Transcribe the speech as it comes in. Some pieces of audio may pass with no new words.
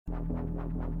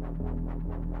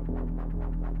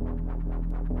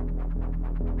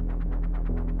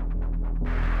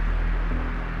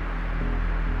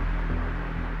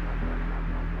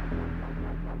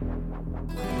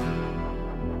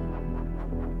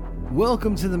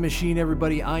Welcome to the machine,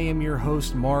 everybody. I am your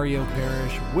host, Mario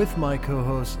Parrish, with my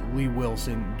co-host, Lee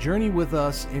Wilson. Journey with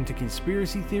us into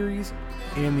conspiracy theories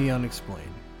and the unexplained.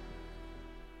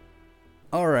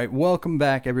 All right, welcome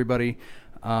back, everybody.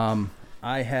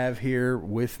 I have here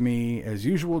with me, as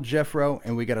usual, Jeffro,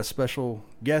 and we got a special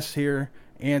guest here,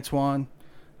 Antwan.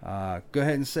 Go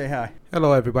ahead and say hi.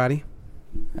 Hello, everybody.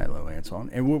 Hello, Antwan.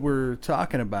 And what we're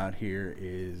talking about here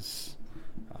is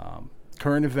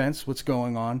current events, what's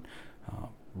going on,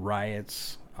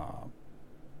 riots,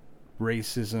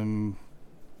 racism,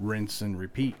 rinse and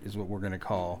repeat is what we're going to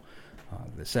call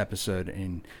this episode.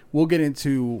 And we'll get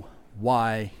into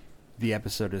why the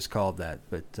episode is called that.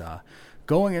 But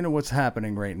going into what's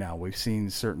happening right now, we've seen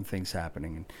certain things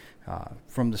happening. And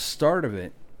from the start of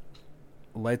it,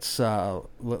 let's start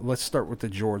with the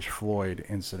George Floyd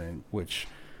incident, which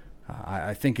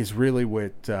I think is really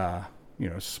what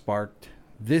sparked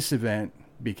this event,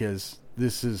 because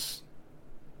this is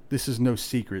no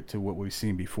secret to what we've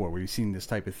seen before. We've seen this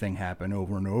type of thing happen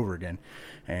over and over again,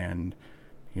 and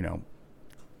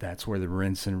that's where the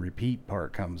rinse and repeat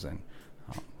part comes in.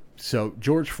 So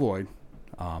George Floyd,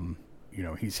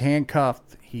 he's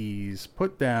handcuffed, he's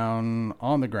put down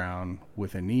on the ground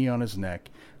with a knee on his neck.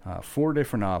 4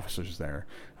 different officers there.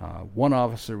 One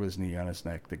officer was knee on his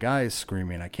neck. The guy is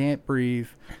screaming, "I can't breathe,"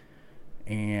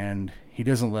 and he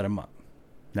doesn't let him up.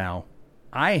 Now,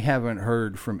 I haven't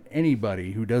heard from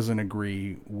anybody who doesn't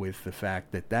agree with the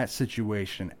fact that that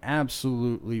situation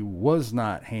absolutely was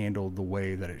not handled the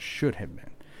way that it should have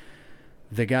been.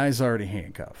 The guy's already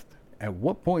handcuffed. At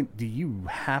what point do you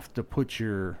have to put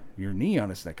your knee on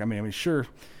his neck? I mean, sure,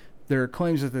 there are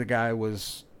claims that the guy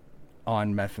was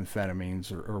on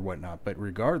methamphetamines or whatnot, but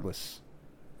regardless,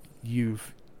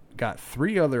 you've got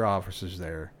 3 other officers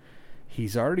there.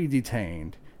 He's already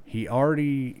detained. He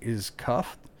already is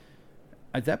cuffed.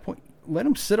 At that point, let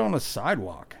him sit on a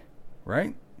sidewalk,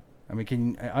 right? I mean,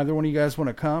 can either one of you guys want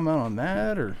to comment on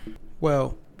that? Or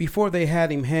Well, before they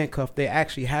had him handcuffed, they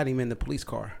actually had him in the police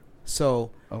car.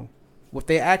 So what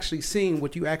you actually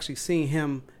seen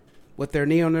him with their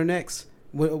knee on their necks,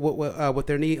 with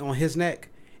their knee on his neck,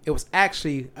 it was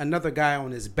actually another guy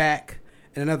on his back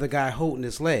and another guy holding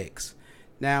his legs.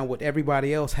 Now, what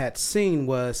everybody else had seen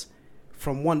was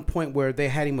from one point where they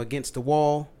had him against the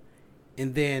wall,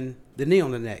 and then the knee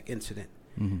on the neck incident.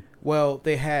 Mm-hmm. Well,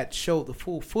 they had showed the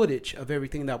full footage of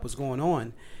everything that was going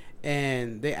on,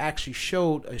 and they actually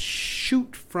showed a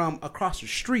shoot from across the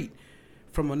street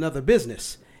from another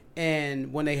business.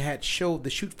 And when they had showed the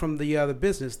shoot from the other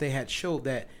business, they had showed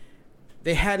that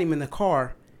they had him in the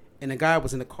car, and the guy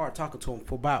was in the car talking to him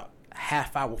for about a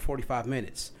half hour, 45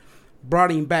 minutes.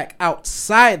 Brought him back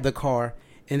outside the car,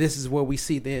 and this is where we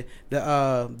see the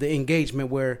engagement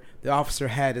where the officer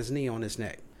had his knee on his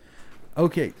neck.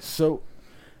 Okay, so,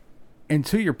 and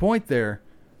to your point there,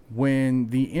 when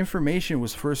the information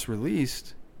was first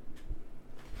released,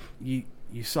 you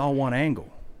saw one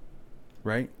angle,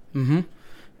 right? Mm-hmm.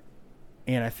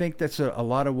 And I think that's a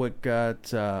lot of what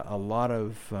got a lot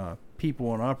of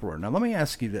people in uproar. Now, let me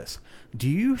ask you this. Do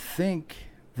you think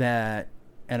that,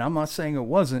 and I'm not saying it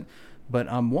wasn't, but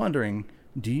I'm wondering,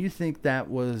 do you think that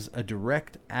was a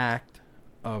direct act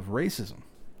of racism?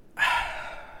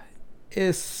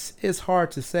 It's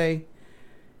hard to say,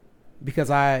 because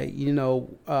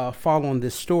following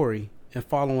this story and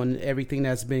following everything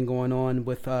that's been going on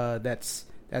with that's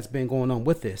been going on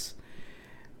with this,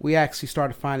 we actually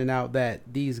started finding out that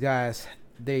these guys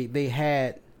they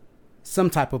had some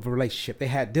type of a relationship. They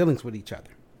had dealings with each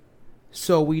other.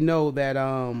 So we know that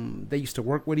they used to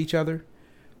work with each other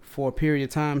for a period of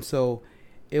time. So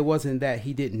it wasn't that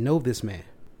he didn't know this man.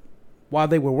 While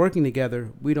they were working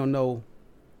together, we don't know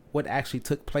what actually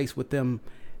took place with them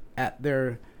at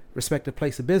their respective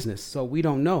place of business. So we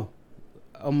don't know.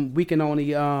 We can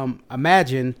only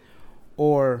imagine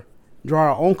or draw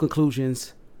our own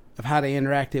conclusions of how they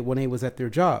interacted when they was at their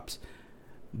jobs.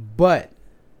 But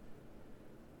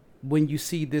when you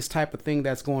see this type of thing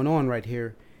that's going on right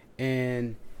here,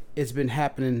 and it's been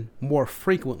happening more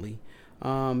frequently,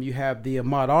 you have the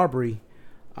Ahmaud Arbery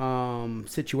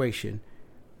situation,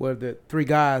 where the 3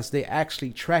 guys, they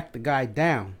actually tracked the guy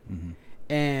down, mm-hmm.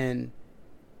 and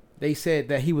they said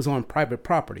that he was on private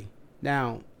property.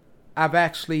 Now, I've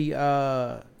actually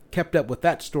kept up with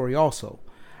that story also.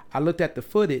 I looked at the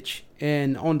footage,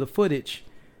 and on the footage,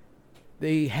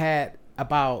 they had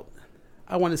about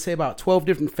 12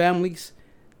 different families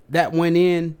that went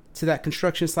in to that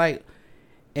construction site,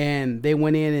 and they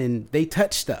went in and they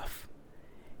touched stuff,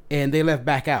 and they left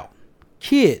back out.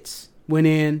 Kids went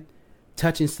in,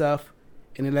 touching stuff,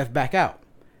 and they left back out.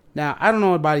 Now, I don't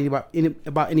know about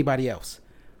anybody else,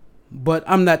 but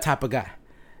I'm that type of guy.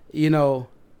 You know,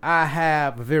 I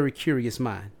have a very curious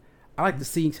mind. I like to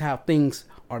see how things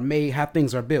are made, how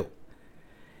things are built.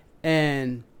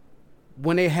 And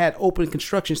when they had open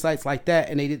construction sites like that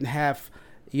and they didn't have,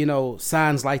 you know,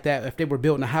 signs like that, if they were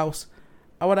building a house,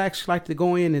 I would actually like to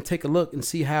go in and take a look and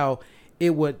see how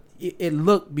it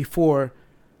looked before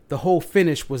the whole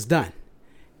finish was done.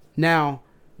 Now,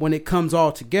 when it comes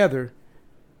all together,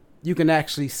 you can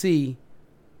actually see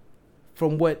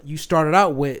from what you started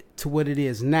out with to what it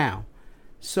is now.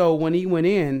 So when he went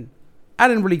in, I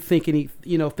didn't really think any,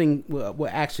 you know, thing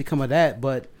would actually come of that.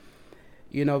 But,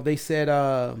 you know, they said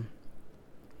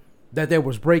that there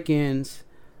was break-ins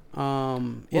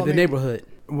in the neighborhood.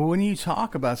 Well, when you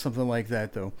talk about something like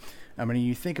that, though, I mean,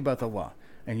 you think about the law,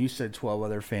 and you said 12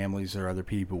 other families or other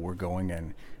people were going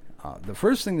in. The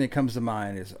first thing that comes to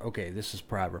mind is, okay, this is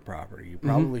private property. You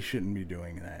probably shouldn't be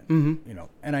doing that, you know,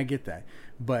 and I get that.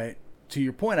 But to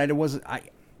your point,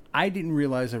 I didn't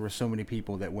realize there were so many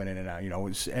people that went in and out. You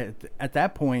know, at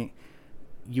that point,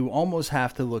 you almost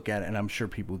have to look at it, and I'm sure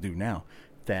people do now,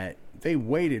 that they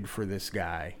waited for this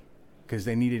guy because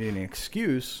they needed an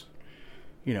excuse,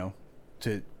 you know,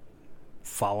 to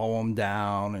follow him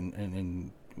down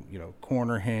and you know,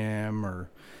 corner him or,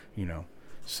 you know,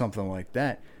 something like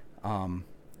that.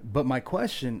 But my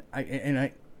question,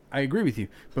 I agree with you,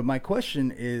 but my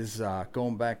question is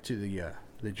going back to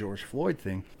the George Floyd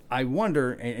thing. I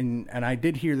wonder, and I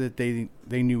did hear that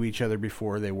they knew each other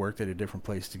before. They worked at a different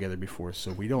place together before,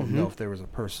 so we don't know if there was a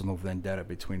personal vendetta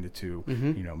between the two.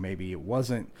 You know, maybe it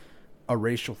wasn't a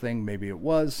racial thing, maybe it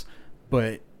was.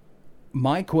 But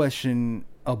my question,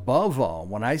 above all,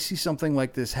 when I see something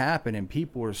like this happen and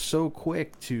people are so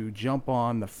quick to jump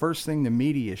on the first thing the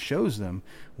media shows them,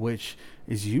 which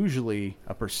is usually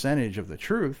a percentage of the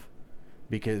truth,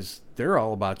 because they're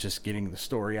all about just getting the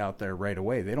story out there right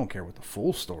away. They don't care what the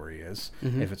full story is.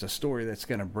 If it's a story that's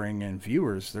going to bring in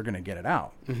viewers, they're going to get it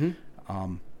out.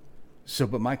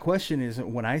 But my question is,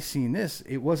 when I seen this,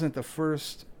 it wasn't the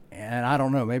first, and I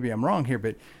don't know, maybe I'm wrong here,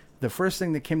 but the first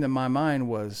thing that came to my mind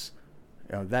was,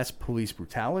 that's police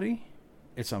brutality.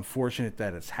 It's unfortunate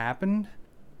that it's happened.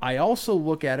 I also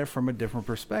look at it from a different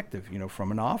perspective, you know,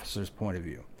 from an officer's point of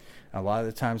view. A lot of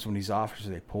the times when these officers,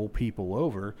 they pull people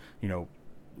over, you know,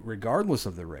 regardless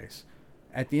of the race,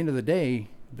 at the end of the day,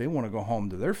 they want to go home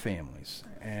to their families.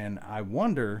 And I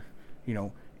wonder, you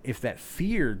know, if that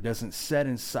fear doesn't set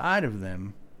inside of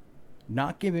them,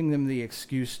 not giving them the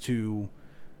excuse to,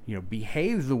 you know,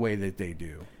 behave the way that they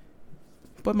do.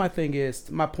 But my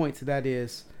point to that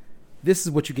is, this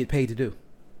is what you get paid to do.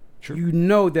 Sure. You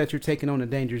know that you're taking on a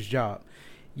dangerous job.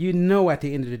 You know at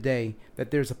the end of the day that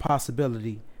there's a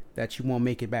possibility that you won't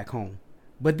make it back home.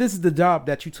 But this is the job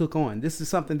that you took on. This is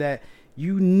something that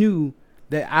you knew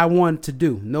that I wanted to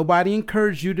do. Nobody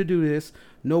encouraged you to do this.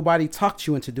 Nobody talked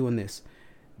you into doing this.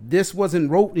 This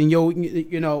wasn't wrote in your,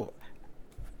 you know,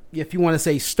 if you want to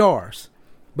say stars.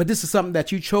 But this is something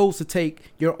that you chose to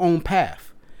take your own path.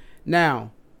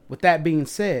 Now, with that being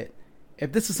said,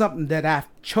 if this is something that I've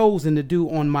chosen to do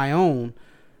on my own,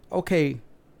 okay,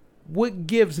 what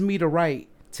gives me the right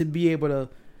to be able to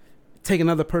take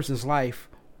another person's life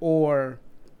or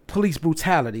police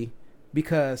brutality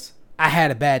because I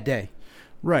had a bad day?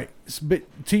 Right. But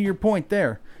to your point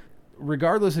there,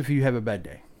 regardless if you have a bad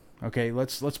day, okay,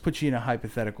 let's put you in a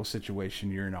hypothetical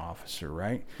situation. You're an officer,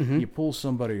 right? You pull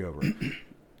somebody over.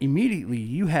 Immediately,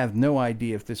 you have no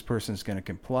idea if this person is going to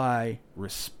comply,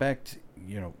 respect,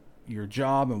 you know, your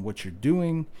job and what you're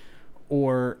doing,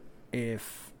 or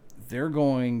if they're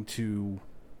going to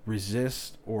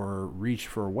resist or reach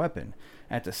for a weapon.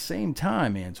 At the same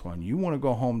time, Antwan, you want to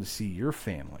go home to see your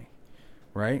family,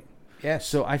 right? Yes.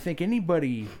 So I think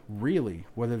anybody really,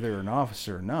 whether they're an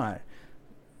officer or not,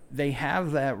 they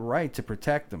have that right to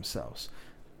protect themselves.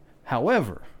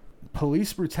 However,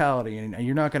 police brutality, and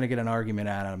you're not going to get an argument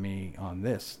out of me on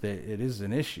this, that it is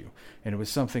an issue. And it was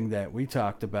something that we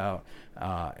talked about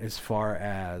as far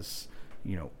as,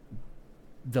 you know,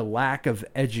 the lack of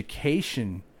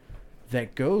education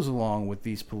that goes along with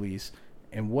these police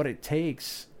and what it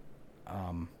takes,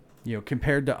 you know,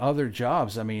 compared to other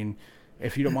jobs. I mean,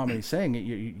 if you don't mind me saying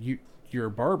it, you're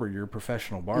a barber, you're a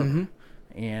professional barber.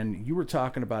 And you were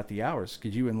talking about the hours.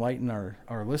 Could you enlighten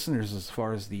our listeners as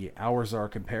far as the hours are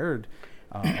compared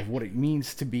of what it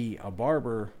means to be a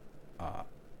barber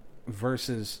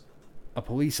versus a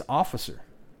police officer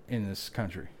in this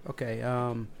country? Okay.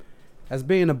 as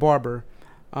being a barber,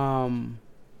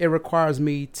 it requires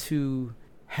me to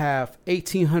have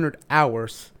 1,800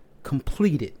 hours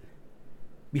completed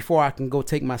before I can go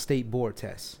take my state board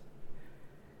test.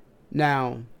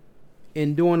 Now,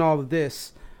 in doing all of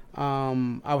this,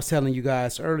 I was telling you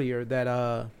guys earlier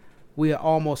that we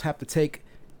almost have to take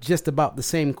just about the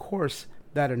same course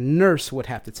that a nurse would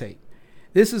have to take.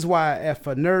 This is why if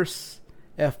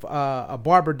a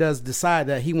barber does decide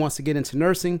that he wants to get into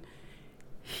nursing,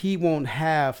 he won't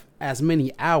have as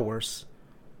many hours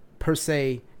per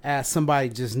se as somebody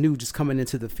just coming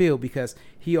into the field, because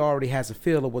he already has a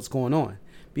feel of what's going on.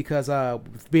 Because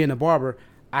with being a barber,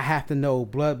 I have to know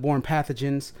bloodborne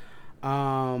pathogens.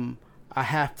 I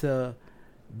have to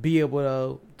be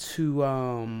able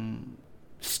to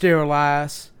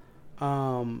sterilize.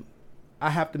 I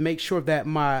have to make sure that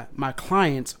my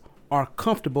clients are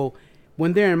comfortable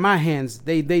when they're in my hands.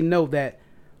 They know that,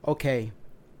 okay,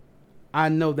 I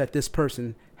know that this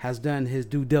person has done his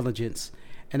due diligence,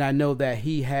 and I know that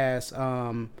he has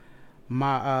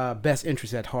my best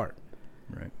interest at heart.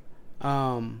 Right.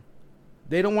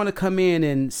 They don't want to come in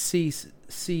and see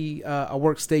a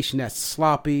workstation that's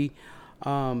sloppy.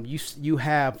 You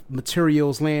have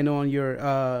materials laying on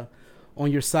your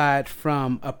side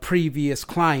from a previous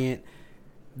client.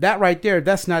 That right there,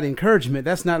 that's not encouragement.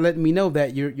 That's not letting me know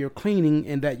that you're cleaning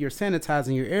and that you're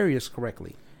sanitizing your areas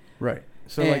correctly. Right.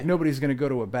 So, like, nobody's going to go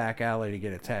to a back alley to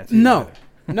get a tattoo. No,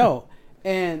 no.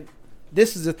 And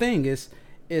this is the thing is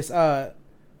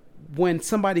when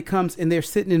somebody comes and they're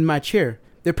sitting in my chair,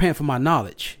 they're paying for my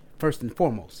knowledge first and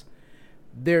foremost.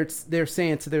 They're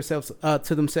saying to themselves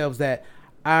that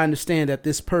I understand that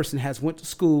this person has went to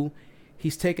school,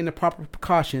 he's taken the proper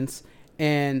precautions,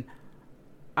 and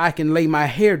I can lay my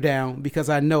hair down because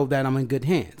I know that I'm in good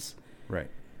hands. Right.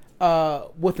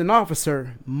 With an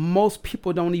officer, most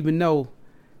people don't even know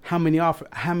how many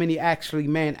actually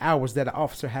man hours that an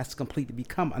officer has to complete to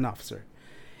become an officer.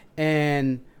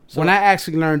 And when I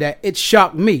actually learned that, it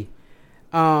shocked me.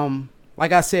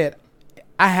 Like I said,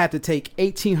 I had to take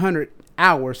 1,800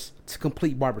 hours to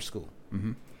complete barber school.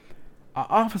 Mm-hmm. An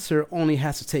officer only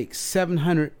has to take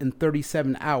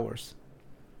 737 hours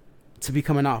to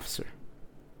become an officer.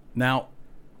 Now,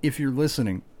 if you're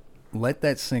listening, let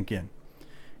that sink in.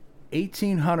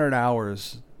 1,800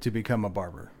 hours to become a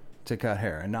barber, to cut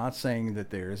hair. And not saying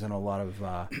that there isn't a lot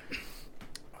of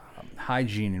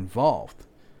hygiene involved,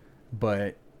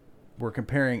 but we're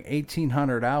comparing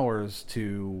 1,800 hours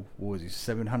to,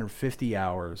 750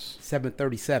 hours?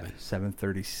 737.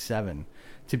 737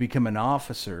 to become an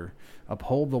officer,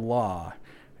 uphold the law,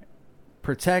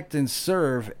 protect and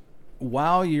serve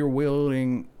while you're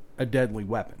wielding a deadly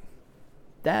weapon.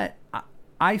 That,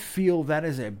 I feel that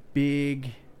is the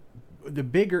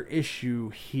bigger issue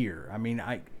here. I mean,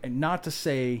 not to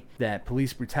say that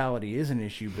police brutality is an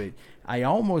issue, but I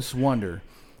almost wonder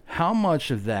how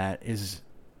much of that is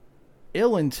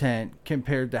ill intent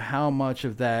compared to how much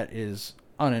of that is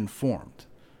uninformed,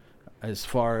 as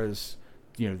far as,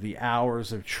 the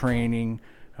hours of training,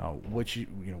 what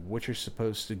you're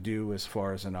supposed to do as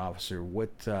far as an officer,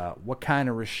 what kind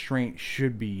of restraint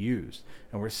should be used.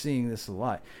 And we're seeing this a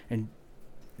lot. And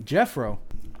Jeffro,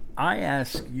 I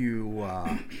ask you,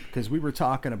 because we were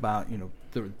talking about,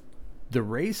 the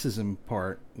racism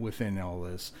part within all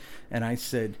this, and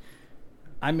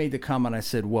I made the comment, I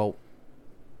said, well,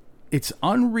 it's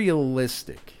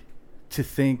unrealistic to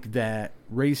think that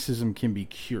racism can be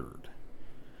cured.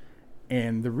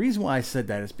 And the reason why I said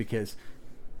that is because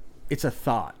it's a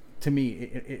thought. To me,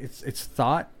 it's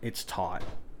thought, it's taught.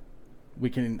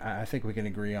 I think we can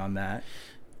agree on that.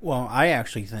 Well, I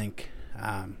actually think,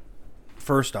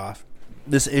 first off,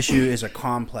 this issue is a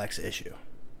complex issue.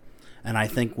 And I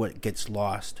think what gets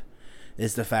lost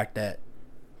is the fact that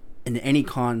in any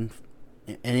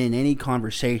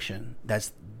conversation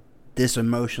that's this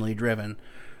emotionally driven,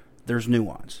 there's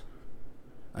nuance.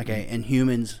 Okay, and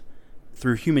humans,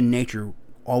 through human nature,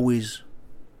 always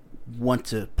want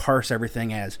to parse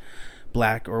everything as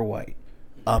black or white,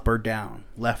 up or down,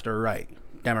 left or right,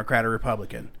 Democrat or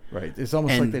Republican. Right. It's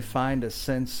almost like they find a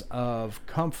sense of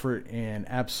comfort in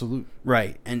absolute.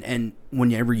 Right. And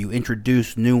whenever you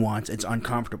introduce nuance, it's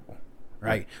uncomfortable.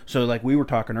 Right. So like we were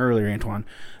talking earlier, Antwan,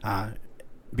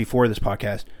 before this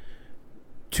podcast,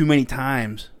 too many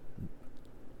times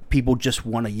people just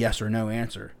want a yes or no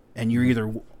answer. And you're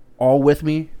either all with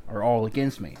me or all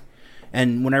against me.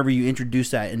 And whenever you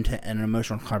introduce that into an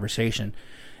emotional conversation,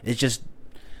 it's just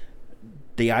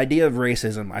the idea of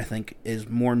racism, I think, is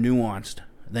more nuanced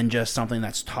than just something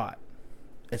that's taught.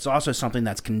 It's also something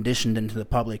that's conditioned into the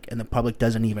public, and the public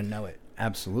doesn't even know it.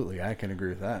 Absolutely. I can agree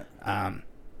with that.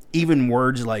 Even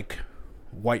words like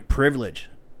white privilege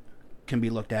can be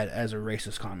looked at as a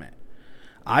racist comment.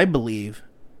 I believe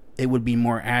it would be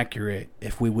more accurate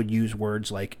if we would use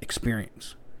words like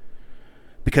experience.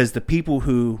 Because the people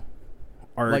who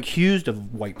are accused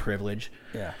of white privilege,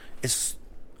 it's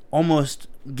almost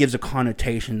gives a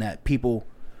connotation that people,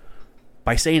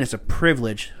 by saying it's a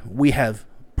privilege, we have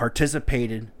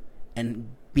participated in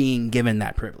being given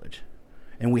that privilege.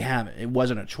 And we haven't. It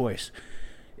wasn't a choice.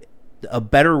 A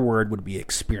better word would be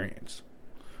experience.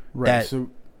 Right.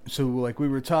 So like we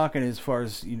were talking as far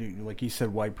as, like you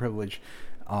said, white privilege,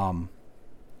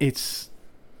 it's,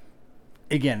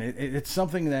 again, it's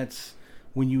something that's,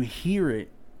 when you hear it,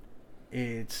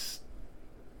 it's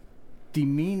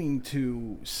demeaning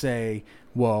to say,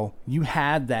 well, you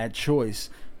had that choice.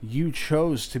 You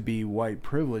chose to be white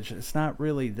privilege. It's not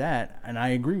really that. And I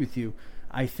agree with you.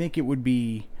 I think it would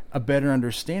be a better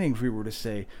understanding if we were to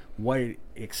say white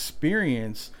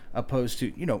experience opposed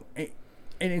to,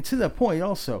 and to that point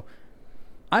also,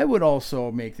 I would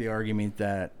also make the argument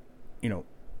that,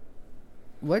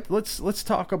 let's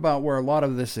talk about where a lot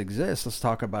of this exists. Let's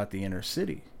talk about the inner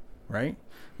city, right?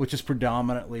 Which is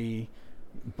predominantly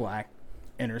black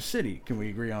inner city. Can we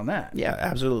agree on that? Yeah,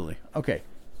 absolutely. Okay.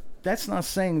 That's not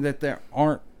saying that there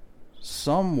aren't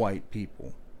some white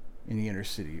people in the inner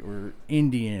city, or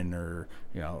Indian, or,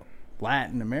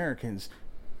 Latin Americans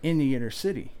in the inner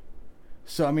city.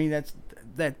 So, I mean,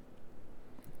 that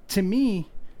to me,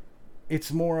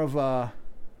 it's more of a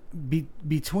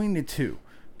between the two.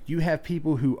 You have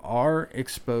people who are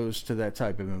exposed to that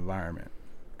type of environment,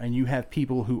 and you have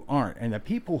people who aren't. And the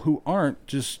people who aren't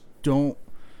just don't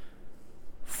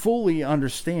fully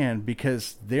understand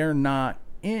because they're not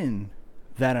in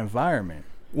that environment.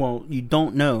 Well, you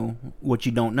don't know what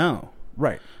you don't know.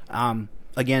 Right.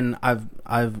 Again,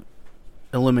 I've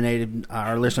eliminated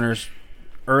our listeners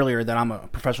earlier that I'm a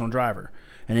professional driver.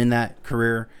 And in that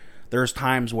career, there's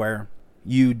times where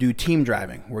you do team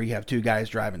driving, where you have two guys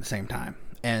driving at the same time.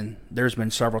 And there's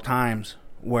been several times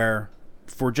where,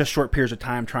 for just short periods of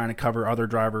time trying to cover other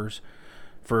drivers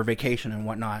for vacation and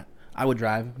whatnot, I would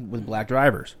drive with black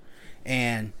drivers.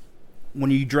 And when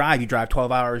you drive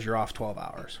 12 hours, you're off 12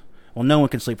 hours. Well, no one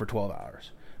can sleep for 12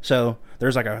 hours. So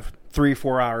there's like a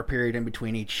 3-4 hour period in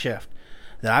between each shift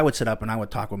that I would sit up and I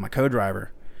would talk with my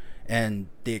co-driver. And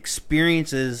the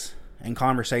experiences and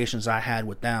conversations I had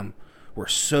with them were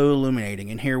so illuminating.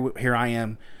 And here I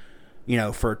am,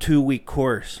 for a 2-week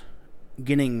course,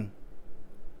 getting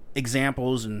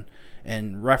examples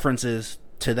and references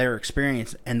to their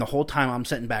experience. And the whole time I'm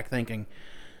sitting back thinking,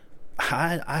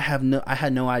 I had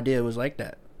no idea it was like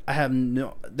that. I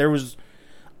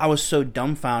was so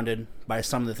dumbfounded by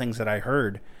some of the things that I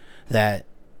heard that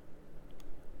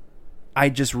I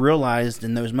just realized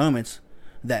in those moments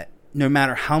that no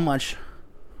matter how much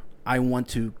I want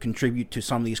to contribute to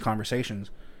some of these conversations,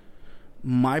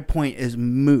 my point is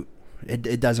moot.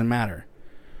 It doesn't matter.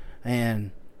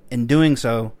 And in doing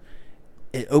so,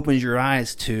 it opens your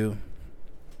eyes to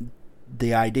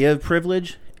the idea of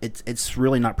privilege. It's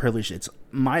really not privilege. It's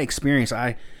my experience.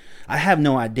 I have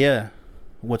no idea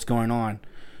what's going on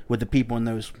with the people in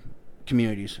those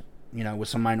communities, with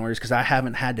some minorities, because I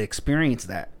haven't had to experience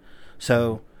that.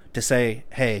 So to say,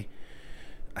 hey,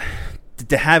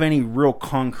 to have any real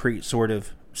concrete sort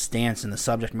of stance in the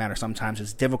subject matter sometimes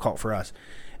is difficult for us.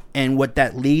 And what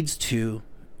that leads to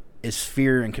is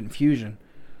fear and confusion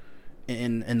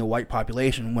in the white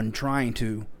population when trying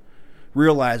to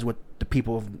realize what the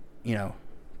people of,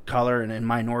 color and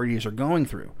minorities are going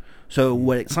through. So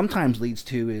what it sometimes leads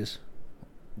to is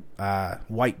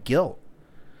white guilt.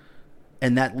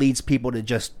 And that leads people to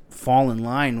just fall in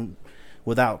line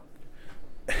without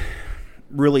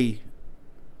really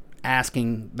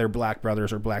asking their black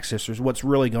brothers or black sisters what's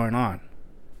really going on.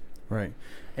 Right.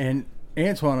 And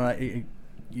Antwan,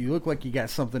 you look like you got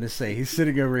something to say. He's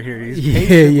sitting over here. He's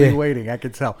patiently waiting. I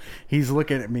can tell. He's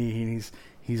looking at me and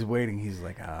he's waiting. He's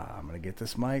like, I'm going to get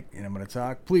this mic and I'm going to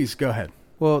talk. Please go ahead.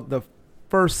 Well, the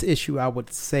first issue I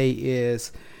would say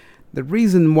is the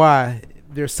reason why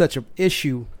there's such an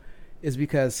issue is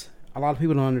because a lot of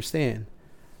people don't understand.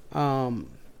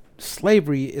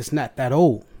 Slavery is not that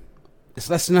old. It's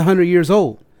less than 100 years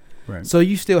old. Right. So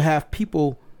you still have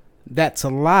people that's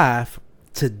alive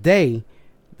today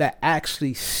that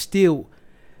actually still,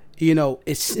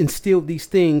 it's instilled these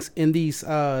things in these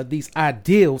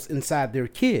ideals inside their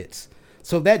kids.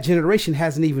 So that generation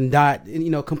hasn't even died,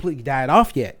 completely died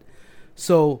off yet.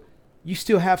 So you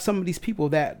still have some of these people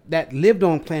that lived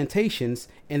on plantations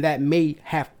and that may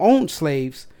have owned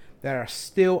slaves that are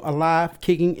still alive,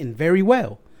 kicking, and very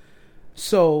well.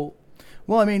 So,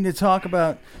 well, I mean, to talk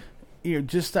about,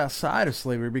 just outside of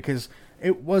slavery, because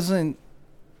it wasn't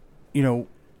you know,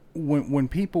 when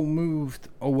people moved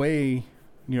away,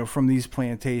 you know, from these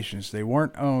plantations, they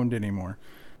weren't owned anymore.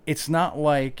 It's not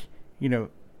like, you know,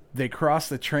 they crossed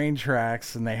the train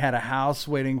tracks and they had a house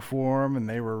waiting for them and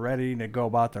they were ready to go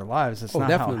about their lives. That's not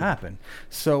definitely. how it happened.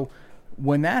 So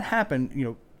when that happened, you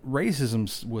know,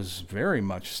 racism was very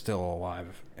much still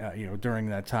alive, you know, during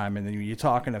that time. And then you're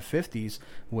talking the 50s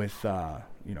with,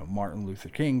 you know, Martin Luther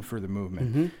King for the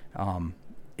movement. Mm-hmm.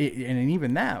 And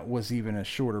even that was even a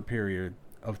shorter period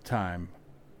of time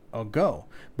ago.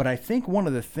 But I think one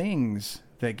of the things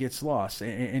that gets lost,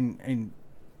 and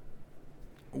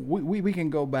we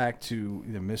can go back to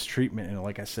the mistreatment and,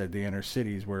 like I said, the inner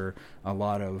cities where a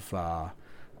lot of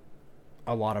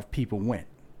people went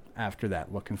after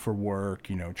that, looking for work,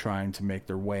 you know, trying to make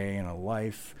their way in a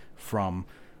life from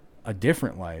a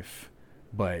different life,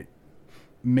 but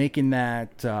making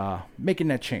that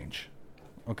change.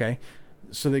 Okay,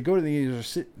 so they go to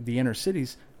the inner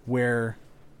cities where,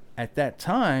 at that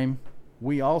time,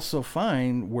 we also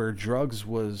find where drugs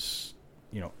was,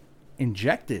 you know,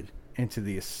 injected into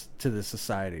the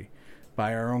society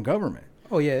by our own government.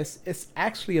 Oh yeah, it's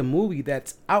actually a movie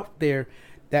that's out there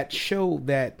that showed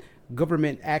that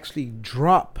government actually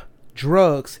drop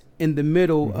drugs in the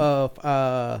middle of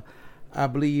I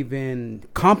believe in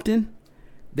Compton.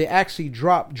 They actually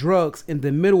drop drugs in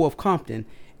the middle of Compton,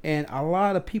 and a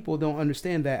lot of people don't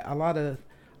understand that a lot of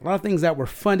things that were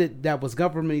funded, that was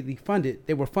governmentally funded,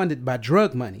 they were funded by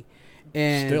drug money.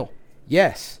 And still,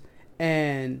 yes,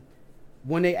 and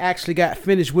when they actually got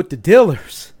finished with the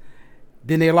dealers,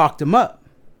 then they locked them up.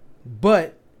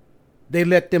 But they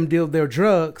let them deal their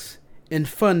drugs and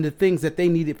fund the things that they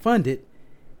needed funded.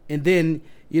 And then,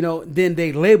 you know, then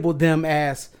they labeled them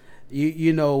as,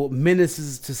 you know,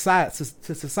 menaces to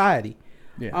society.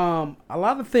 Yeah. A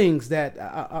lot of things that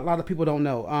a lot of people don't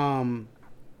know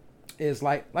is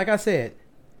like I said,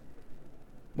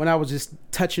 when I was just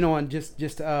touching on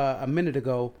just a minute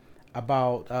ago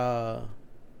about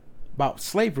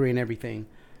slavery and everything,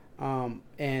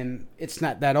 and it's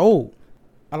not that old.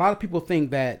 A lot of people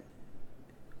think that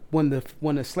when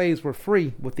the slaves were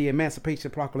free with the Emancipation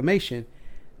Proclamation,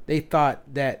 they thought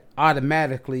that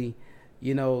automatically,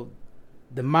 you know,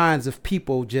 the minds of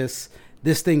people this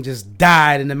thing just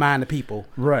died in the mind of people.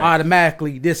 Right.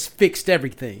 Automatically, this fixed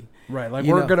everything. Right, like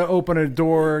we're going to open a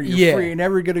door, you're free, and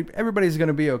everybody's going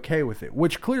to be okay with it,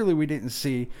 which clearly we didn't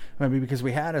see, maybe because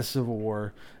we had a civil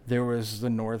war. There was the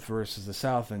North versus the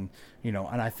South, and, you know,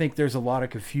 and I think there's a lot of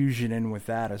confusion in with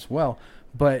that as well.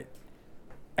 But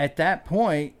at that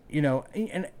point, you know,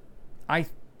 and I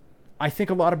think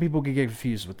a lot of people could get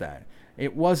confused with that.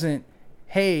 It wasn't,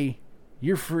 hey,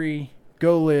 you're free,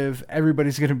 go live,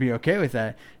 everybody's going to be okay with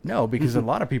that. No, because a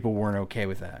lot of people weren't okay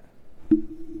with that.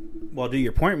 Well, to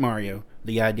your point, Mario,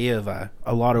 the idea of a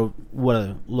lot of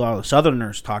the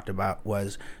Southerners talked about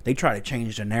was they tried to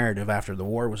change the narrative after the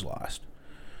war was lost.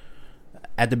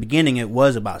 At the beginning, it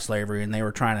was about slavery, and they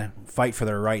were trying to fight for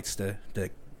their rights to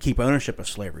keep ownership of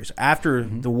slavery. So after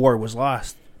the war was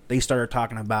lost, they started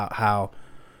talking about how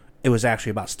it was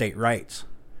actually about state rights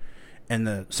and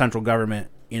the central government,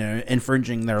 you know,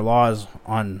 infringing their laws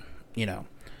on, you know,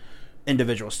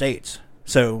 individual states.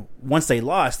 So once they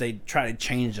lost, they tried to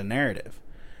change the narrative.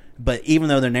 But even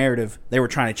though they were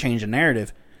trying to change the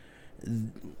narrative,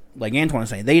 like Antwan was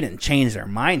saying, they didn't change their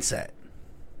mindset.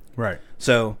 Right.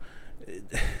 So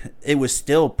it was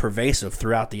still pervasive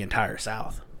throughout the entire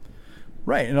South.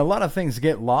 Right, and a lot of things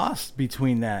get lost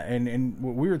between that. And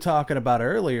what we were talking about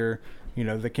earlier, you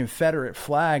know, the Confederate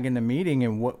flag in the meeting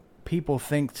and what people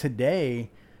think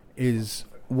today is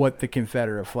what the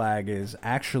Confederate flag is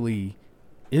actually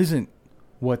isn't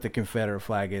what the Confederate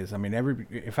flag is. I mean,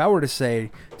 if I were to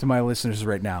say to my listeners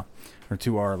right now, or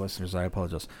to our listeners, I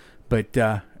apologize, but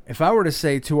if I were to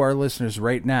say to our listeners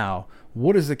right now,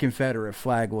 what does the Confederate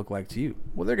flag look like to you?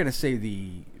 Well, they're going to say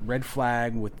the red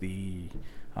flag with the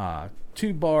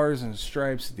 2 bars and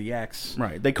stripes, the X.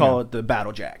 Right. They call it the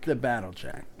battle jack. The battle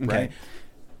jack. Okay. Right.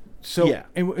 So, yeah.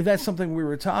 And that's something we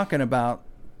were talking about,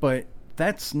 but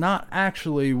that's not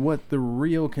actually what the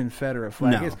real Confederate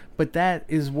flag is. But that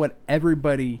is what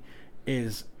everybody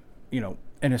is, you know,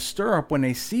 in a stirrup when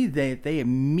they see that. They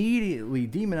immediately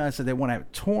demonize it. They want to have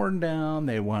it torn down.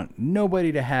 They want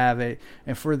nobody to have it.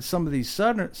 And for some of these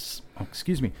Southerners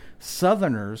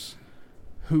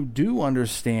who do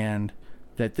understand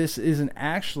that this isn't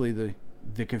actually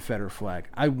the Confederate flag,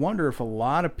 I wonder if a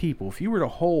lot of people, if you were to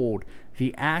hold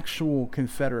the actual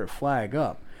Confederate flag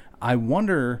up, I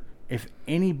wonder if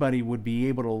anybody would be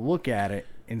able to look at it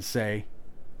and say,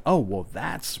 oh, well,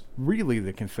 that's really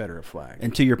the Confederate flag.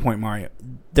 And to your point, Mario,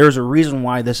 there's a reason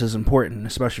why this is important,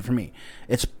 especially for me.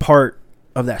 It's part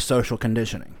of that social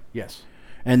conditioning. Yes.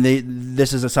 And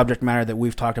this is a subject matter that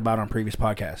we've talked about on previous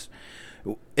podcasts.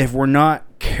 If we're not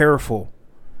careful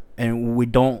and we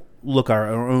don't look at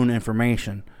our own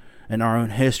information and our own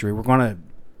history, we're gonna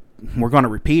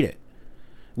repeat it,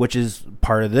 which is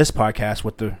part of this podcast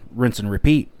with the rinse and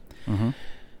repeat. Mm-hmm.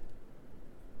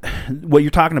 What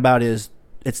you're talking about is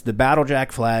it's the battle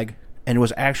jack flag, and it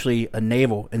was actually a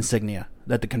naval insignia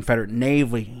that the Confederate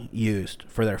Navy used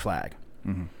for their flag.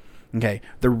 Mm-hmm. Okay,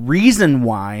 the reason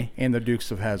why, and the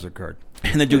Dukes of Hazzard card,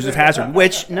 and the Dukes of Hazzard,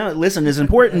 which is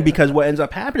important because what ends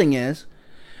up happening is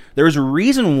there's a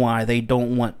reason why they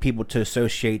don't want people to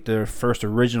associate the first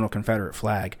original Confederate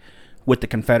flag with the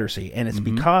Confederacy, and it's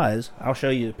because I'll show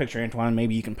you the picture, Antwan.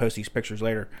 Maybe you can post these pictures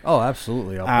later. Oh,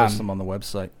 absolutely! I'll post them on the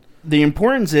website. The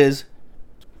importance is,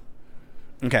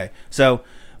 okay, so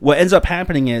what ends up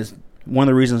happening is one of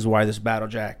the reasons why this battle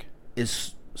jack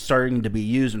is starting to be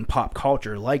used in pop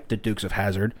culture, like the Dukes of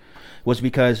Hazzard, was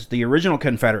because the original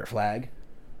Confederate flag,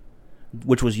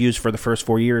 which was used for the first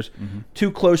 4 years,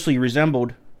 too closely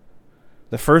resembled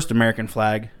the first American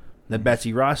flag that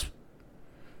Betsy Ross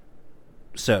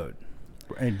sewed.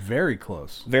 And very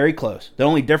close. Very close. The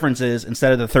only difference is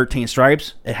instead of the 13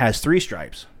 stripes, it has 3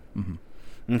 stripes.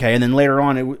 Mm-hmm. Okay, and then later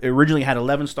on, it originally had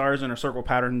 11 stars in a circle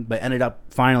pattern, but ended up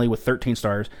finally with 13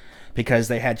 stars because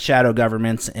they had shadow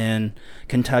governments in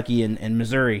Kentucky and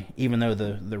Missouri, even though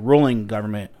the ruling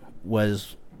government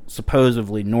was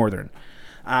supposedly northern.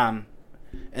 And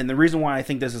the reason why I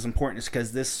think this is important is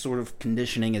because this sort of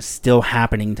conditioning is still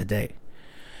happening today.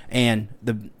 And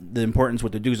the importance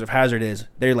with the Dukes of Hazzard is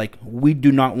they're like, we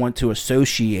do not want to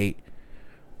associate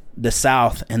the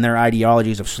South and their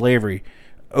ideologies of slavery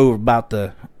about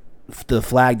the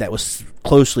flag that was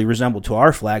closely resembled to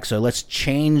our flag, so let's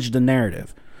change the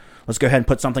narrative. Let's go ahead and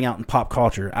put something out in pop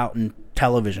culture, out in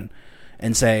television,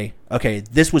 and say, okay,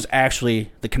 this was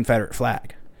actually the Confederate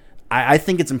flag. I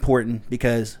think it's important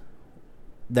because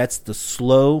that's the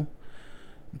slow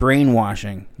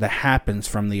brainwashing that happens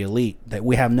from the elite that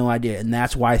we have no idea, and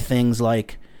that's why things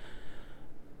like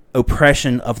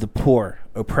oppression of the poor,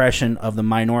 oppression of the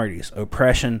minorities,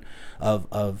 oppression of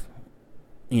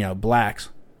blacks,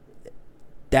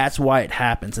 that's why it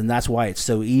happens, and that's why it's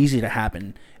so easy to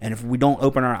happen. And if we don't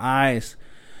open our eyes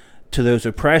to those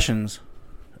oppressions,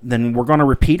 then we're going to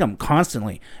repeat them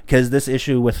constantly. Because this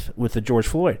issue with the George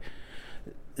Floyd,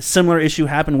 similar issue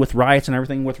happened with riots and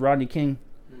everything with Rodney King,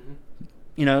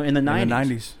 in the 90s. In the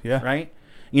 90s, yeah. Right?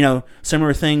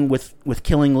 Similar thing with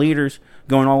killing leaders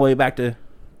going all the way back to,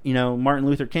 Martin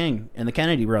Luther King and the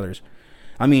Kennedy brothers.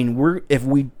 I mean,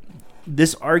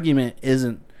 this argument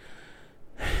isn't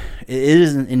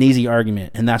an easy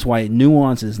argument, and that's why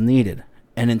nuance is needed.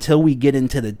 And until we get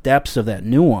into the depths of that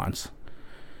nuance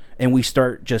and we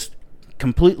start just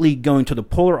completely going to the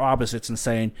polar opposites and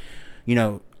saying,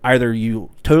 either you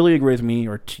totally agree with me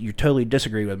or you totally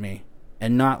disagree with me,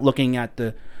 and not looking at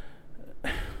the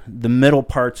middle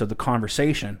parts of the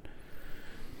conversation,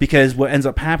 because what ends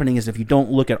up happening is if you don't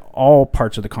look at all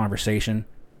parts of the conversation,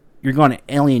 you're going to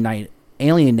alienate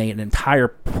an entire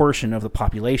portion of the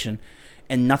population,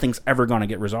 and nothing's ever going to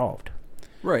get resolved.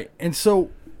 Right. And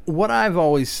so what I've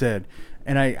always said,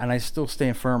 and I still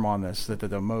stand firm on this, that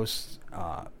the most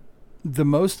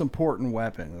important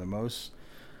weapon, the most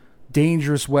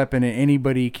dangerous weapon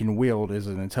anybody can wield is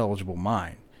an intelligible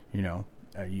mind.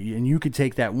 And you could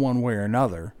take that one way or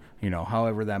another,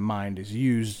 however that mind is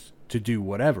used to do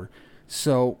whatever.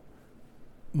 So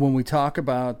when we talk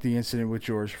about the incident with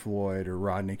George Floyd or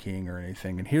Rodney King or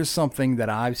anything, and here's something that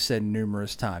I've said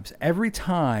numerous times. Every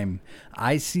time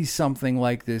I see something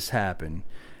like this happen,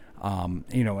 and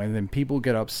then people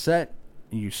get upset,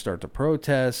 you start to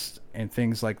protest, and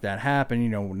things like that happen.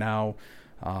 Now,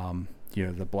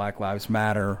 the Black Lives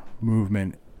Matter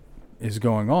movement is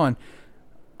going on.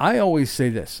 I always say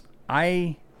this.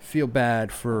 I feel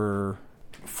bad for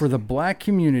the black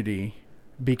community,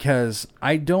 because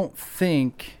I don't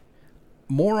think,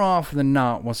 more often than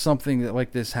not, when something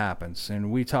like this happens,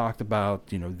 and we talked about,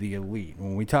 the elite.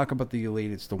 When we talk about the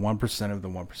elite, it's the 1% of the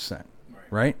 1%,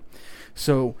 right?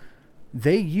 So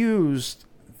they use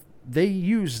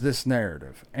this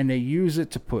narrative, and they use it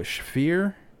to push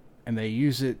fear, and they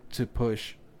use it to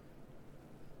push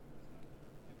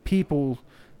people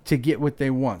to get what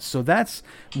they want. So that's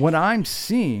what I'm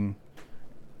seeing.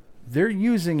 They're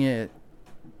using it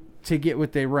to get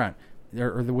what they want,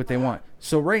 or what they want.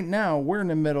 So right now we're in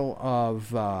the middle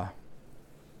of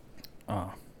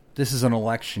this is an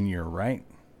election year, right?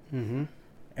 Mm-hmm.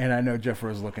 And I know Jeff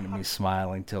was looking at me,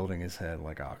 smiling, tilting his head,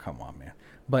 like, "Oh, come on, man."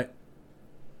 But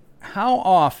how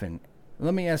often?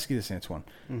 Let me ask you this, Antwan.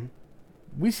 Mm-hmm.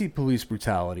 we see police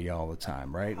brutality all the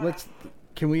time, right?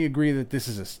 Can we agree that this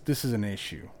is an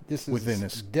issue within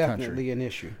this definitely country? an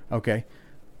issue. Okay.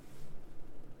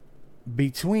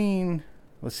 Between,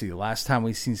 let's see, the last time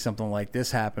we seen something like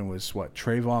this happen was what,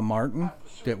 Trayvon Martin?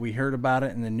 That we heard about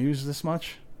it in the news this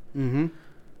much? Mm-hmm.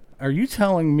 Are you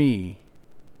telling me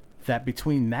that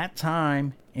between that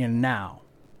time and now,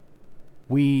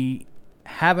 we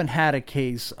haven't had a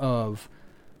case of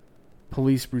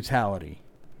police brutality,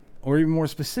 or even more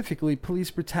specifically,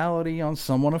 police brutality on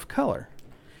someone of color?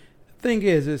 Thing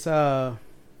is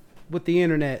with the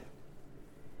internet,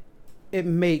 it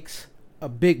makes a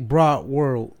big broad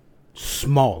world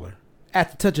smaller.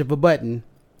 At the touch of a button,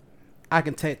 I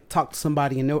can talk to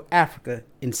somebody in Africa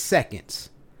in seconds.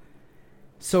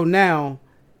 So now,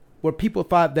 where people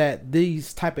thought that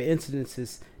these type of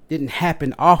incidences didn't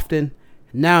happen often,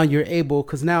 now you're able,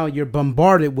 because now you're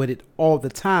bombarded with it all the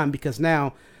time, because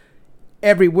now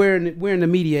everywhere we're in the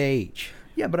media age.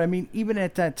 Yeah, but I mean, even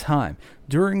at that time,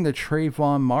 during the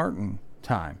Trayvon Martin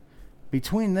time,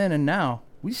 between then and now,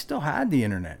 we still had the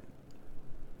internet.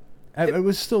 It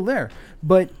was still there.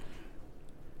 But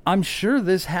I'm sure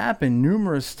this happened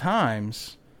numerous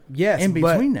times. Yes, in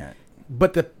between that.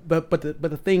 But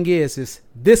the thing is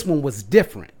this one was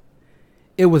different.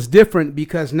 It was different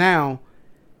because now,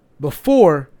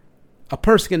 before, a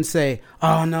person can say,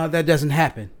 "Oh no, that doesn't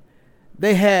happen."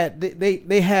 They had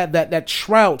that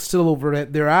shroud still over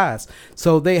their eyes,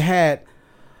 so they had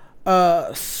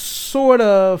sort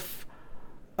of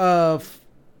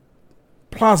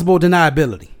plausible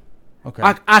deniability. Okay,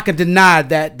 I can deny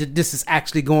that this is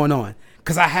actually going on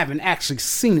because I haven't actually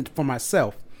seen it for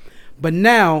myself. But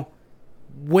now,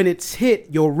 when it's hit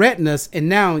your retinas, and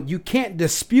now you can't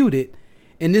dispute it,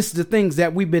 and this is the things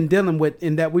that we've been dealing with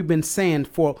and that we've been saying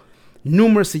for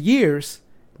numerous years.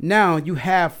 Now you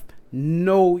have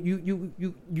you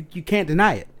can't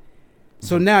deny it.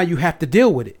 So now you have to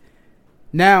deal with it.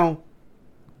 Now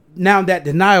that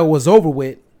denial was over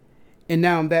with, and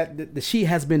now that the sheet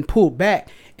has been pulled back,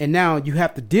 and now you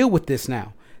have to deal with this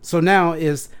now. So now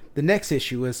is the next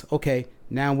issue is, okay,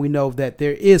 now we know that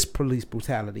there is police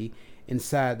brutality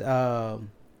inside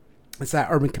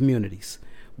urban communities.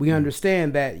 We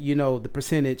understand that, the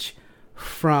percentage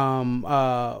from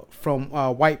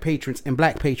white patrons and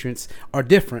black patrons are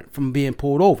different from being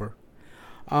pulled over.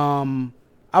 I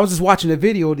was just watching a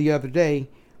video the other day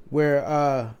where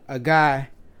a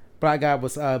black guy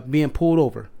was being pulled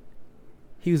over.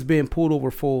 He was being pulled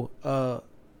over for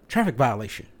traffic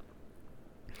violation.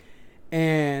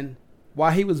 And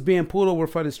while he was being pulled over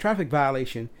for this traffic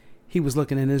violation, he was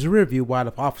looking in his rear view while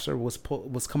the officer was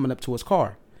coming up to his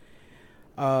car.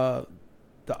 The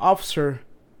officer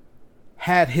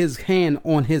had his hand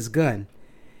on his gun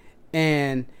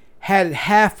and had it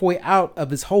halfway out of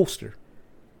his holster.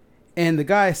 And the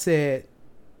guy said,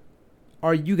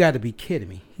 you got to be kidding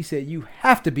me. He said, you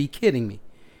have to be kidding me.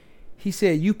 He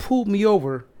said, you pulled me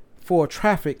over for a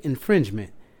traffic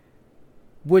infringement,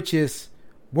 which is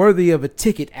worthy of a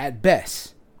ticket at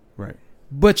best. Right.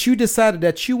 But you decided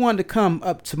that you wanted to come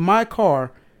up to my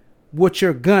car with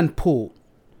your gun pulled.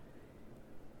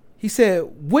 He said,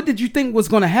 what did you think was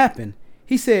going to happen?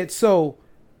 He said, so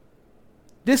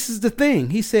this is the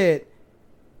thing. He said,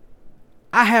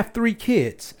 I have 3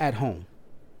 kids at home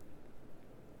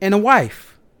and a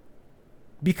wife.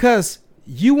 Because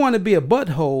you want to be a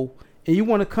butthole and you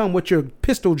want to come with your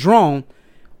pistol drawn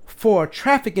for a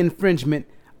traffic infringement,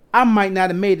 I might not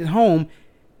have made it home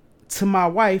to my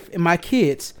wife and my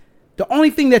kids. The only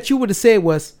thing that you would have said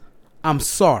was, I'm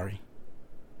sorry.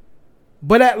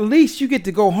 But at least you get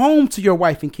to go home to your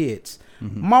wife and kids.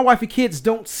 Mm-hmm. My wife and kids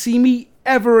don't see me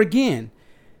ever again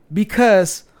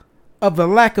because of the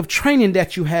lack of training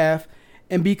that you have,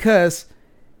 and because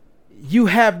you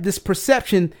have this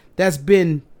perception that's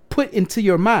been put into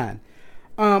your mind.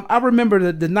 I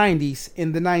remember the 90s.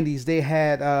 In the 90s, they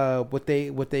had what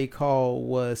they call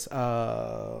was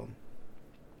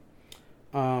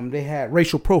they had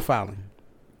racial profiling,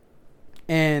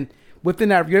 and within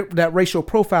that racial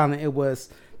profiling,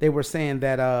 they were saying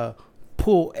that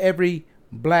pull every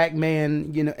black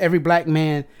man, every black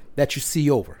man that you see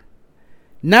over.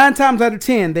 9 times out of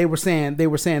 10, they were saying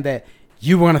that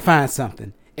you were going to find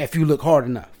something if you look hard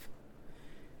enough,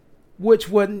 which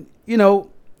wasn't,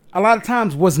 a lot of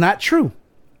times was not true.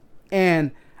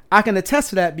 And I can attest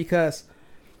to that because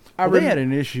they had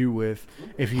an issue with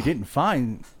if you didn't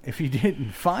find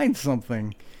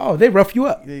something. Oh, they rough you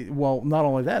up. Well, not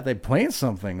only that, they plant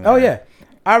something there. Oh yeah,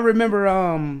 I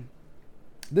remember.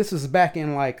 This was back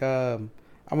in I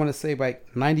want to say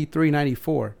 93,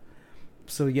 94.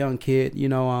 So young kid,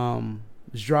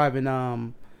 was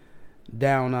driving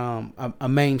down a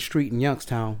main street in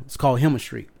Youngstown. It's called Hillman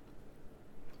Street.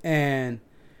 And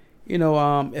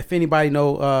if anybody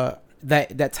know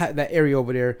that area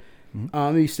over there,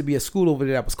 there used to be a school over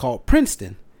there that was called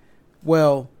Princeton.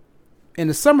 Well, in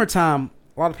the summertime,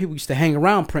 a lot of people used to hang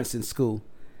around Princeton School.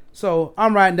 So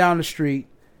I'm riding down the street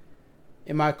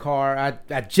in my car.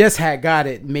 I just had got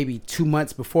it maybe 2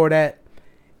 months before that,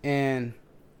 and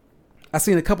I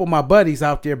seen a couple of my buddies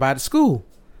out there by the school,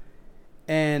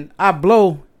 and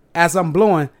as I'm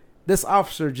blowing, this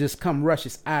officer just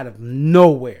rushes out of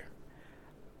nowhere.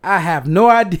 I have no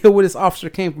idea where this officer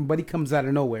came from, but he comes out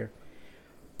of nowhere,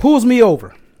 pulls me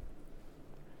over.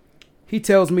 He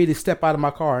tells me to step out of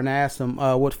my car, and I asked him,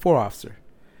 what for, officer?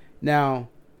 Now,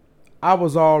 I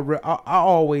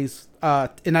always,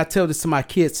 and I tell this to my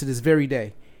kids to this very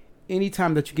day,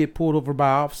 anytime that you get pulled over by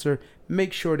an officer,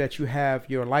 make sure that you have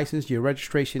your license, your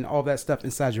registration, all that stuff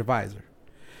inside your visor.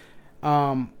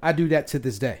 I do that to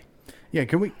this day. Yeah,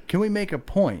 can we make a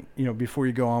point, before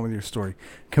you go on with your story,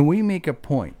 can we make a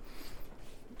point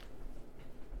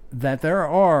that there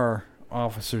are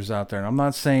officers out there, and I'm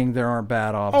not saying there aren't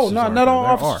bad officers. Oh, no, not all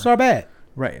officers are bad.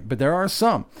 Right, but there are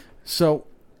some. So,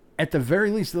 at the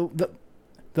very least,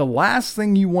 the last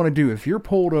thing you want to do if you're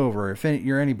pulled over, if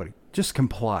you're anybody, just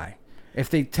comply. If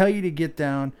they tell you to get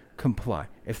down, comply.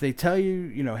 If they tell you,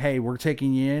 hey, we're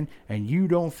taking you in, and you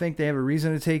don't think they have a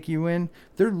reason to take you in,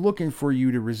 they're looking for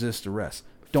you to resist arrest.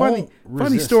 Funny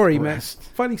story, arrest. Man.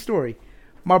 Funny story.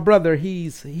 My brother,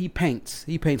 he paints.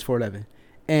 He paints for a living,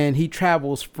 and he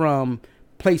travels from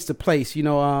place to place.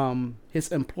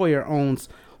 His employer owns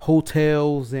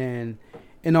hotels and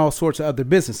all sorts of other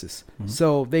businesses. Mm-hmm.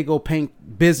 So they go paint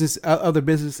other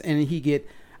business, and he get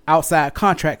outside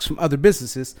contracts from other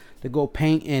businesses to go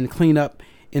paint and clean up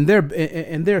in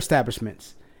their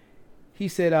establishments. He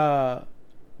said,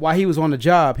 while he was on the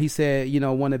job, he said,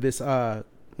 one of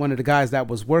the guys that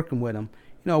was working with him,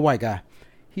 a white guy,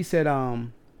 he said,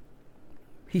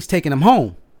 he's taking him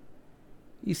home.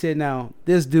 He said, now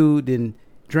this dude didn't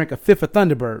drink a fifth of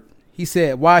Thunderbird. He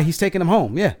said, why he's taking him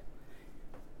home? Yeah.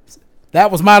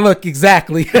 That was my look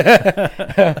exactly.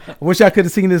 I wish I could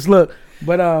have seen this look.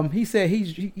 But he said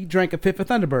he drank a fifth of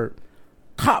Thunderbird.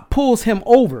 Cop pulls him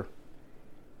over.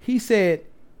 He said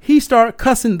he started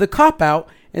cussing the cop out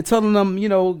and telling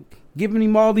him, giving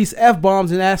him all these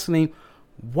F-bombs and asking him,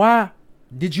 why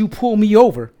did you pull me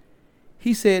over?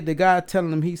 He said the guy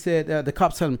telling him, the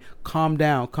cop's telling him, calm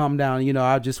down.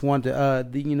 I just wanted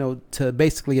to, to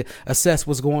basically assess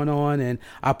what's going on, and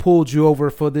I pulled you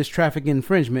over for this traffic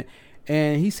infringement.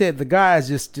 And he said the guy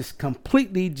is just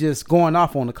completely just going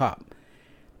off on the cop.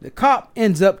 The cop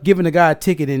ends up giving the guy a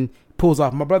ticket and pulls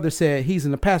off. My brother said he's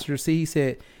in the passenger seat. He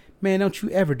said, man, don't you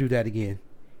ever do that again.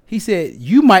 He said,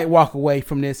 you might walk away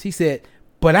from this. He said,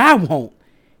 but I won't.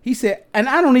 He said, and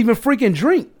I don't even freaking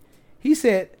drink. He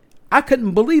said, I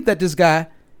couldn't believe that this guy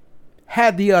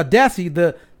had the audacity,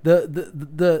 the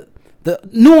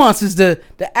nuances to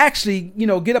actually,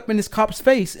 get up in this cop's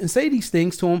face and say these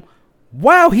things to him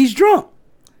while he's drunk.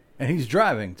 And he's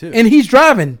driving, too.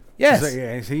 Yes. So,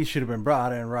 yeah, he should have been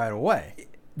brought in right away.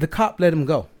 The cop let him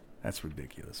go. That's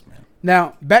ridiculous, man.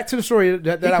 Now, back to the story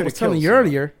that I was telling you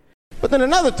earlier. But then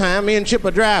another time, me and Chip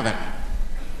are driving.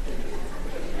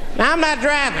 Now, I'm not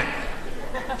driving.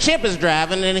 Chip is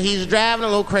driving, and he's driving a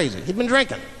little crazy. He's been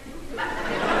drinking. Now,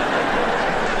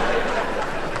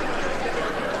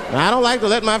 I don't like to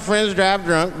let my friends drive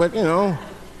drunk, but,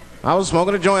 I was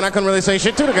smoking a joint. I couldn't really say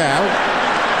shit to the guy.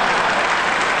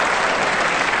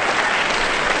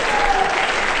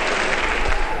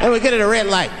 And we get at a red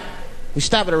light. We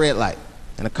stop at a red light,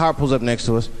 and a car pulls up next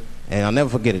to us, and I'll never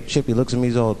forget it. Chippy looks at me,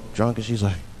 he's all drunk, and she's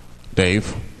like,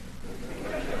 Dave,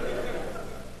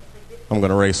 I'm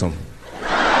gonna race him.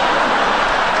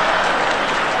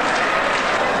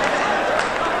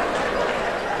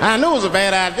 I knew it was a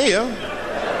bad idea,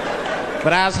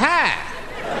 but I was high.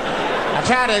 I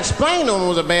tried to explain to him it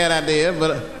was a bad idea,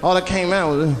 but all that came out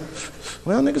was,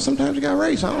 well, nigga, sometimes you gotta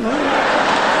race, I don't know.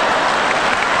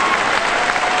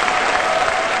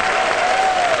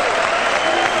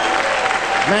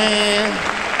 Man,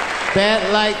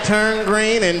 that light turned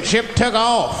green and Chip took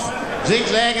off,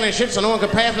 zigzagging and shit so no one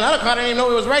could pass. The other car didn't even know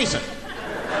he was racing.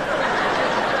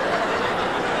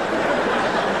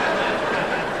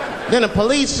 Then the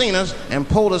police seen us and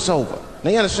pulled us over. Now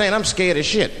you understand, I'm scared as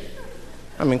shit.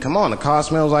 I mean, come on, the car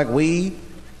smells like weed.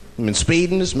 I've been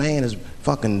speeding, this man is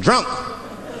fucking drunk.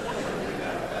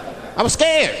 I was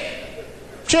scared.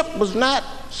 Chip was not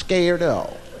scared at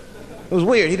all. It was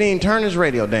weird. He didn't even turn his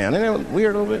radio down. Isn't that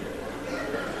weird a little bit?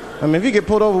 I mean, if you get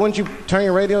pulled over, wouldn't you turn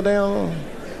your radio down?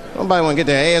 Nobody want to get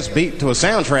their ass beat to a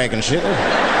soundtrack and shit.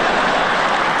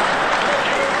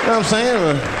 know what I'm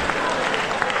saying?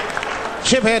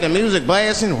 Chip had the music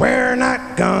blasting. We're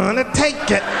not gonna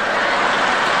take it.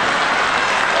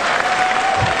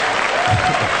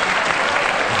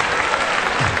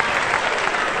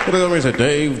 He looked at me and said,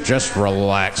 Dave, just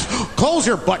relax. Close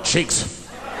your butt cheeks.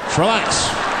 Just relax.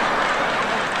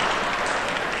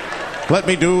 Let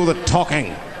me do the talking.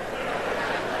 You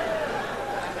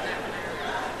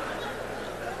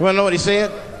want to know what he said?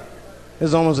 This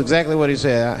is almost exactly what he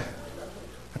said.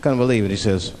 I couldn't believe it. He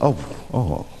says,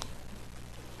 oh.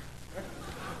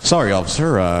 Sorry,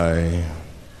 officer, I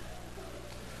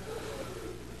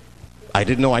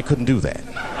didn't know I couldn't do that.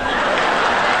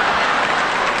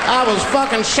 I was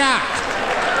fucking shocked.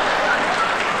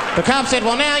 The cop said,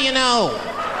 well, now you know.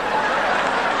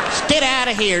 Just get out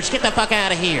of here. Just get the fuck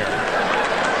out of here.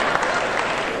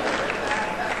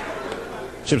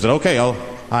 Chip said, okay,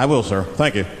 I will, sir.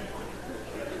 Thank you.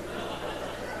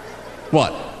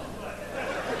 What?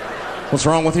 What's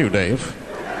wrong with you, Dave?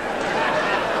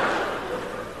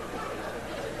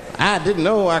 I didn't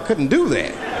know I couldn't do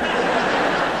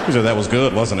that. He said, that was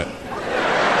good, wasn't it?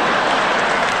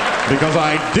 Because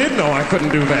I did know I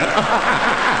couldn't do that.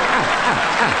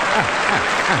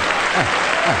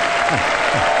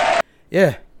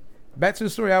 Yeah. Back to the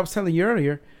story I was telling you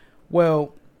earlier.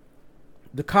 Well,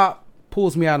 the cop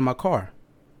pulls me out of my car.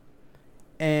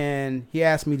 And he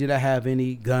asked me, did I have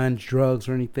any guns, drugs,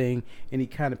 or anything, any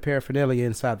kind of paraphernalia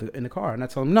inside in the car? And I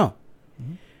told him no.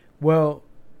 Mm-hmm. Well,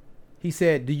 he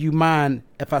said, do you mind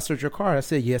if I search your car? I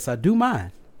said, yes, I do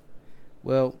mind.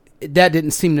 Well, that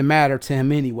didn't seem to matter to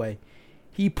him anyway.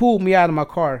 He pulled me out of my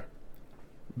car.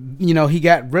 You know, he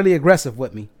got really aggressive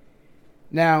with me.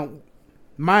 Now,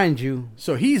 mind you.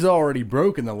 So he's already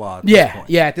broken the law.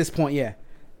 At this point, yeah.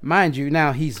 Mind you,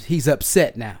 now he's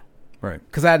upset now. Right.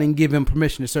 Because I didn't give him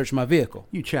permission to search my vehicle.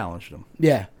 You challenged him.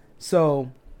 Yeah.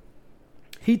 So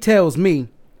he tells me,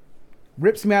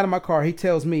 rips me out of my car. He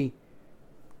tells me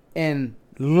and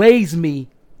lays me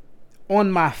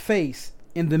on my face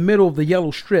in the middle of the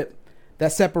yellow strip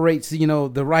that separates, you know,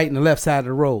 the right and the left side of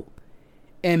the road.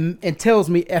 And tells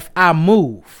me if I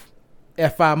move,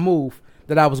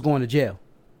 that I was going to jail.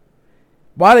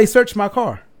 While they searched my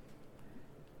car.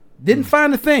 Didn't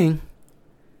find a thing.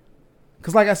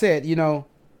 Because like I said, you know,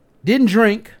 didn't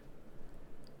drink.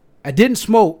 I didn't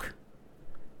smoke.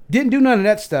 Didn't do none of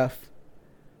that stuff.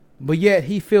 But yet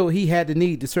he felt he had the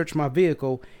need to search my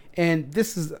vehicle. And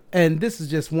this is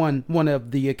just one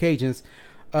of the occasions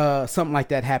something like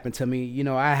that happened to me. You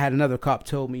know, I had another cop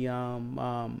told me,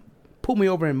 pulled me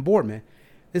over in Boardman.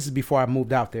 This is before I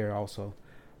moved out there also.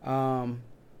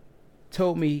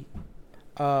 Told me,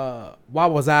 why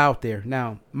was I out there?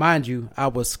 Now, mind you, I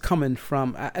was coming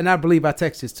from, and I believe I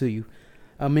texted this to you.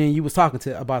 I mean, you was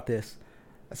talking about this.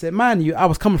 I said, mind you, I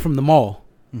was coming from the mall.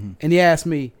 Mm-hmm. And he asked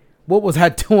me, what was I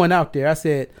doing out there? I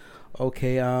said,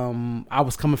 okay, I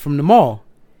was coming from the mall.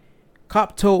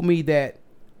 Cop told me that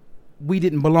we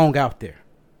didn't belong out there.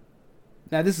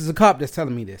 Now, this is a cop that's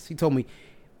telling me this. He told me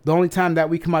the only time that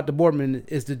we come out to Boardman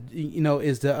is to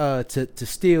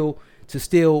steal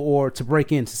or to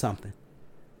break into something.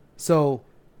 So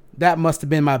that must have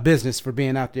been my business for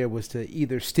being out there, was to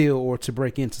either steal or to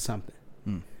break into something.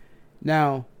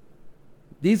 Now,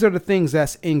 these are the things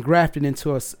that's engrafted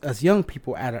into us as young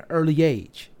people at an early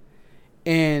age.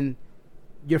 And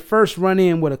your first run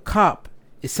in with a cop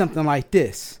is something like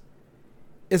this.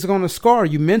 It's going to scar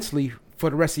you mentally for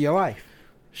the rest of your life.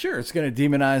 Sure, it's going to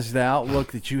demonize the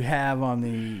outlook that you have on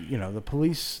the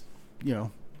police,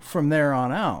 from there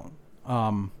on out.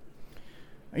 But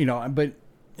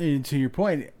to your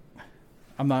point,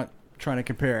 I'm not trying to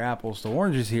compare apples to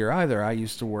oranges here either. I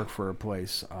used to work for a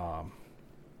place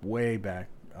way back.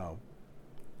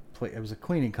 It was a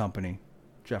cleaning company.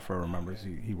 Jeffro remembers.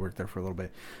 He worked there for a little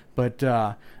bit. But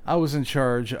I was in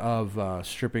charge of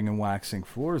stripping and waxing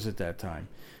floors at that time.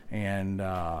 And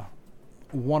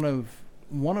one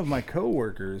of my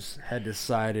coworkers had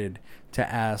decided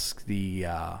to ask the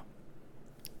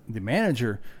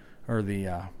manager or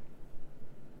the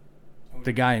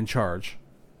guy in charge.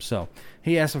 So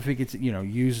he asked if he could,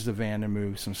 use the van to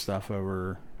move some stuff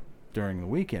over during the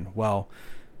weekend. Well,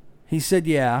 he said,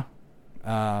 yeah.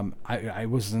 I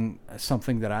wasn't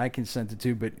something that I consented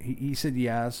to, but he said,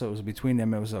 yeah. So it was between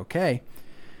them. It was okay.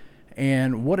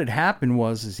 And what had happened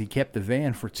is he kept the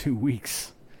van for 2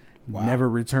 weeks. Wow. Never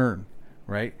returned.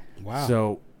 Right. Wow.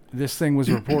 So this thing was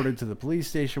reported to the police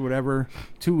station, whatever.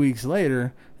 2 weeks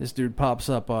later, this dude pops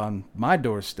up on my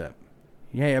doorstep.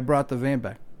 Hey, I brought the van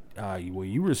back. Well,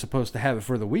 you were supposed to have it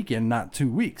for the weekend, not 2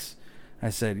 weeks. I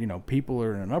said, people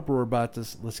are in an uproar about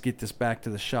this. Let's get this back to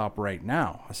the shop right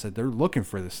now. I said, they're looking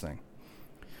for this thing.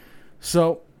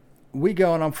 So we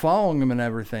go and I'm following them and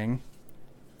everything.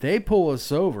 They pull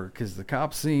us over because the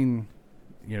cops seen,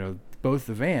 both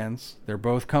the vans. They're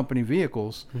both company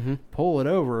vehicles. Mm-hmm. Pull it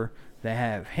over. They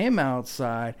have him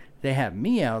outside. They have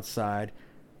me outside.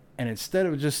 And instead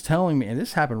of just telling me, and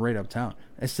this happened right uptown,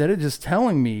 instead of just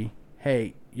telling me,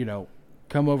 hey,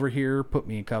 come over here, put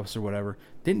me in cuffs or whatever,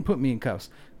 didn't put me in cuffs.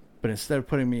 But instead of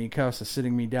putting me in cuffs and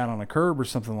sitting me down on a curb or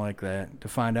something like that to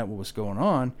find out what was going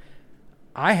on,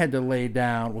 I had to lay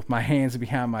down with my hands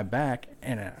behind my back,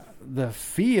 and the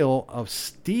feel of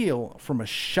steel from a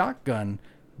shotgun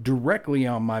directly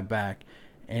on my back.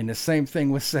 And the same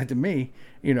thing was said to me,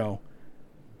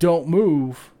 don't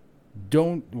move,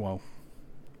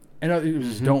 and it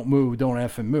was don't move, don't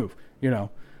effing move,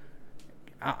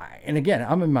 and again,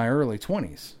 I'm in my early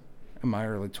 20s. In my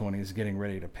early 20s, getting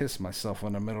ready to piss myself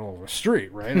in the middle of a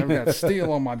street, right? I've got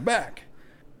steel on my back.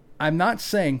 I'm not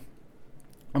saying,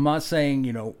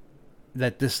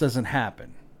 that this doesn't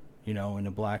happen, in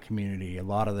the black community a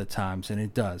lot of the times, and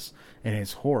it does. And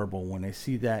it's horrible when they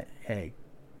see that, hey,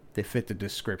 they fit the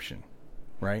description,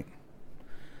 right?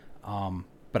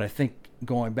 But I think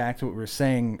going back to what we were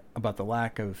saying about the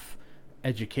lack of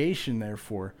education,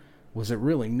 therefore, was it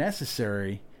really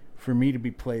necessary for me to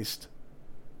be placed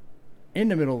in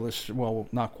the middle of the street? Well,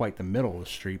 not quite the middle of the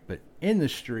street, but in the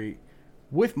street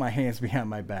with my hands behind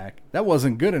my back. That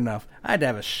wasn't good enough. I had to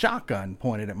have a shotgun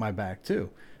pointed at my back too.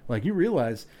 Like, you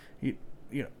realize, if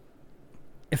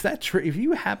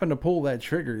you happen to pull that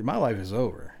trigger, my life is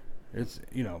over. It's,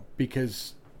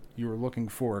 because you were looking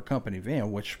for a company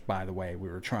van, which, by the way, we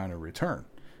were trying to return.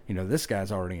 This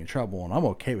guy's already in trouble, and I'm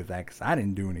okay with that because I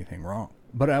didn't do anything wrong.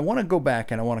 But I want to go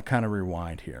back and I want to kind of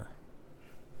rewind here,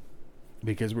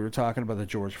 because we were talking about the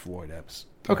George Floyd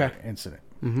incident.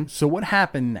 Mm-hmm. So what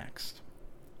happened next?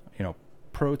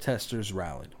 Protesters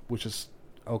rallied, which is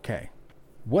okay.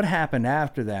 What happened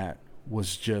after that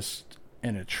was just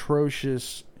an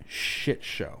atrocious shit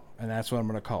show. And that's what I'm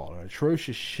going to call it, an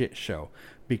atrocious shit show.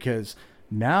 Because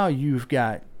now you've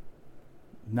got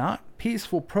not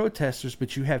peaceful protesters,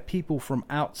 but you have people from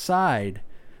outside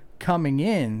coming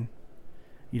in,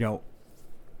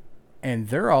 and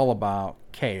they're all about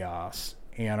chaos,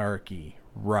 anarchy,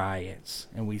 riots.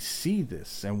 And we see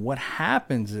this. And what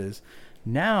happens is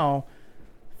now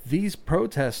these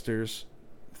protesters,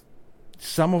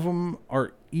 some of them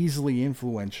are easily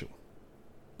influential.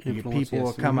 You get people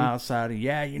will come outside and,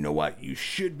 you know what? You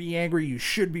should be angry. You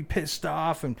should be pissed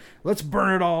off. And let's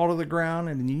burn it all to the ground.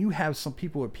 And then you have some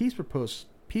people with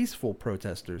peaceful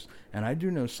protesters, and I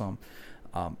do know some,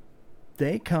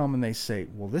 they come and they say,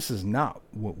 well, this is not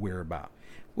what we're about.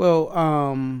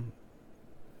 Well,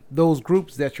 those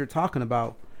groups that you're talking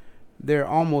about, they're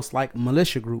almost like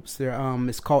militia groups. They're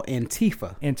it's called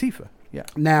Antifa. Antifa, yeah.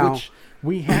 Now, which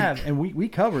we have, and we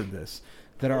covered this,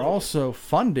 that are also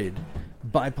funded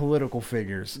by political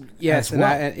figures. Yes, as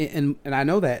well. and I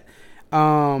know that.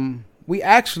 We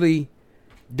actually,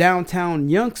 downtown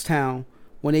Youngstown,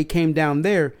 when they came down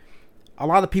there, a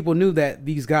lot of people knew that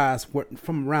these guys were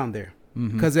from around there.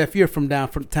 Because if you're from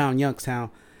downtown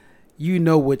Youngstown, you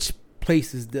know which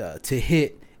places to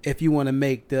hit if you want to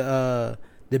make the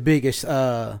biggest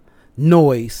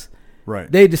noise.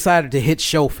 Right. They decided to hit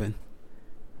Chauvin.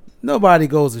 Nobody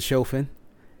goes to Chauvin.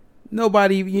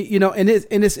 Nobody, and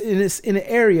it's in an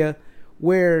area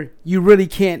where you really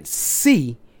can't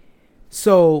see.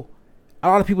 So a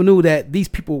lot of people knew that these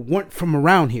people weren't from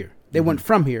around here. They weren't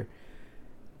from here.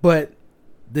 But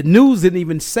the news didn't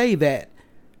even say that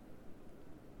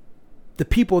the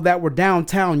people that were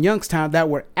downtown Youngstown that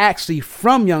were actually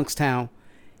from Youngstown,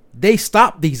 they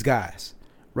stopped these guys.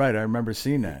 Right, I remember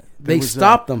seeing that. They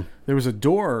stopped them. There was a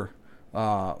door,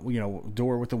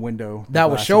 door with the window. That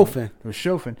was Chauvin. It was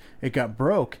Chauvin. It got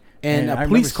broke. And a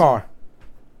police car.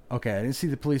 Okay, I didn't see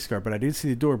the police car, but I did see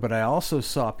the door. But I also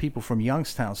saw people from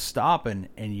Youngstown stopping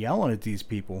and yelling at these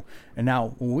people. And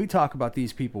now, when we talk about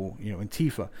these people,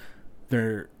 Antifa,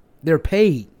 they're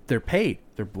paid. They're paid.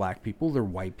 They're black people. They're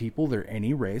white people. They're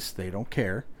any race. They don't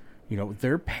care.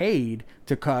 They're paid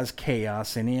to cause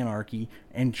chaos and anarchy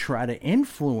and try to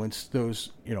influence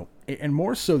those, and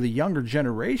more so the younger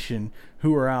generation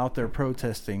who are out there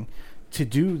protesting to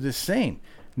do the same.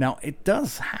 Now, it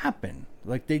does happen.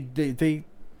 Like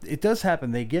it does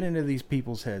happen. They get into these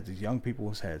people's heads, these young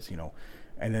people's heads,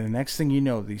 and then the next thing you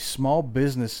know, these small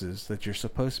businesses that you're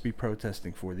supposed to be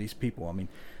protesting for, these people, I mean,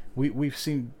 we've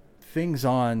seen things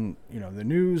on, the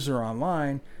news or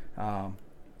online.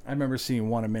 I remember seeing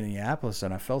one in Minneapolis,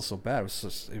 and I felt so bad. It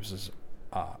was this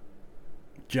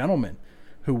gentleman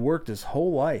who worked his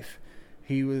whole life.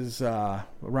 He was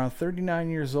around 39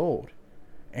 years old,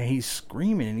 And he's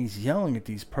screaming and he's yelling at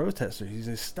these protesters. He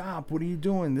says, "Stop, what are you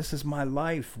doing? This is my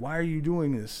life. Why are you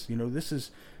doing this?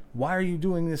 Why are you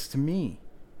doing this to me?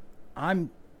 I'm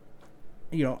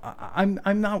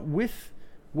not with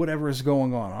whatever is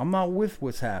going on. I'm not with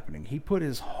what's happening." He put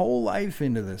his whole life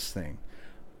into this thing,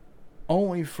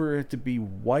 only for it to be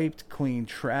wiped clean,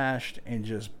 trashed, and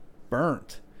just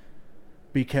burnt.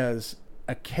 Because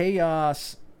a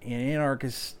chaos and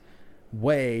anarchist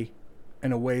way,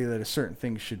 in a way that a certain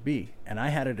thing should be. And I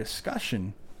had a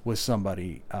discussion with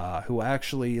somebody who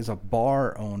actually is a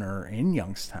bar owner in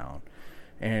Youngstown.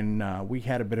 And we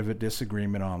had a bit of a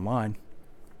disagreement online.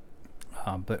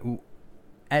 But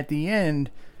at the end,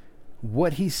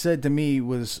 what he said to me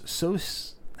was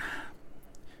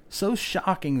so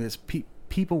shocking that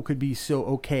people could be so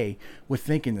okay with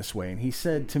thinking this way. And he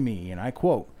said to me, and I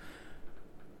quote,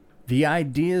 "The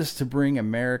idea is to bring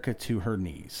America to her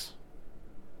knees.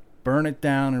 Burn it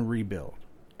down and rebuild."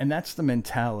 And that's the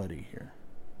mentality here.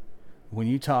 When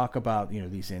you talk about,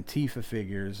 these Antifa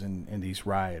figures and these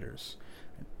rioters.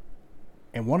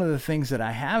 And one of the things that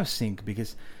I have seen,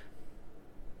 because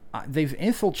they've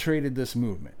infiltrated this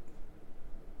movement.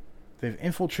 They've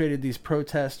infiltrated these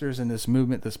protesters and this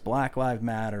movement, this Black Lives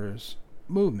Matters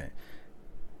movement.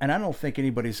 And I don't think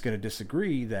anybody's going to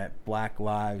disagree that Black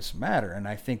Lives Matter. And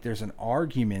I think there's an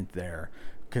argument there,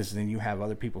 because then you have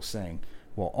other people saying,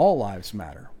 well, all lives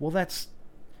matter. Well,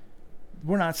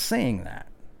 we're not saying that.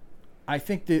 I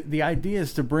think that the idea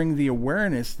is to bring the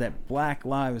awareness that Black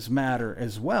Lives Matter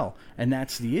as well. And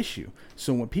that's the issue.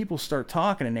 So when people start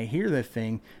talking and they hear that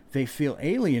thing, they feel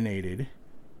alienated.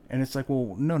 And it's like,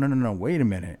 well, no, wait a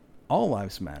minute. All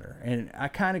lives matter. And I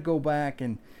kind of go back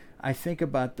and I think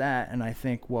about that, and I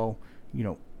think, well,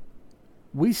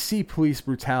 we see police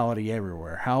brutality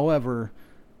everywhere. However,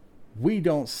 we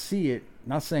don't see it.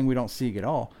 Not saying we don't see it at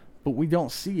all, but we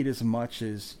don't see it as much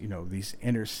as, these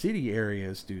inner city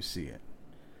areas do see it.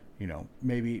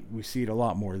 Maybe we see it a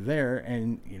lot more there.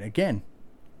 And again,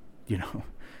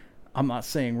 I'm not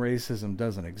saying racism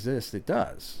doesn't exist. It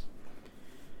does.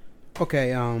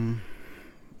 Okay.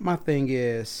 My thing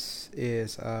is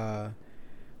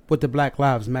with the Black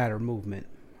Lives Matter movement,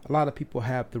 a lot of people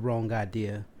have the wrong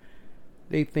idea.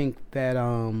 They think that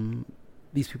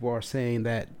these people are saying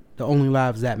that the only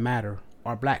lives that matter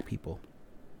are black people.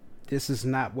 This is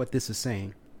not what this is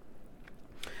saying.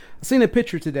 I seen a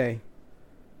picture today,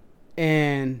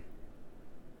 and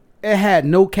it had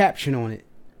no caption on it,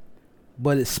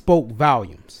 but it spoke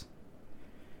volumes.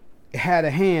 It had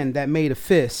a hand that made a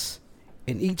fist,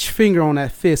 and each finger on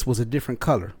that fist was a different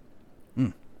color.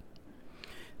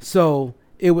 So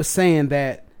it was saying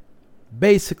that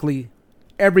basically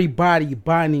everybody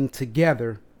binding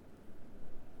together,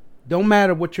 don't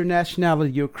matter what your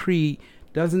nationality, your creed,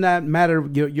 does not matter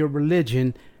your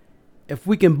religion. If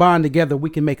we can bond together, we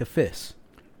can make a fist.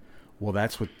 Well,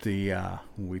 that's what when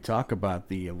we talk about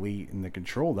the elite and the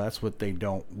control, that's what they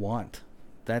don't want.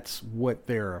 That's what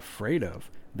they're afraid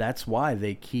of. That's why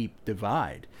they keep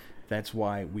divide. That's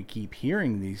why we keep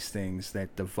hearing these things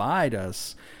that divide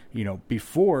us.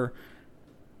 Before,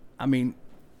 Antwan,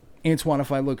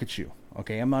 if I look at you,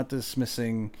 okay, I'm not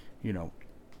dismissing,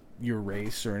 your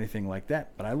race or anything like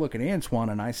that, but I look at Antwan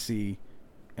and I see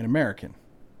an American.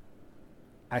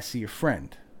 I see a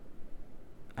friend.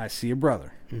 I see a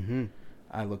brother. Mm-hmm.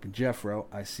 I look at Jeffro.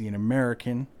 I see an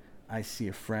American. I see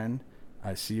a friend.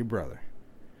 I see a brother.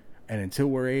 And until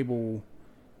we're able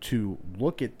to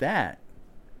look at that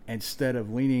instead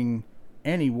of leaning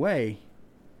any way,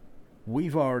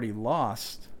 we've already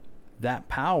lost that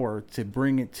power to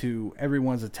bring it to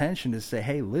everyone's attention to say,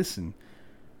 hey, listen,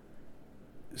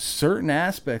 certain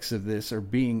aspects of this are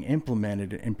being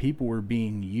implemented and people are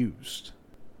being used.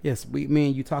 Yes, me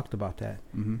and you talked about that.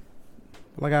 Mm-hmm.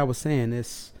 Like I was saying,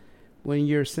 it's when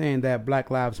you're saying that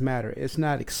Black Lives Matter, it's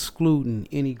not excluding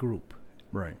any group.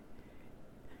 Right.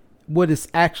 What it's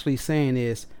actually saying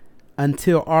is,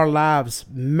 until our lives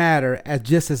matter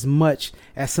just as much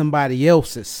as somebody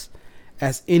else's,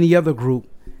 as any other group,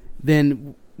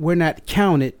 then we're not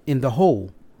counted in the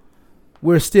whole.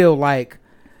 We're still like,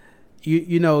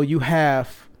 you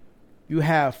have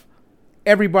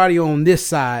everybody on this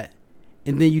side,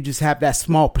 and then you just have that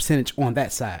small percentage on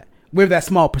that side. We're that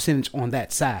small percentage on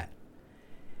that side.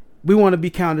 We want to be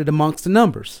counted amongst the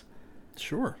numbers.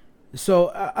 Sure.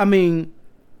 So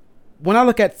when I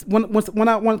look at when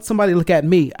I want somebody to look at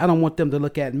me, I don't want them to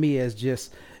look at me as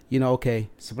just okay,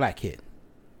 it's a black kid.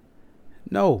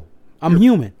 No, I'm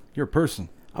human. You're a person.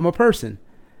 I'm a person,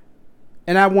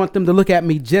 and I want them to look at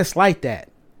me just like that.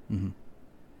 Mm-hmm.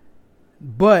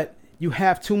 But you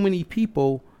have too many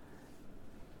people.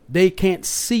 They can't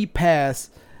see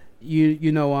past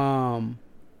your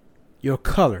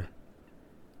color.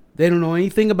 They don't know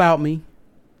anything about me.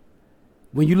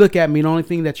 When you look at me, the only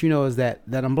thing that you know is that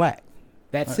I'm black.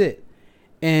 That's it.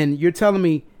 And you're telling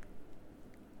me,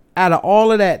 out of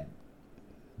all of that,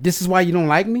 this is why you don't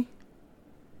like me?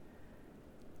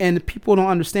 And the people don't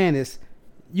understand this.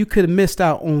 You could have missed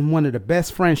out on one of the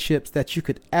best friendships that you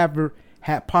could ever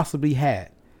have possibly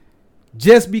had.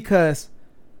 Just because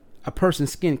a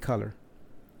person's skin color.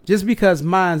 Just because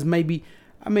mine's maybe,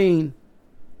 I mean,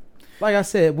 like I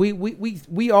said, we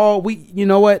you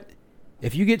know what?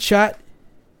 If you get shot,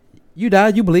 you die,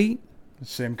 you bleed.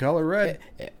 Same color red.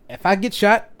 If I get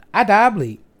shot, I die, I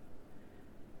bleed.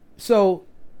 So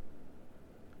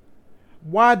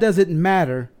why does it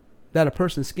matter that a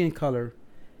person's skin color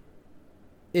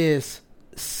is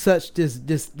such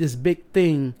this big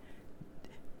thing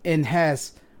and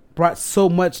has brought so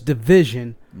much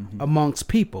division amongst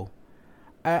people?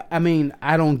 I mean,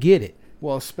 I don't get it.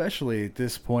 Well, especially at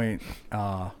this point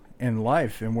in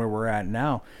life and where we're at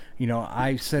now. You know,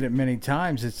 I've said it many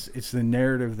times. It's the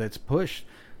narrative that's pushed.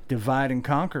 Divide and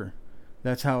conquer.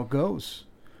 That's how it goes.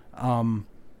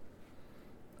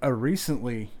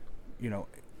 Recently,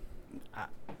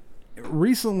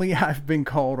 I've been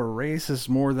called a racist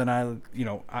more than I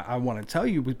want to tell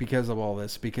you because of all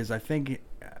this, because I think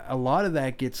a lot of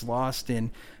that gets lost in,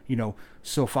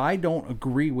 so if I don't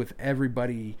agree with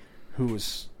everybody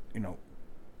who's,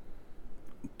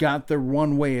 got their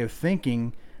one way of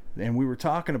thinking, and we were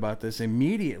talking about this,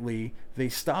 immediately they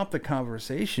stop the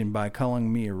conversation by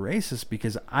calling me a racist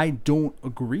because I don't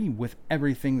agree with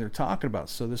everything they're talking about.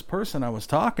 So this person I was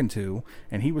talking to,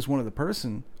 and he was one of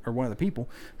the people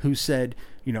who said,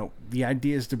 the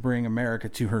idea is to bring America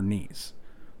to her knees.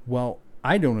 Well,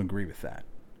 I don't agree with that.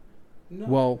 No.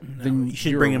 Well, No, then you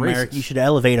should you're bring a America. racist. You should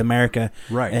elevate America,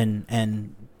 Right.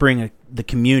 And bring the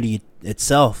community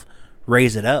itself,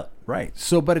 raise it up. Right.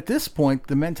 So, but at this point,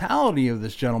 the mentality of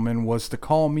this gentleman was to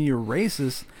call me a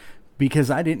racist because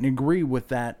I didn't agree with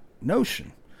that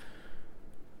notion.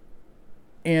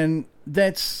 And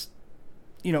that's,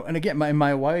 and again,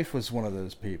 my wife was one of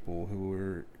those people who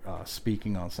were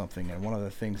speaking on something, and one of the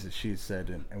things that she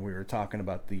said, and we were talking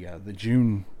about the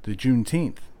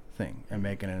Juneteenth thing and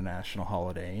making it a national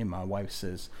holiday, and my wife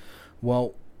says,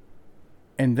 well,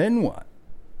 and then what?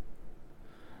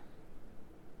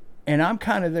 And I'm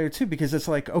kind of there too, because it's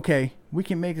like, okay, we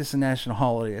can make this a national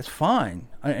holiday. It's fine.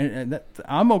 And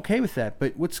I'm okay with that.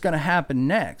 But what's going to happen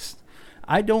next?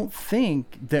 I don't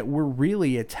think that we're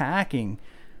really attacking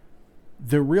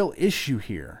the real issue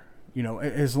here.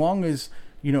 As long as,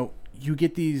 you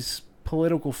get these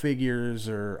political figures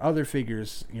or other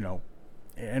figures,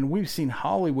 and we've seen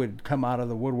Hollywood come out of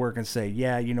the woodwork and say,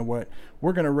 yeah, you know what?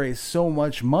 We're going to raise so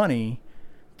much money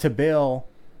to bail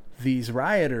these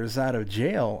rioters out of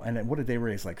jail. And what did they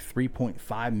raise? Like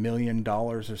 $3.5 million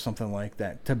or something like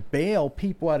that to bail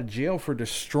people out of jail for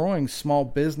destroying small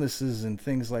businesses and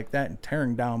things like that, and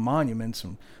tearing down monuments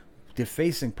and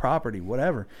defacing property,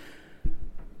 whatever.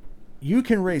 You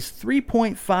can raise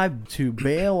 $3.5 to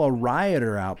bail a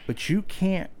rioter out, but you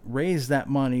can't raise that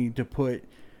money to put,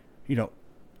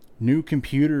 new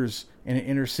computers in an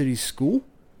inner city school.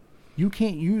 You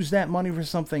can't use that money for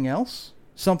something else.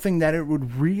 Something that it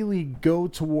would really go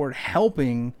toward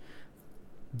helping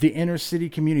the inner city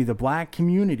community, the black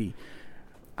community.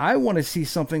 I want to see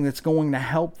something that's going to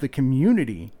help the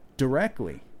community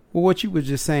directly. Well, what you were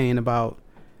just saying about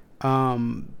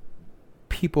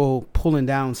people pulling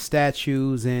down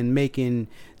statues and making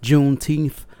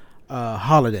Juneteenth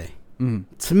holiday.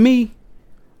 To me,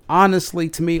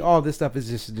 honestly, all this stuff is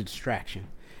just a distraction.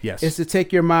 Yes. It's to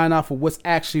take your mind off of what's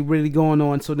actually really going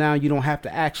on, so now you don't have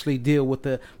to actually deal with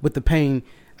the pain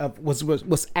of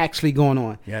what's actually going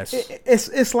on. Yes.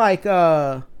 It's like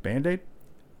Band-Aid?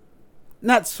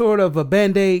 Not sort of a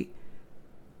Band-Aid,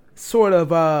 sort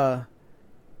of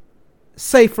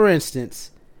say for instance,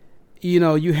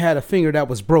 you had a finger that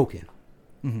was broken.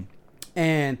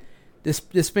 And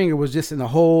this finger was just in a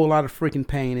whole lot of freaking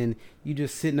pain, and you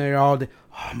just sitting there all day,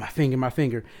 oh, my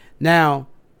finger. Now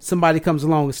somebody comes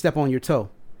along and step on your toe.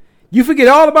 You forget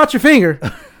all about your finger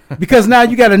because now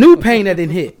you got a new pain that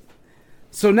didn't hit.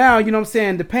 So now,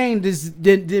 the pain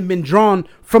didn't been drawn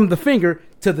from the finger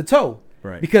to the toe.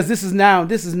 Right. Because this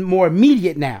is more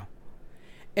immediate now.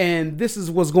 And this is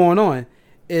what's going on,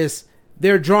 is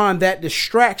they're drawing that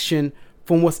distraction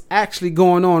from what's actually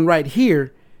going on right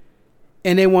here.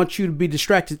 And they want you to be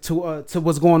distracted to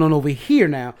what's going on over here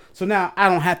now. So now I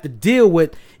don't have to deal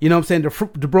with,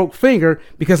 the broke finger,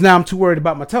 because now I'm too worried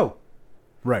about my toe.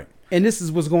 Right. And this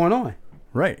is what's going on.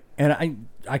 Right. And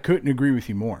I couldn't agree with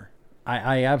you more.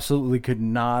 I absolutely could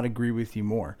not agree with you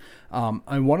more.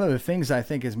 And one of the things I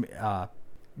think is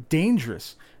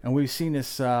dangerous, and we've seen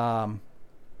this.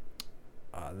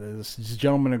 This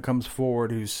gentleman who comes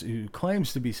forward who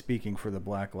claims to be speaking for the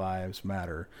Black Lives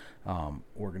Matter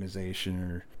organization.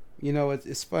 Or You know,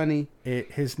 it's funny.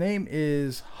 his name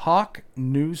is Hawk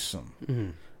Newsom.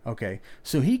 Mm-hmm. Okay,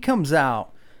 so he comes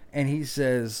out and he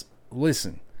says,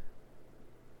 "Listen,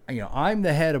 I'm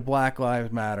the head of Black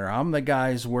Lives Matter. I'm the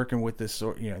guy who's working with this,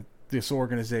 this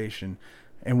organization.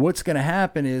 And what's going to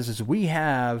happen is we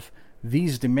have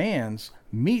these demands.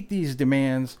 Meet these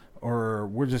demands, or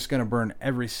we're just going to burn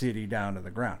every city down to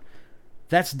the ground."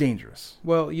 That's dangerous.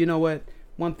 Well, you know what?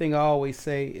 One thing I always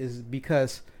say is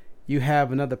because you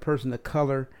have another person of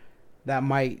color that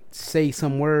might say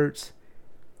some words,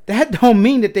 that don't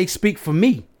mean that they speak for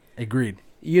me. Agreed.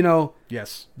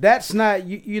 Yes. That's not,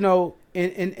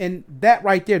 and that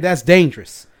right there, that's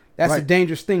dangerous. That's right. A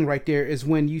dangerous thing right there, is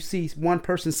when you see one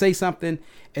person say something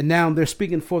and now they're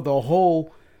speaking for the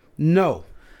whole. No.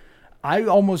 I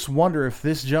almost wonder if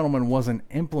this gentleman wasn't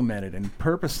implemented and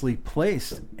purposely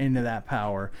placed into that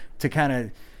power to kind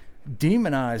of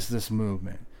demonize this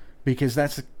movement, because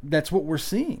that's what we're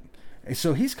seeing. And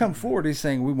so he's come forward. He's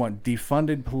saying we want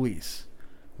defunded police.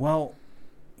 Well,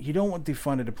 you don't want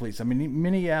defunded police. I mean,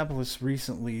 Minneapolis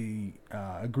recently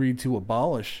agreed to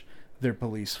abolish their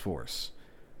police force.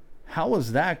 How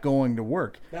is that going to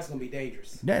work? That's going to be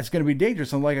dangerous. Yeah, it's going to be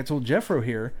dangerous. And like I told Jeffro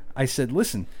here, I said,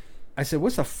 listen,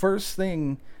 what's the first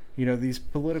thing, these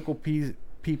political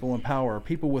people in power,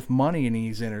 people with money in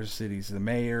these inner cities, the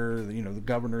mayor, the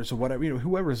governors or whatever,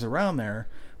 whoever's around there,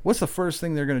 what's the first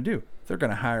thing they're going to do? They're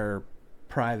going to hire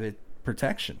private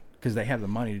protection because they have the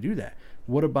money to do that.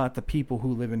 What about the people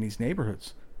who live in these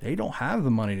neighborhoods? They don't have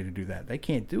the money to do that. They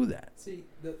can't do that.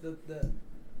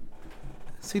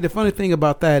 See, the funny thing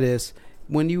about that is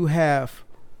when you have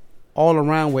all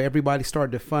around where everybody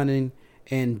started defunding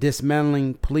and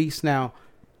dismantling police. Now,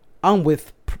 I'm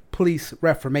with police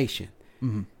reformation.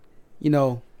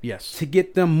 Mm-hmm. Yes, to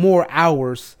get them more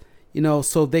hours,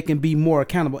 so they can be more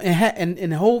accountable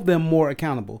and hold them more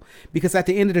accountable. Because at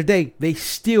the end of the day, they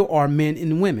still are men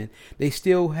and women. They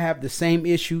still have the same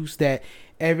issues that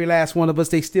every last one of us.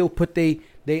 They still put they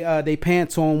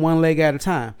pants on one leg at a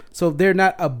time. So they're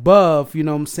not above,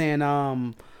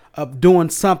 of doing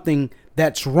something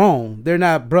that's wrong. They're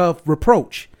not above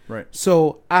reproach. Right.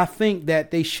 So I think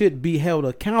that they should be held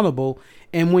accountable.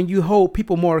 And when you hold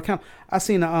people more accountable, I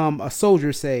seen a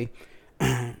soldier say,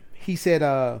 he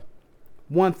said,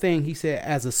 one thing he said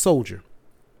as a soldier,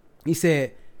 he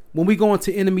said, when we go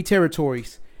into enemy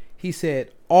territories, he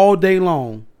said, all day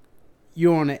long,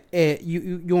 you're on the edge,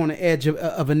 you're on the edge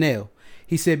of a nail.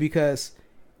 He said, because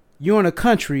you're in a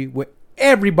country where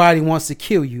everybody wants to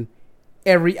kill you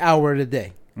every hour of the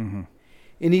day. Mm-hmm.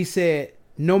 And he said,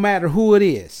 no matter who it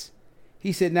is,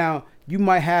 he said, now you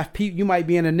might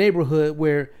be in a neighborhood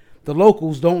where the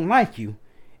locals don't like you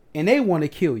and they want to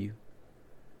kill you.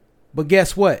 But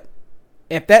guess what?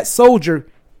 If that soldier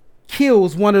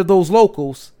kills one of those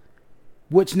locals,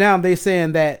 which now they're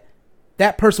saying that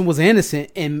person was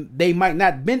innocent and they might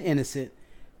not have been innocent,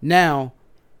 now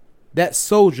that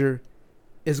soldier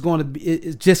is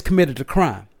just committed a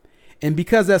crime. And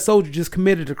because that soldier just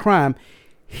committed a crime,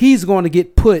 he's going to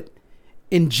get put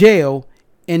in jail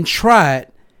and tried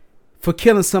for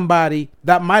killing somebody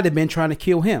that might have been trying to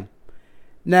kill him.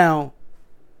 Now,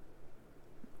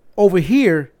 over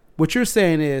here, what you're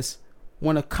saying is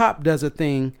when a cop does a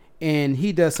thing and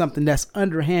he does something that's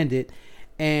underhanded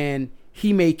and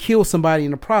he may kill somebody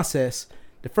in the process,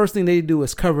 the first thing they do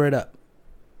is cover it up.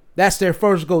 That's their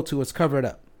first go-to, is cover it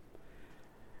up.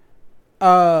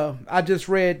 I just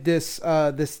read this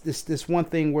one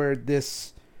thing where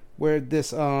this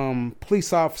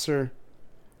police officer,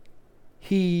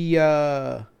 he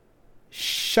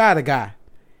shot a guy,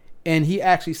 and he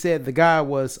actually said the guy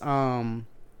was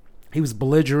he was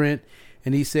belligerent,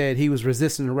 and he said he was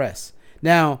resisting arrest.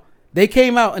 Now, they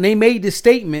came out and they made this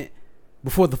statement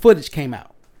before the footage came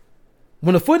out.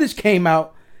 When the footage came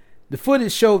out, the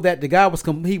footage showed that the guy was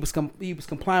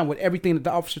complying with everything that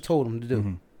the officer told him to do.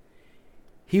 Mm-hmm.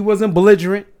 He wasn't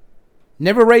belligerent,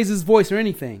 never raised his voice or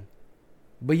anything,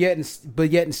 but yet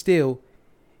and still,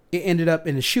 it ended up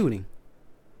in a shooting.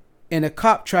 And a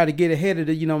cop tried to get ahead of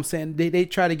the, they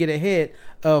tried to get ahead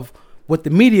of what the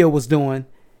media was doing.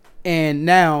 And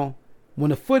now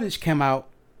when the footage came out,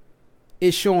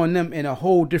 it's showing them in a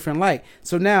whole different light.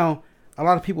 So now a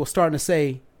lot of people are starting to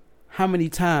say, how many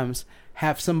times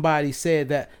have somebody said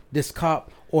that this cop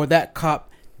or that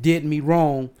cop did me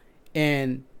wrong?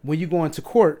 And when you go into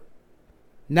court,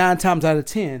 9 times out of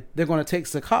 10, they're going to take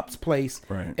the cop's place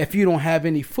Right. if you don't have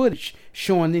any footage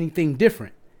showing anything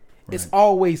different. Right. It's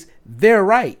always they're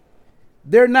right.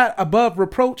 They're not above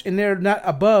reproach, and they're not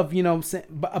above,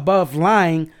 above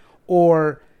lying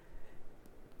or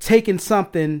taking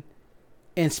something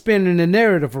and spinning the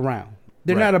narrative around.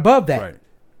 They're Right. not above that. Right.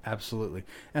 Absolutely.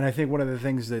 And I think one of the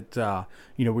things that,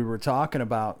 we were talking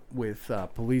about with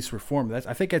police reform,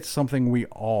 I think that's something we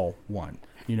all want.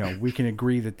 We can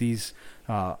agree that these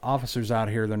officers out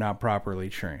here, they're not properly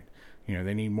trained.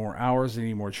 They need more hours, they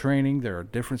need more training. There are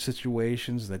different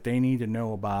situations that they need to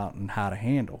know about and how to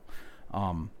handle.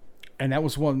 And that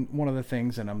was one of the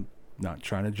things, and I'm not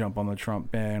trying to jump on the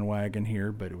Trump bandwagon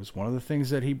here, but it was one of the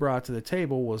things that he brought to the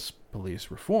table was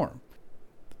police reform.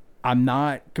 I'm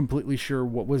not completely sure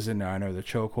what was in there. I know the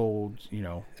chokeholds,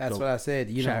 That's what I said.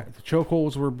 the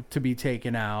chokeholds were to be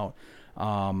taken out,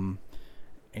 and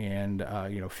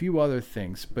a few other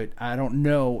things. But I don't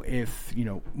know if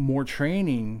more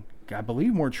training. I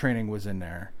believe more training was in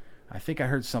there. I think I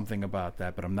heard something about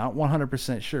that, but I'm not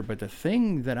 100% sure. But the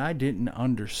thing that I didn't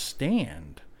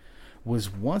understand was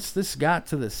once this got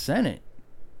to the Senate,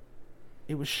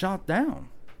 it was shot down.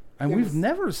 And we've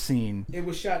never seen it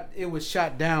was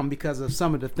shot down because of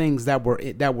some of the things that were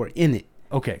in it.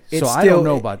 Okay, so I don't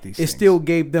know about these things. It still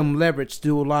gave them leverage to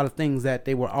do a lot of things that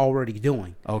they were already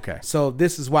doing. Okay. So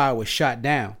this is why it was shot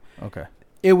down. Okay.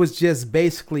 It was just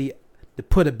basically to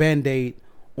put a Band-Aid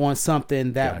on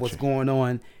something that was Gotcha. going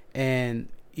on, and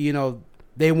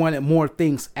they wanted more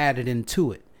things added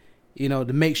into it,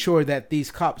 to make sure that these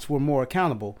cops were more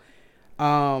accountable.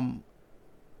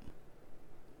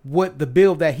 What the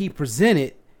bill that he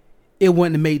presented, it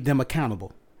wouldn't have made them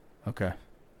accountable. Okay.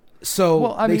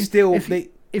 So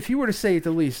if you were to say at the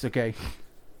least, okay,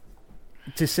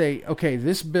 to say, okay,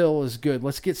 this bill is good.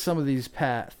 Let's get some of these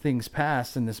things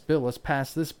passed in this bill. Let's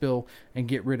pass this bill and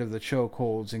get rid of the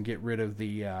chokeholds and get rid of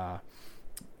the,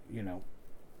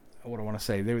 what I want to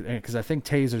say, because I think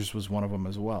tasers was one of them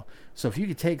as well. So if you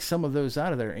could take some of those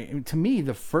out of there, to me,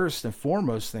 the first and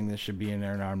foremost thing that should be in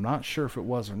there, and I'm not sure if it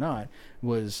was or not,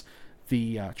 was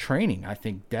the training. I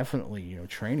think definitely,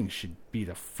 training should be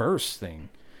the first thing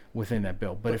within that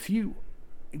bill. But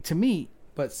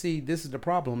but see, this is the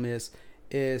problem is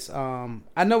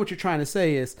I know what you're trying to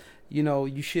say is,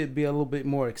 you should be a little bit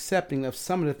more accepting of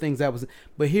some of the things that was,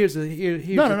 but here's the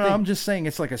thing. I'm just saying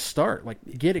it's like a start, like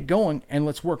get it going and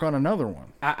let's work on another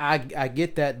one. I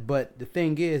get that, but the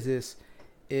thing is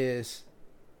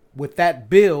with that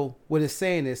bill, what it's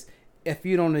saying is, if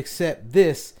you don't accept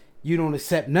this, you don't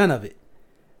accept none of it.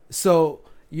 So,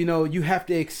 you have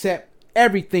to accept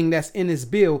everything that's in this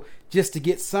bill just to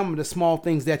get some of the small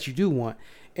things that you do want.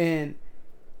 And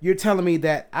you're telling me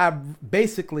that I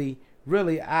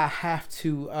have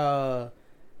to,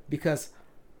 because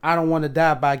I don't want to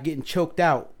die by getting choked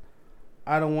out.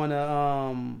 I don't want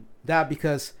to die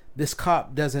because this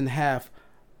cop doesn't have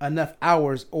enough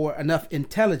hours or enough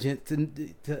intelligence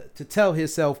to tell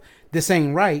himself this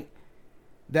ain't right.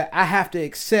 That I have to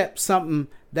accept something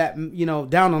that,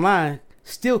 down the line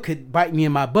still could bite me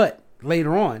in my butt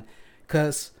later on.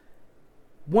 Because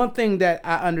one thing that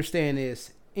I understand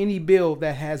is any bill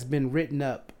that has been written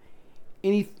up,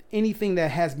 anything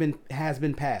that has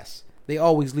been passed, they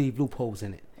always leave loopholes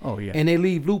in it. Oh yeah. And they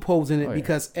leave loopholes in it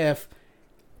because if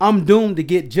I'm doomed to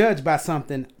get judged by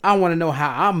something, I want to know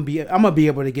how I'm gonna be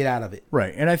able to get out of it.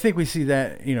 Right. And I think we see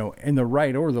that, in the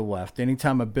right or the left.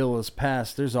 Anytime a bill is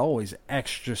passed, there's always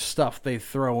extra stuff they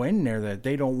throw in there that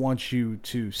they don't want you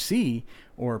to see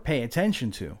or pay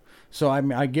attention to. So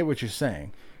I get what you're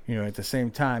saying. At the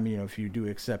same time, if you do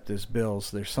accept this bill,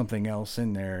 so there's something else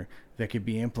in there that could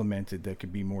be implemented that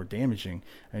could be more damaging.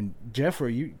 And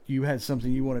Jeffrey, you had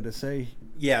something you wanted to say?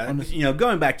 Yeah,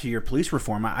 going back to your police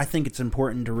reform, I think it's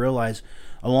important to realize,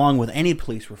 along with any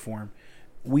police reform,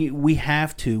 we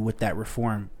have to, with that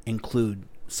reform, include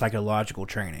psychological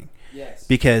training. Yes.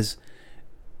 Because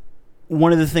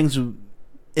one of the things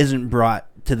isn't brought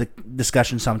to the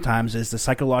discussion sometimes is the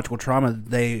psychological trauma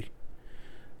they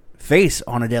face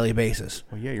on a daily basis.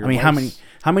 Well, yeah, I mean,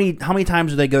 how many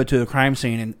times do they go to a crime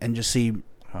scene and just see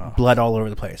blood all over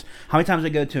the place? How many times do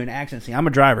they go to an accident scene? I'm a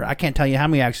driver. I can't tell you how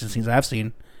many accident scenes I've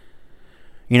seen.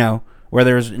 Where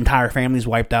there's entire families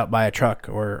wiped out by a truck,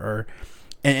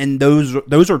 and those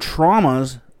are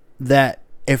traumas that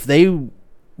if they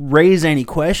raise any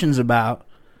questions about,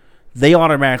 they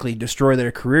automatically destroy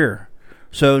their career.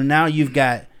 So now you've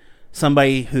got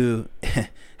somebody who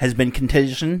has been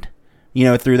conditioned,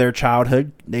 through their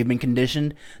childhood. They've been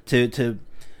conditioned to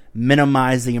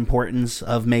minimize the importance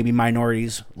of maybe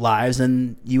minorities' lives,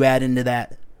 and you add into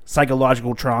that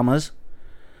psychological traumas,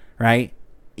 right?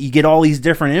 you get all these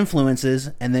different influences,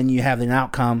 and then you have an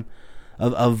outcome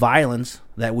of violence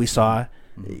that we saw.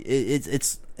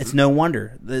 It's no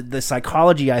wonder. The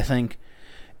psychology, I think,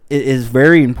 is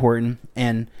very important,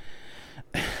 and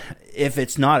if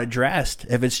it's not addressed,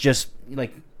 if it's just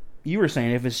like you were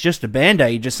saying, if it's just a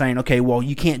band-aid, just saying, okay, well,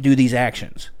 you can't do these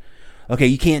actions. Okay,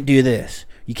 you can't do this.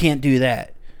 You can't do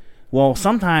that. Well,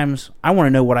 sometimes I want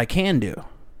to know what I can do.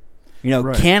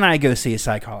 Right. Can I go see a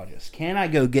psychologist? Can I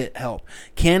go get help?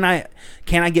 Can I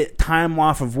get time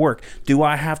off of work? Do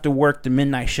I have to work the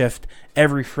midnight shift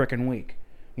every frickin' week?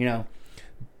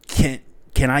 Can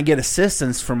I get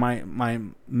assistance for my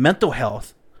mental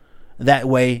health? That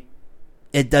way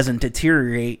it doesn't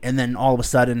deteriorate, and then all of a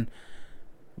sudden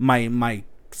my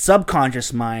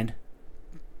subconscious mind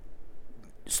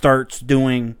starts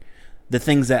doing the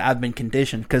things that I've been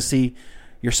conditioned. Because, see,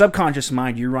 your subconscious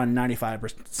mind, you run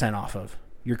 95% off of.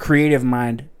 Your creative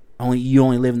mind, you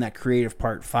only live in that creative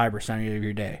part 5% of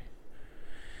your day.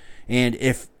 And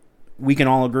if we can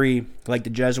all agree, like the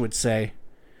Jesuits say,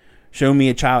 show me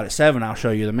a child at 7, I'll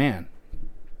show you the man.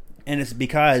 And it's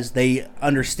because they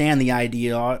understand the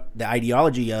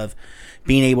ideology of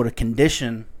being able to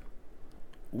condition,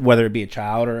 whether it be a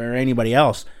child or anybody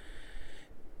else.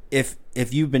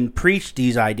 If you've been preached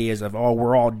these ideas of, oh,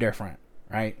 we're all different,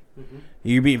 right? Mm-hmm.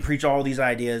 You're being preached all these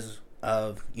ideas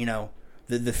of,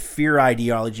 the fear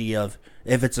ideology of,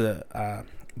 if it's a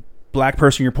black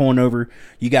person you're pulling over,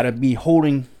 you got to be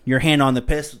holding your hand on the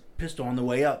pistol on the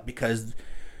way up because,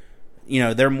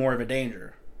 they're more of a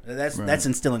danger. That's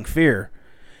instilling fear.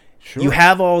 Sure. You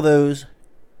have all those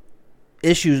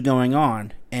issues going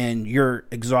on, and you're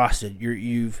exhausted.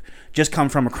 You've just come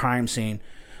from a crime scene.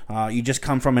 You just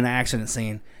come from an accident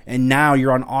scene, and now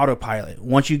you're on autopilot.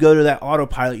 Once you go to that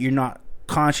autopilot, you're not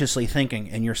consciously thinking,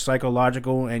 and your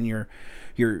psychological and your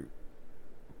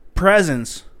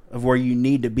presence of where you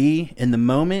need to be in the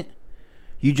moment,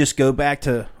 you just go back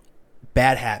to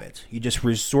bad habits. You just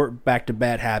resort back to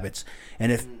bad habits.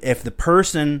 And if the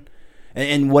person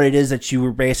and what it is that you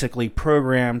were basically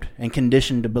programmed and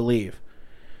conditioned to believe,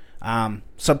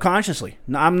 subconsciously.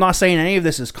 Now, I'm not saying any of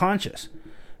this is conscious.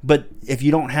 But if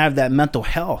you don't have that mental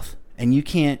health and you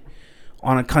can't,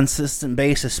 on a consistent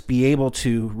basis, be able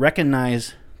to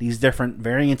recognize these different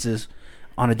variances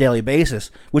on a daily basis,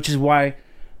 which is why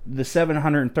the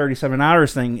 737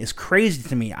 hours thing is crazy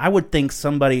to me. I would think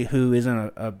somebody who is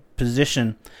in a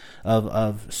position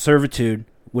of servitude,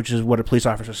 which is what a police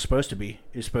officer is supposed to be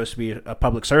a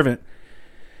public servant.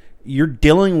 You're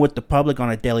dealing with the public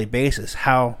on a daily basis.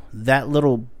 How that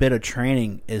little bit of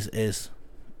training is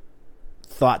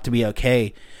thought to be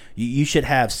okay. You should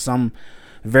have some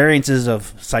variances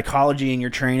of psychology in your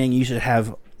training.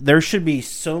 There should be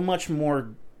so much more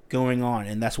going on,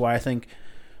 and that's why I think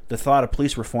the thought of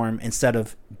police reform, instead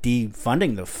of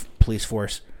defunding the police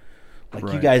force,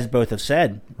 like you guys both have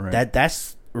said,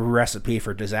 that's a recipe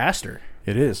for disaster.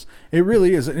 It is. It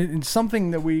really is. It's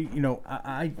something that we,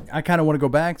 I kind of want to go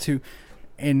back to.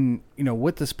 And,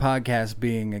 with this podcast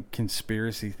being a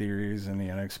conspiracy theories and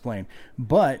the unexplained,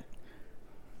 but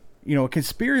a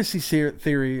conspiracy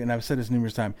theory, and I've said this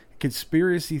numerous times,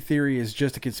 conspiracy theory is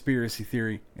just a conspiracy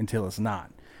theory until it's not.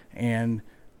 And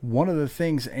one of the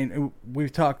things, and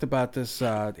we've talked about this,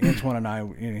 Antwan and I,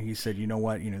 he said,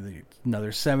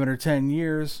 another 7 or 10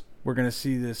 years, we're going to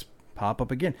see this pop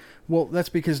up again. Well, that's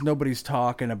because nobody's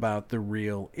talking about the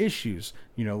real issues.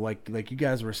 Like you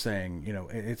guys were saying,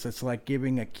 it's like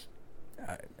giving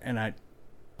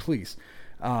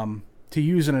to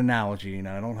use an analogy,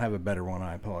 I don't have a better one,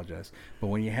 I apologize. But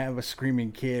when you have a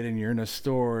screaming kid and you're in a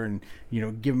store and,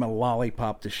 give him a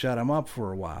lollipop to shut him up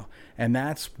for a while. And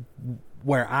that's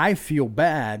where I feel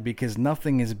bad because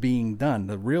nothing is being done.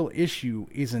 The real issue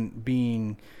isn't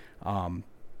being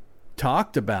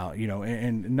talked about,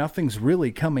 and nothing's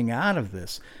really coming out of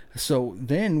this. So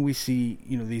then we see,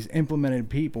 these implemented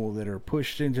people that are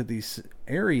pushed into these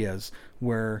areas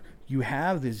where you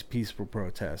have these peaceful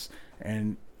protests,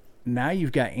 and now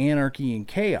you've got anarchy and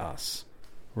chaos,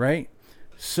 right?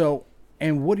 So,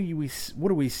 and what do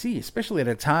we see, especially at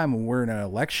a time when we're in an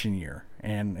election year?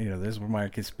 And this is where my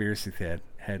conspiracy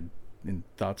head and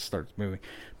thoughts starts moving.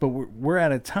 But we're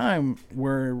at a time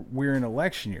where we're in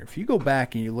election year. If you go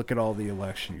back and you look at all the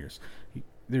election years,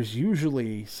 there's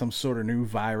usually some sort of new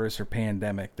virus or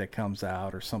pandemic that comes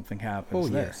out or something happens. Oh,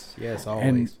 there. Yes,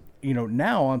 always. And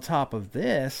now on top of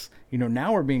this,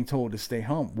 now we're being told to stay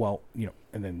home. Well,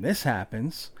 and then this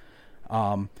happens.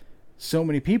 So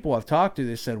many people I've talked to,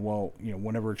 they said, well,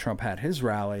 whenever Trump had his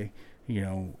rally,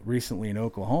 recently in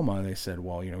Oklahoma, they said,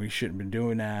 well, he shouldn't have been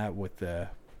doing that with the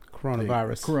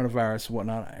coronavirus and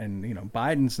whatnot. And,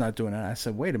 Biden's not doing that. I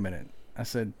said, wait a minute. I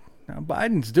said, no,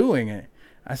 Biden's doing it.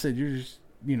 I said, you're just,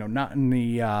 not in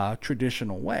the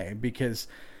traditional way, because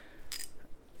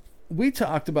we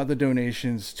talked about the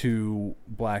donations to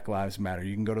Black Lives Matter.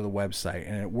 You can go to the website,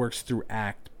 and it works through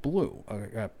Act Blue,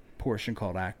 a portion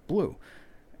called Act Blue.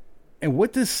 And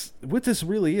what this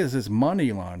really is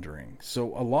money laundering.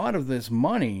 So a lot of this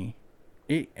money,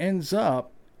 it ends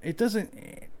up, it doesn't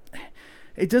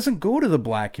go to the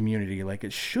black community like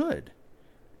it should.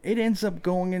 It ends up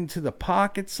going into the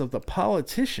pockets of the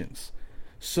politicians.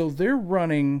 So they're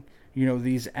running,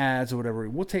 these ads or whatever.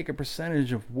 We'll take a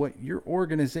percentage of what your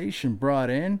organization brought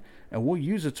in, and we'll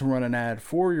use it to run an ad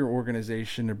for your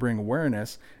organization to bring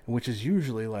awareness, which is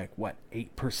usually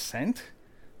 8%,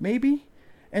 maybe?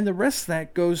 And the rest of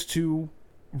that goes to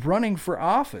running for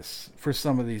office for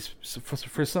some of these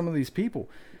people.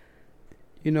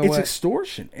 It's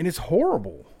extortion, and it's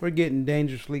horrible. We're getting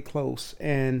dangerously close,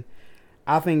 and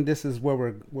I think this is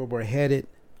where we're headed,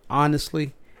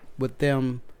 honestly, with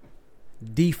them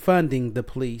defunding the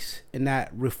police and not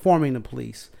reforming the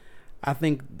police. I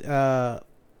think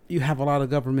you have a lot of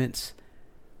governments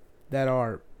that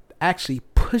are actually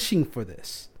pushing for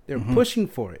this. They're pushing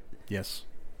for it. Yes.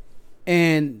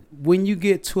 And when you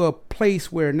get to a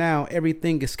place where now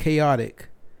everything is chaotic,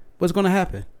 what's going to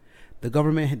happen? The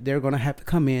government, they're going to have to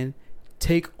come in,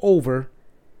 take over,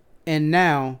 and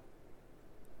now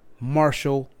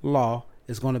martial law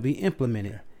is going to be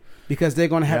implemented, because they're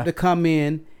going to have to come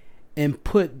in and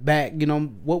put back,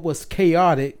 what was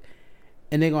chaotic,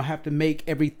 and they're going to have to make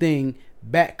everything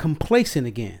back complacent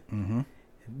again. Mm-hmm.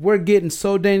 We're getting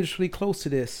so dangerously close to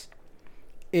this.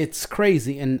 It's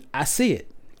crazy, and I see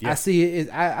it. Yeah. I see it.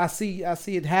 I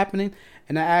see it happening,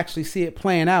 and I actually see it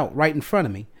playing out right in front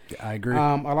of me. I agree. A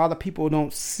lot of people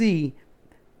don't see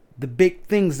the big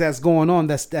things that's going on.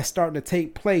 That's starting to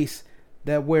take place.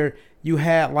 That where you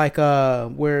had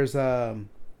where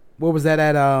was that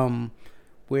at?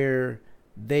 Where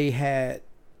they had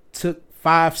took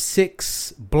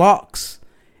 5-6 blocks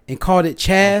and called it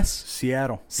Chaz.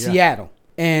 Seattle,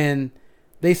 and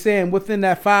they saying within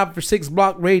that 5 or 6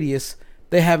 block radius,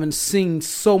 they haven't seen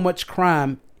so much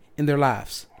crime in their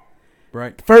lives.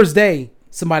 Right. First day,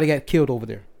 somebody got killed over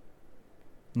there.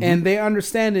 Mm-hmm. And they're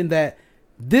understanding that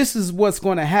this is what's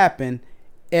going to happen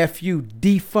if you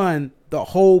defund the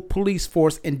whole police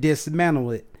force and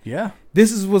dismantle it. Yeah.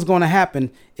 This is what's going to happen.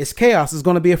 It's chaos. It's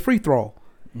going to be a free throw.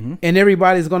 Mm-hmm. And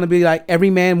everybody's going to be like every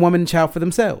man, woman, and child for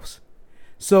themselves.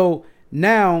 So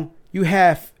now you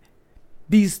have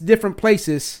these different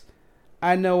places.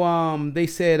 I know they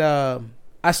said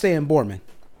I stay in Boardman,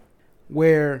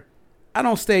 where I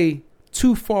don't stay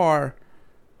too far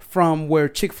from where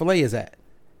Chick-fil-A is at.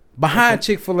 Behind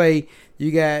Chick-fil-A,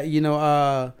 you got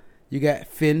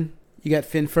Finn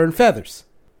Fur and Feathers.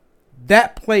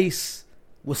 That place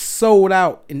was sold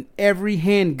out in every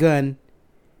handgun,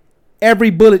 every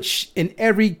bullet in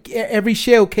every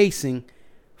shell casing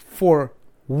for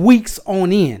weeks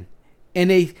on end,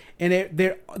 and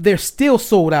they're still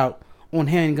sold out on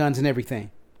handguns and everything.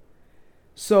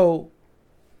 So,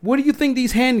 what do you think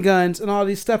these handguns and all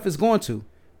this stuff is going to?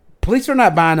 Police are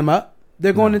not buying them up.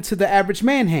 They're going into the average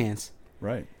man hands.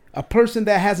 Right. A person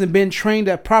that hasn't been trained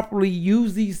to properly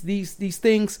use these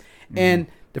things, and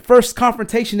the first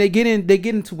confrontation they get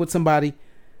into with somebody,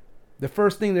 the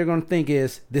first thing they're going to think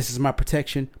is, "This is my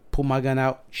protection. Pull my gun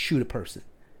out, shoot a person."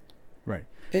 Right.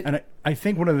 And I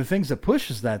think one of the things that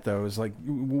pushes that, though, is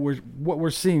what we're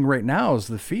seeing right now is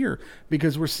the fear,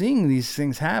 because we're seeing these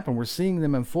things happen. We're seeing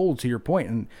them unfold, to your point.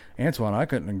 And Antwan, I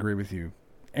couldn't agree with you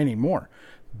anymore.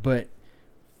 But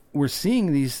we're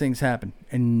seeing these things happen,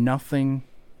 and nothing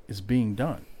is being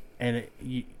done. And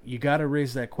you got to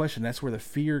raise that question. That's where the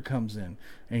fear comes in.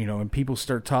 And, and people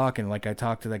start talking, like I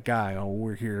talked to that guy, "Oh,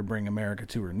 we're here to bring America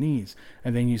to her knees."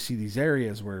 And then you see these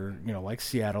areas where, like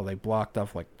Seattle, they blocked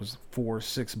off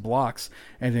 4-6 blocks.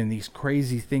 And then these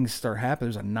crazy things start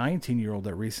happening. There's a 19-year-old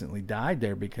that recently died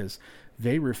there because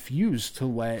they refused to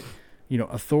let,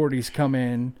 authorities come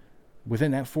in within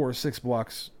that 4 or 6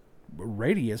 blocks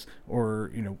radius,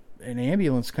 or, an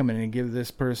ambulance come in and give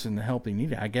this person the help they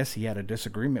needed. I guess he had a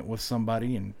disagreement with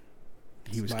somebody and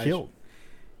he was killed.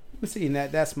 But see,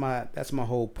 that's my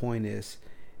whole point is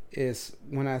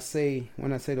when I say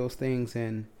those things,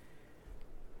 and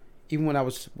even what I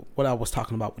was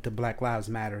talking about with the Black Lives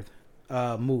Matter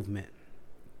movement.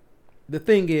 The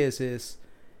thing is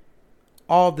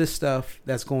all this stuff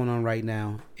that's going on right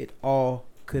now, it all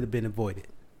could have been avoided.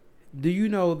 Do you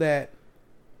know that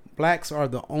blacks are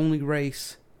the only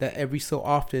race that every so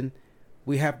often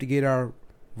we have to get our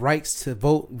rights to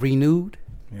vote renewed?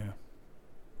 Yeah.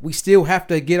 We still have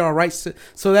to get our rights to,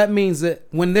 so that means that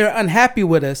when they're unhappy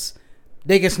with us,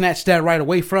 they can snatch that right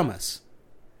away from us.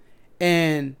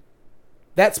 And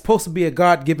that's supposed to be a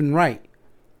God-given right.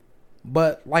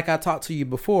 But like I talked to you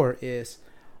before is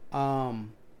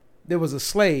there was a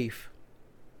slave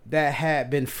that had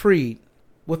been freed.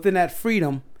 Within that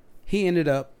freedom, he ended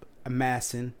up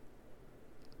amassing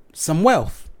some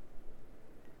wealth.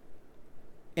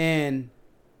 And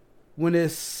when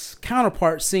his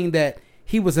counterpart seen that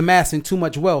he was amassing too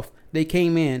much wealth, they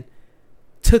came in,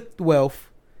 took the wealth,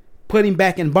 put him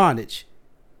back in bondage.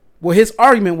 Well, his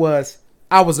argument was,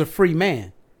 I was a free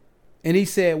man. And he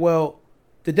said, well,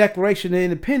 the Declaration of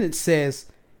Independence says,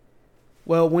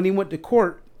 well, when he went to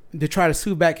court to try to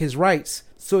sue back his rights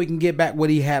so he can get back what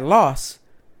he had lost,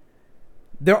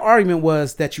 their argument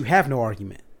was that you have no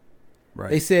argument. Right.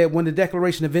 They said when the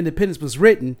Declaration of Independence was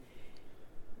written,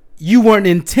 you weren't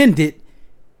intended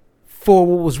for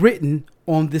what was written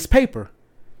on this paper.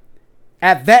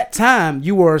 At that time,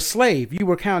 you were a slave. You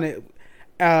were counted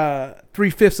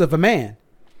 3/5 of a man.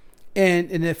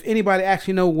 And if anybody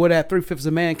actually know where that 3/5 of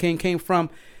a man came from,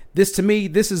 this to me,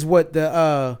 this is what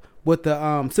the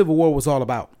Civil War was all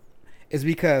about. It's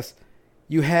because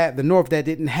you had the North that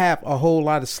didn't have a whole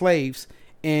lot of slaves,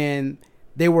 and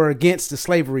they were against the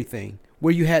slavery thing.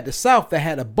 Where you had the South that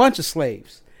had a bunch of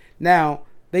slaves. Now,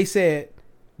 they said,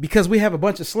 because we have a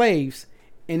bunch of slaves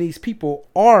and these people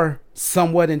are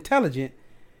somewhat intelligent,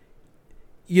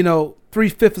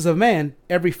 3/5 of a man,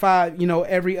 I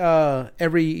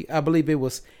believe it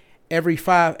was every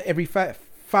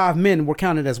five men were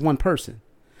counted as one person.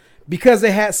 Because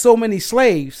they had so many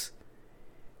slaves,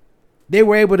 they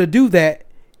were able to do that,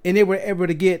 and they were able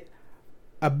to get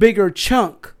a bigger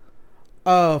chunk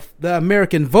of the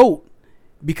American vote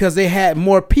because they had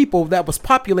more people that was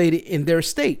populated in their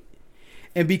state.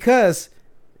 And because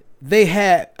they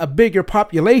had a bigger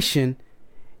population,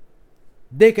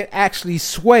 they could actually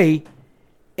sway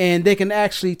and they can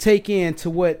actually take into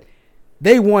what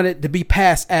they wanted to be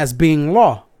passed as being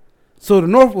law. So the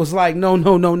North was like, no.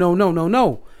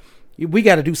 We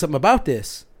got to do something about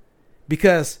this,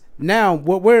 because now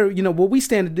what we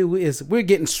stand to do is we're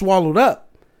getting swallowed up,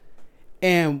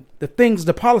 and the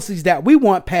policies that we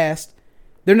want passed,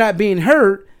 they're not being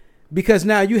heard, because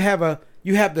now you have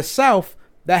the South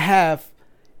that have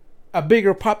a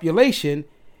bigger population,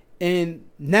 and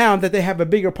now that they have a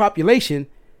bigger population,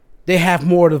 they have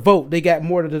more to vote. They got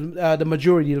more of the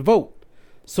majority to vote.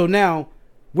 So now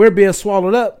we're being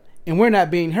swallowed up, and we're not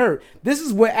being heard. This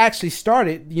is what actually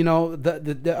started,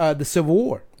 the Civil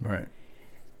War. Right.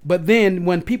 But then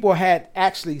when people had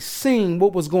actually seen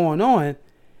what was going on,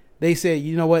 they said,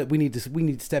 you know what, we need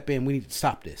to step in. We need to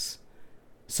stop this.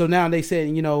 So now they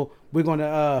said, we're going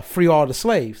to free all the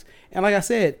slaves. And like I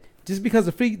said, just because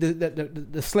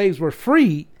the slaves were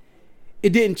freed,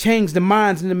 it didn't change the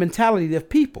minds and the mentality of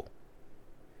people.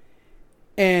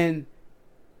 And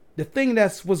the thing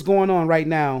that's what's going on right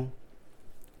now,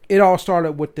 it all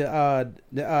started with the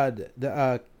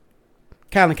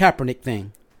Colin Kaepernick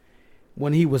thing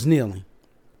when he was kneeling.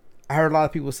 I heard a lot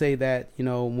of people say that,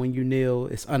 when you kneel,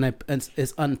 it's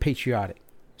unpatriotic.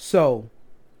 So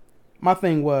my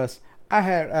thing was,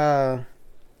 I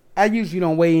usually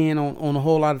don't weigh in on a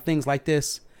whole lot of things like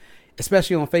this,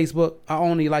 especially on Facebook. I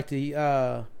only like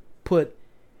to put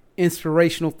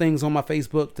inspirational things on my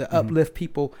Facebook to uplift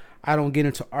people. I don't get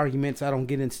into arguments. I don't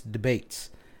get into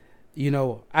debates.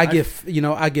 I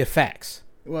give facts.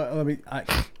 Well,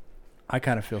 I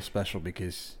kind of feel special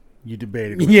because you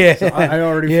debated with me. So I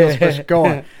already feel special. Go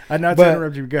on. I'm not to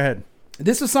interrupt you. Go ahead.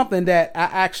 This is something that I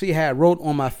actually had wrote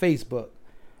on my Facebook.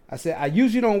 I said, I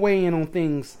usually don't weigh in on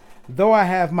things, though I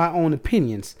have my own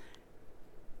opinions.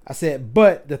 I said,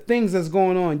 but the things that's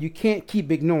going on, you can't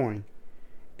keep ignoring.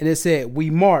 And it said, we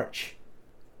march.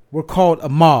 We're called a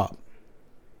mob.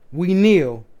 We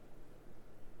kneel.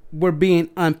 We're being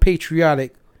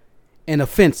unpatriotic and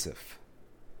offensive.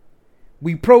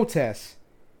 We protest.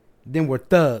 Then we're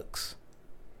thugs.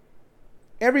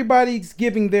 Everybody's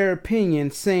giving their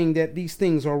opinion, saying that these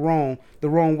things are wrong, the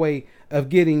wrong way of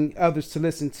getting others to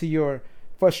listen to your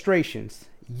frustrations.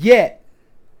 Yet,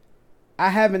 I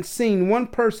haven't seen one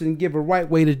person give a right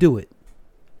way to do it.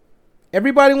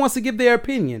 Everybody wants to give their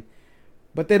opinion,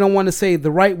 but they don't want to say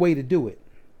the right way to do it.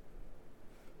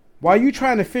 While you're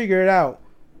trying to figure it out,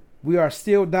 we are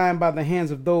still dying by the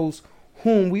hands of those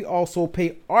whom we also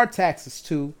pay our taxes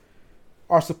to,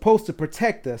 are supposed to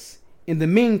protect us. In the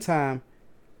meantime,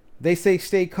 they say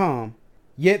stay calm,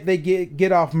 yet they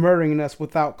get off murdering us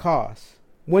without cause.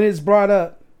 When it's brought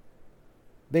up,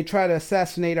 they try to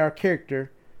assassinate our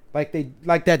character like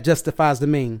that justifies the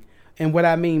mean. And what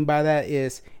I mean by that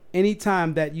is,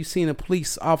 anytime that you've seen a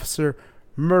police officer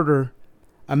murder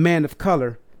a man of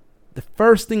color, the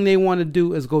first thing they want to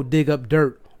do is go dig up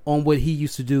dirt on what he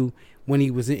used to do when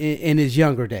he was in his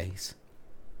younger days.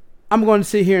 I'm going to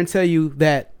sit here and tell you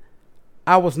that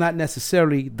I was not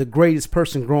necessarily the greatest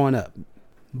person growing up.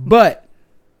 But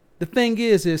the thing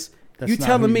is you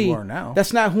telling me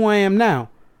that's not who I am now.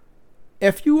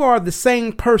 If you are the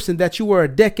same person that you were a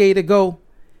decade ago,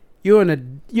 you're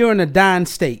in a dying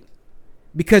state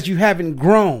because you haven't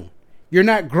grown. You're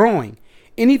not growing.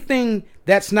 Anything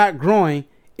that's not growing,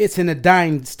 it's in a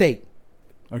dying state.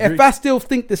 Agreed. If I still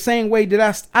think the same way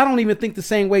that I don't even think the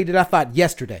same way that I thought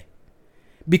yesterday,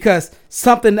 because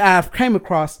something that I've came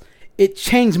across, it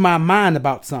changed my mind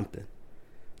about something.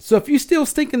 So if you're still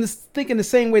thinking the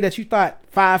same way that you thought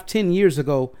 5-10 years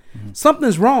ago,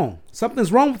 something's wrong.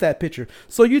 Something's wrong with that picture.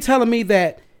 So you're telling me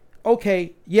that,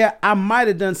 okay, yeah, I might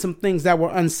have done some things that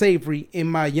were unsavory in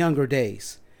my younger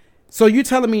days. So you're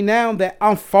telling me now that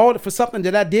I'm faulted for something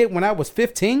that I did when I was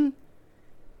 15?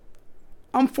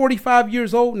 I'm 45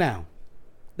 years old now.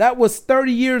 That was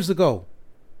 30 years ago.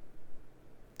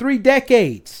 3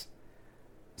 decades.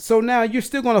 So now you're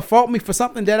still going to fault me for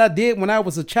something that I did when I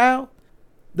was a child?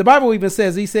 The Bible even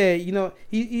says, he said, you know,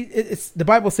 the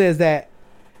Bible says that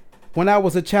when I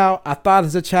was a child, I thought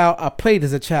as a child, I played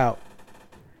as a child.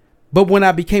 But when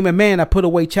I became a man, I put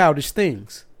away childish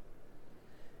things.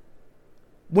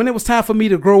 When it was time for me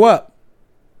to grow up,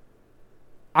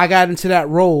 I got into that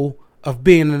role of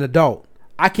being an adult.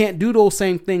 I can't do those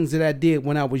same things that I did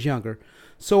when I was younger.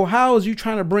 So how is you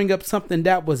trying to bring up something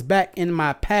that was back in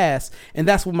my past? And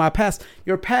that's what my past,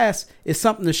 your past is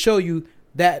something to show you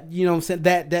that, you know what I'm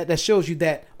saying, that shows you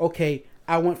that, okay,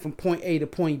 I went from point A to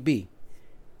point B.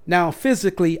 Now,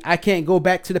 physically, I can't go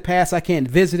back to the past. I can't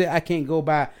visit it. I can't go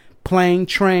by plane,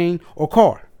 train, or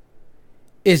car.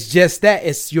 It's just that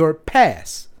it's your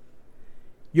past.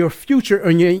 Your future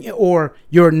or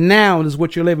your now is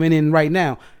what you're living in right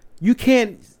now. You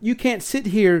can't sit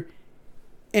here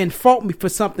and fault me for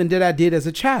something that I did as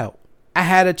a child. I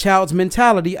had a child's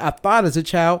mentality. I thought as a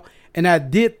child, and I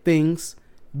did things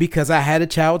because I had a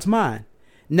child's mind.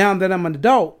 Now that I'm an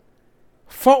adult,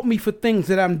 fault me for things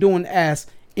that I'm doing as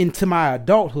into my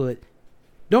adulthood.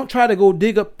 Don't try to go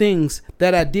dig up things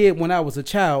that I did when I was a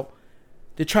child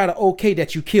to try to okay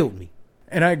that you killed me.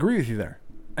 And I agree with you there.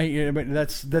 But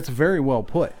that's very well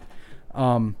put.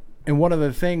 And one of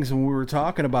the things when we were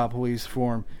talking about police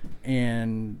reform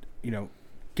and, you know,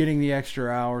 getting the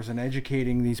extra hours and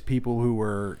educating these people who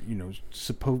were, you know,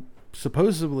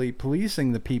 supposedly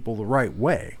policing the people the right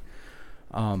way,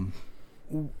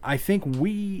 I think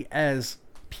we as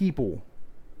people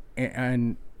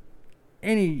and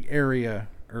any area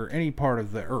or any part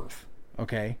of the earth,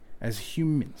 okay, as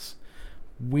humans,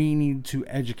 we need to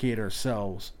educate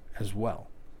ourselves as well.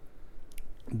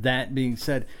 That being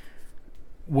said,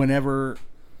 whenever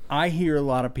I hear a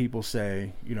lot of people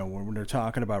say, you know, when they're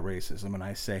talking about racism, and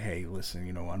I say, hey, listen,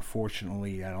 you know,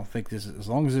 unfortunately, I don't think this is, as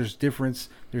long as there's difference,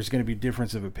 there's going to be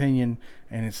difference of opinion,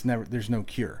 and there's no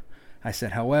cure. I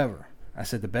said, however,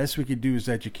 the best we could do is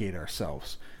educate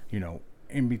ourselves, you know,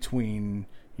 in between,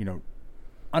 you know,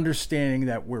 understanding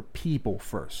that we're people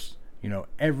first. You know,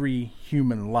 every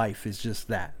human life is just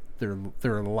that.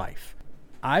 They're a life.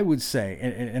 I would say,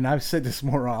 and I've said this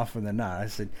more often than not, I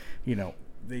said, you know,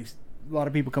 a lot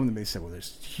of people come to me and say, well,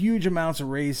 there's huge amounts of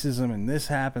racism and this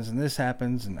happens and this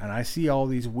happens. And I see all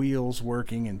these wheels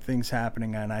working and things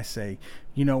happening. And I say,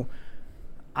 you know,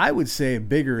 I would say a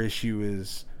bigger issue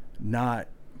is not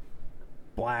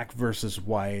black versus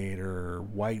white or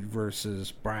white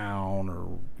versus brown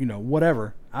or, you know,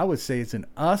 whatever. I would say it's an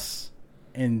us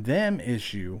and them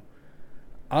issue,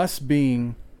 us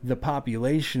being the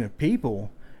population of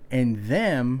people and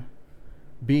them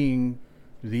being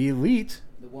the elite,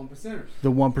 the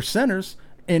one percenters,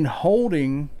 and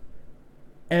holding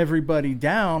everybody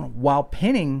down while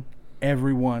pinning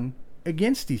everyone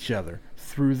against each other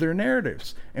through their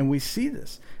narratives. And we see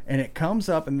this, and it comes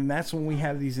up, and then that's when we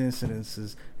have these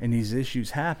incidences and these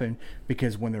issues happen,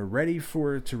 because when they're ready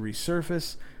for it to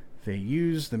resurface, they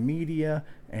use the media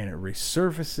and it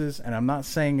resurfaces. And I'm not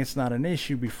saying it's not an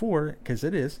issue before, because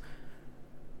it is,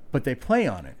 but they play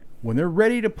on it. When they're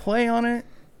ready to play on it,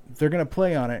 they're going to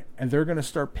play on it, and they're going to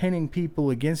start pinning people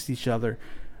against each other.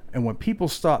 And when people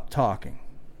stop talking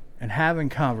and having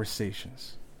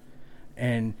conversations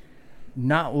and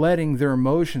not letting their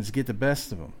emotions get the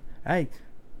best of them.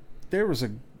 There was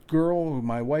a girl who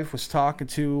my wife was talking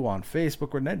to on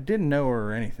Facebook, or didn't know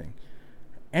her or anything.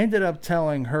 Ended up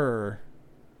telling her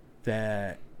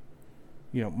that,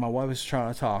 you know, my wife was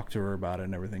trying to talk to her about it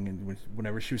and everything. And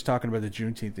whenever she was talking about the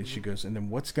Juneteenth, and she goes, and then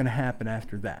what's going to happen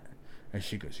after that? And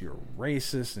she goes, "You're a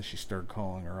racist." And she started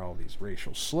calling her all these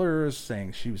racial slurs,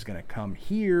 saying she was going to come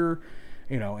here,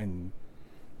 and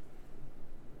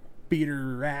beat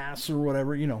her ass or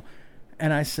whatever,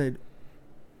 And I said,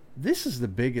 this is the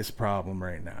biggest problem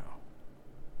right now.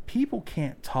 People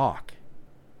can't talk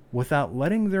without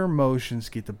letting their emotions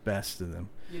get the best of them.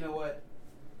 You know what?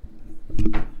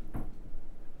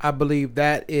 I believe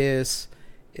that is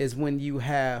when you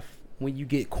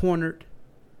get cornered,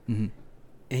 mm-hmm.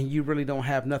 and you really don't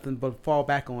have nothing but fall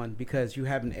back on because you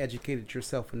haven't educated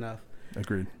yourself enough.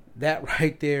 Agreed. That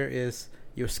right there is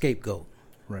your scapegoat.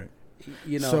 Right.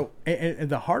 So, and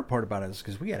the hard part about it is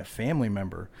because we had a family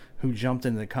member who jumped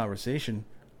into the conversation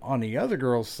on the other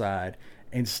girl's side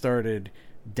and started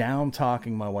down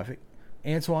talking my wife.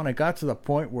 Antwan, it got to the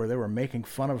point where they were making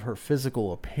fun of her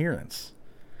physical appearance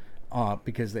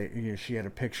because she had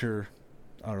a picture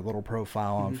on her little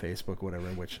profile on mm-hmm. Facebook, whatever,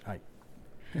 which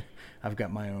I've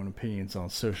got my own opinions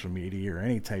on social media or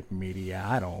any type of media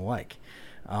I don't like.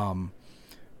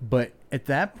 But at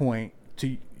that point,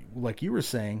 like you were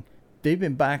saying, they've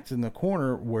been backed in the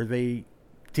corner where they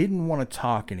didn't want to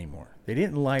talk anymore. They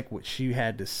didn't like what she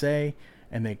had to say,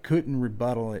 and they couldn't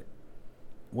rebuttal it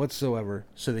whatsoever,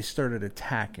 so they started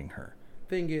attacking her.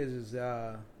 Thing is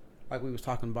like we was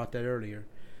talking about that earlier,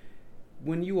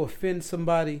 when you offend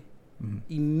somebody, mm-hmm.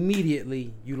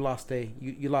 immediately you lost their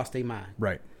mind.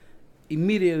 Right.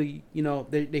 Immediately,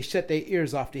 they shut their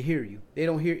ears off to hear you. They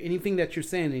don't hear anything that you're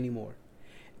saying anymore.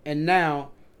 And now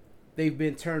they've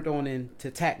been turned on into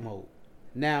attack mode.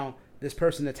 Now this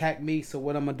person attacked me, so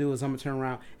what I'm gonna do is I'm gonna turn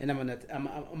around and I'm gonna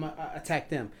attack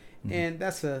them, mm-hmm. and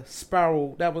that's a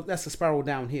spiral. That's a spiral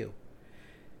downhill.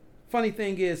 Funny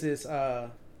thing is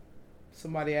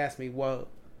somebody asked me, well,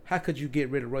 how could you get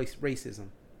rid of racism?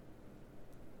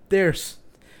 There's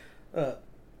the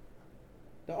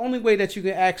only way that you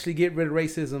can actually get rid of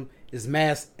racism is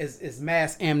mass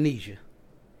amnesia,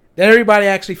 that everybody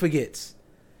actually forgets.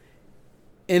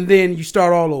 And then you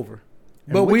start all over.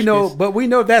 But we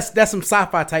know that's some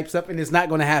sci-fi type stuff, and it's not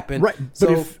going to happen. Right.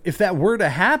 So, but if that were to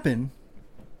happen,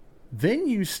 then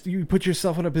you put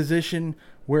yourself in a position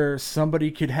where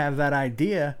somebody could have that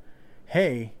idea,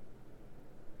 hey,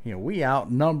 we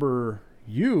outnumber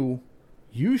you.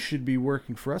 You should be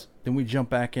working for us. Then we jump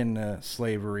back into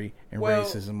slavery and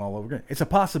racism all over again. It's a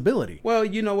possibility. Well,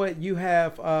 you know what? You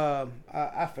have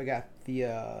I forgot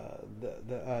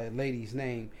the lady's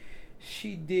name.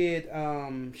 She did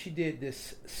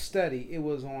this study. It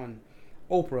was on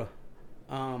Oprah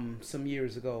some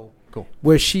years ago. Cool.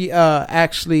 Where she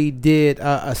actually did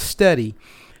a study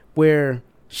where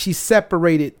she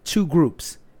separated two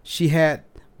groups. She had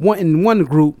in one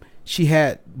group she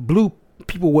had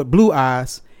people with blue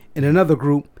eyes, and another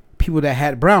group people that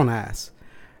had brown eyes.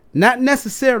 Not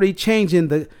necessarily changing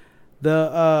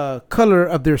the color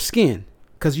of their skin.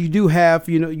 Because you do have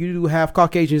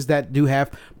Caucasians that do have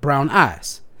brown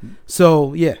eyes.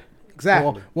 So yeah,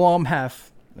 exactly. Well, I'm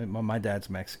half. My dad's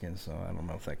Mexican, so I don't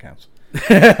know if that counts.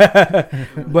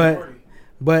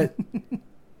 but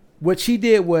what she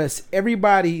did was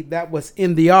everybody that was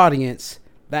in the audience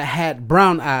that had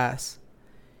brown eyes,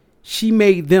 she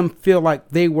made them feel like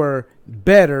they were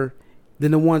better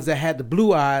than the ones that had the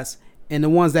blue eyes, and the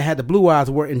ones that had the blue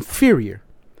eyes were inferior.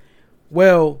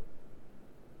 Well,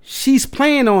 she's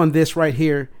playing on this right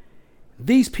here.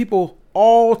 These people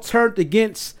all turned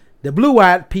against the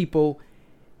blue-eyed people,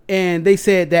 and they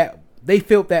said that they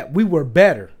felt that we were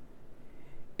better.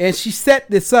 And she set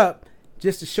this up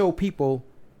just to show people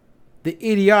the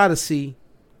idiocy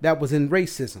that was in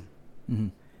racism. Mm-hmm.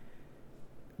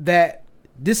 That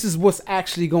this is what's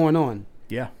actually going on.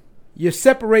 Yeah. You're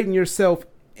separating yourself,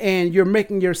 and you're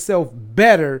making yourself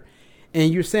better,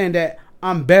 and you're saying that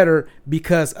I'm better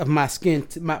because of my skin.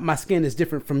 My skin is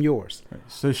different from yours. Right.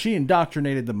 So she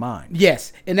indoctrinated the mind.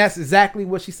 Yes, and that's exactly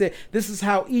what she said. This is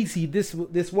how easy this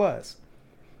was.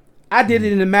 I did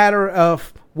it in a matter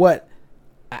of what,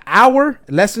 an hour,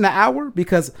 less than an hour,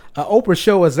 because an Oprah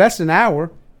show is less than an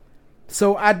hour.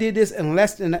 So I did this in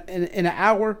less than in an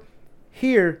hour.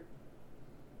 Here,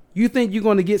 you think you're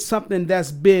going to get something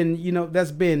that's been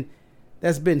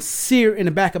seared in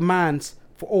the back of minds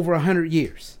for over 100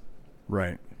 years.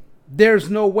 Right. There's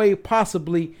no way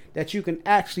possibly that you can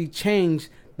actually change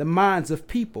the minds of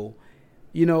people.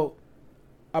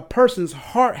 A person's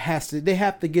heart they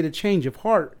have to get a change of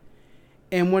heart.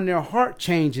 And when their heart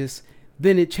changes,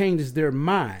 then it changes their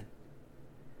mind.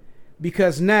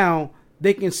 Because now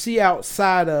they can see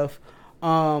outside of,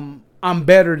 I'm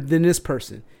better than this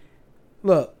person.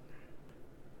 Look,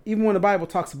 even when the Bible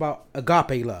talks about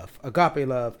agape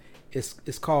love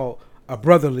is called a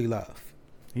brotherly love.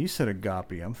 You said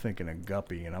agape. I'm thinking of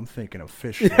guppy, and I'm thinking of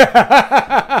fish. It's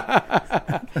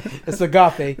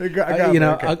agape.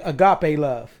 Agape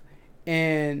love.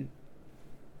 And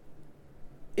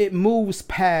it moves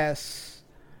past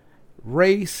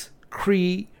race,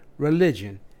 creed,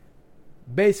 religion.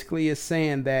 Basically, it's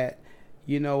saying that,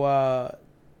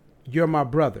 you're my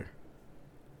brother.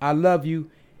 I love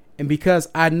you. And because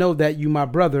I know that you my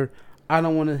brother, I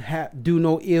don't want to do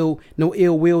no ill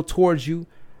will towards you.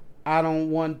 I don't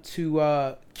want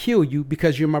to kill you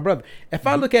because you're my brother. If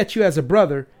I look at you as a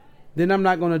brother, then I'm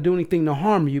not going to do anything to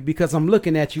harm you because I'm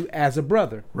looking at you as a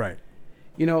brother. Right.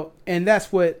 And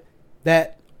that's what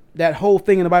that whole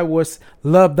thing in the Bible was,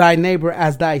 love thy neighbor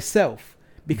as thyself.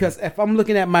 Because if I'm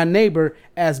looking at my neighbor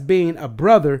as being a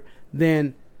brother,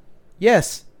 then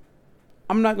yes,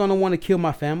 I'm not going to want to kill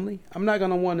my family. I'm not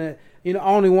going to want to, I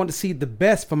only want to see the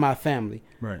best for my family.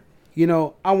 Right.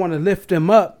 I want to lift them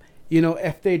up.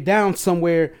 If they're down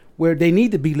somewhere where they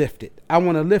need to be lifted, I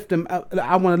want to lift them up.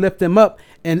 I want to lift them up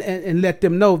and let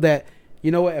them know that,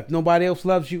 if nobody else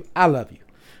loves you, I love you.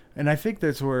 And I think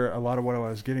that's where a lot of what I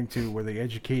was getting to, where the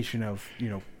education of,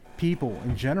 people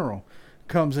in general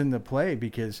comes into play,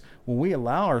 because when we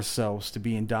allow ourselves to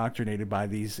be indoctrinated by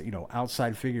these,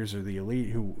 outside figures or the elite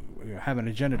who have an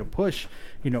agenda to push,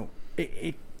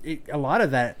 a lot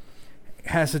of that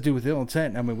has to do with ill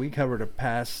intent. I mean, we covered a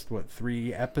past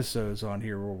 3 episodes on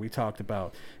here where we talked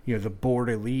about the bored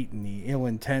elite and the ill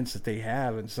intents that they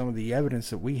have, and some of the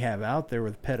evidence that we have out there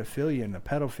with pedophilia and the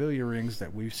pedophilia rings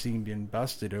that we've seen being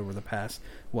busted over the past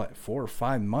 4 or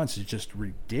 5 months is just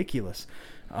ridiculous.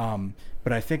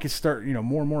 But I think it's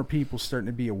more and more people starting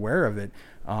to be aware of it.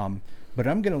 But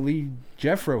I'm going to lead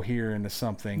Jeffro here into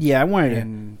something. Yeah, I wanted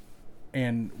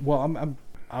and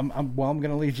I'm going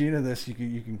to lead you into this. You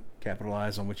can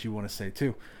capitalize on what you want to say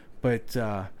too. But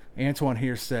Antwan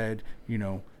here said,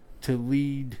 to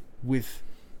lead with,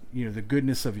 the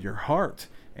goodness of your heart.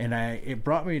 And it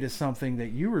brought me to something that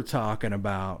you were talking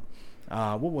about.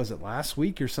 What was it, last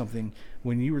week or something,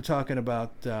 when you were talking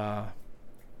about,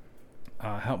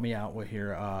 help me out with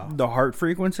here. The heart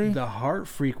frequency? The heart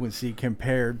frequency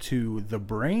compared to the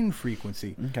brain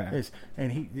frequency. Okay.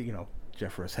 And he,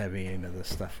 Jeffro's heavy into this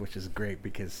stuff, which is great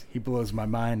because he blows my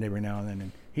mind every now and then.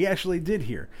 And he actually did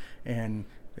here. And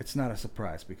it's not a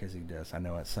surprise because he does. I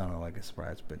know it sounded like a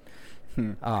surprise, but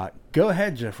go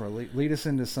ahead, Jeffro. Lead us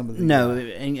into some of the... No,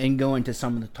 and go into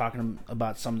talking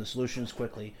about some of the solutions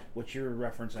quickly, what you're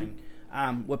referencing.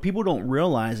 What people don't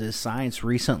realize is science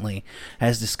recently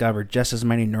has discovered just as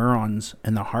many neurons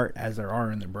in the heart as there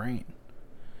are in the brain.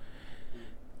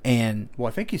 And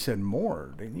I think you said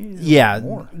more, didn't you?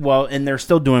 More. Well, and they're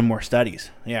still doing more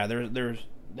studies. Yeah,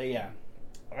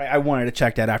 I wanted to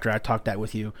check that after I talked that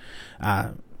with you.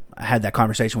 I had that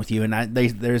conversation with you, and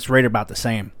they're right about the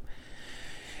same.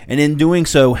 And in doing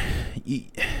so, you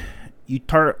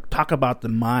talk about the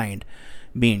mind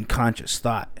being conscious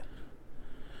thought.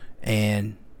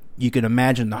 And you can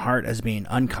imagine the heart as being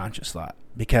unconscious thought,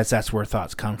 because that's where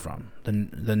thoughts come from,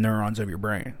 the neurons of your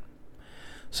brain.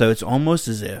 So it's almost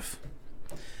as if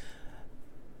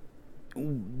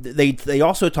they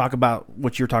also talk about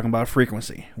what you're talking about,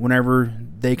 frequency. Whenever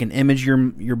they can image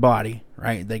your body,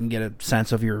 right? They can get a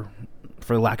sense of your,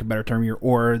 for lack of a better term, your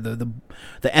aura, the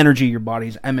energy your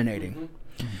body's emanating.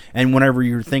 Mm-hmm. And whenever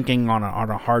you're thinking on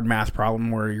a hard math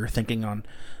problem, where you're thinking on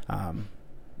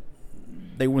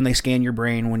when they scan your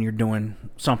brain when you're doing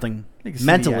something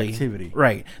mentally, the activity.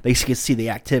 Right? They can see the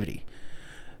activity.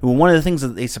 Well, one of the things that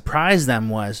they surprised them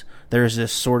was there's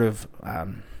this sort of I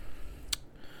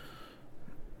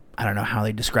don't know how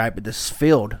they describe it. This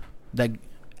field that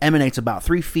emanates about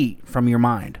 3 feet from your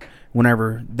mind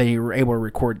whenever they were able to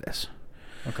record this.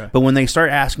 Okay. But when they start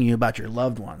asking you about your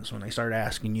loved ones, when they start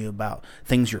asking you about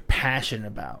things you're passionate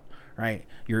about, right?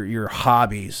 Your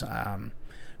hobbies,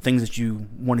 things that you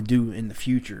want to do in the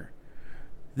future,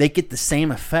 they get the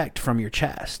same effect from your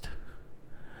chest.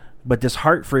 But this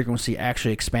heart frequency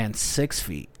actually expands 6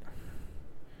 feet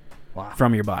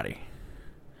from your body.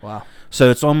 Wow. So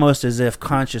it's almost as if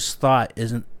conscious thought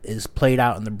is played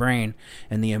out in the brain,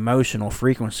 and the emotional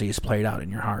frequency is played out in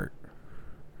your heart.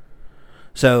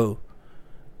 So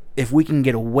if we can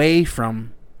get away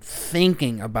from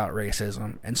thinking about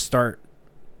racism and start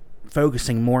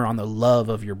focusing more on the love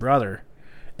of your brother,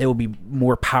 it will be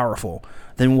more powerful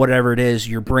than whatever it is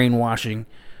your brainwashing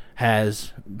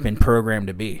has been programmed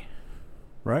to be.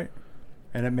 Right.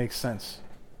 And it makes sense.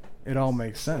 It all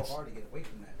makes sense. It's so hard to get away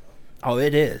from that, Oh,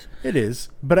 it is. It is.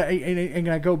 But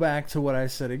I go back to what I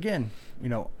said again.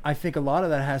 I think a lot of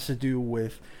that has to do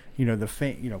with,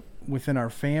 within our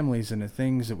families and the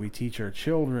things that we teach our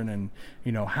children, and,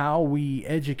 how we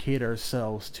educate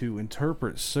ourselves to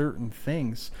interpret certain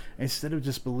things instead of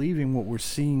just believing what we're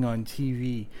seeing on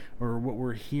TV or what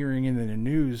we're hearing in the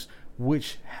news,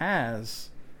 which has,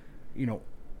 in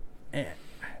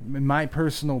my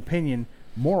personal opinion,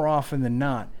 more often than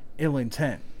not, ill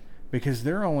intent, because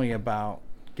they're only about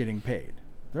getting paid.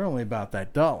 They're only about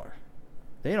that dollar.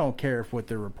 They don't care if what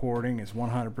they're reporting is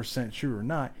 100% true or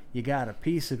not. You got a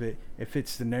piece of it. It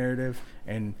fits the narrative,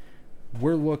 and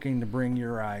we're looking to bring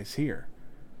your eyes here.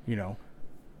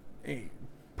 A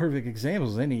perfect example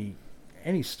is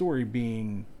any story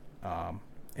being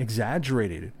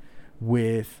exaggerated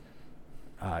with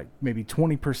maybe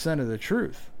 20% of the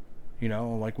truth.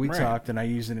 Like we talked, and I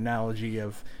used an analogy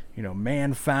of,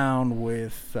 man found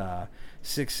with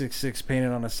 666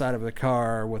 painted on the side of the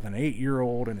car with an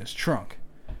 8-year-old in his trunk.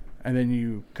 And then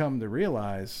you come to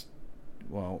realize,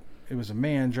 well, it was a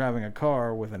man driving a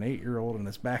car with an 8-year-old in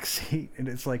his back seat. And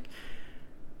it's like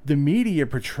the media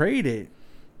portrayed it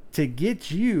to get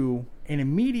you and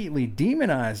immediately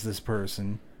demonize this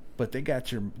person, but they got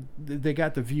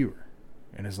the viewer.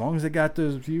 And as long as they got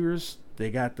those viewers, they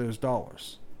got those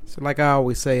dollars. So like I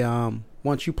always say,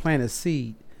 once you plant a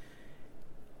seed,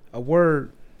 a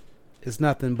word is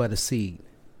nothing but a seed.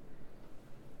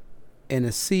 And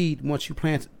a seed, once you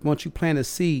plant a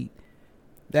seed,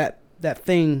 that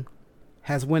thing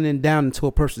has went in down into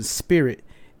a person's spirit,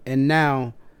 and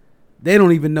now they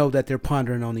don't even know that they're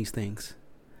pondering on these things.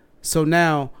 So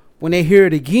now when they hear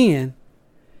it again,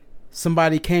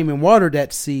 somebody came and watered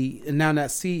that seed, and now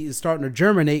that seed is starting to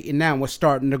germinate, and now it's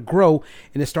starting to grow,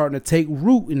 and it's starting to take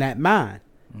root in that mind.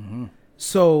 Mm-hmm.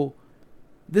 So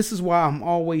this is why I'm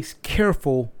always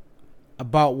careful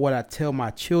about what I tell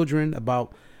my children,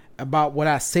 about what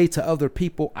I say to other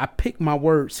people. I pick my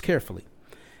words carefully.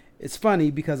 It's funny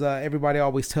because everybody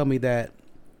always tell me that,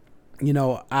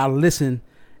 I listen,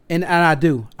 and I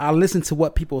do. I listen to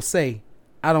what people say.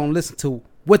 I don't listen to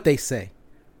what they say.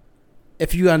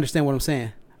 If you understand what I'm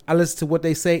saying. I listen to what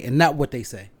they say and not what they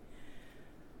say.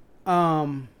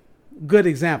 Good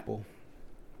example.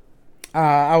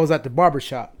 I was at the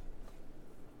barbershop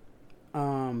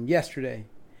yesterday,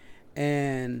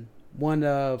 and one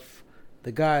of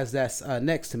the guys that's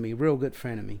next to me, real good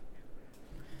friend of me,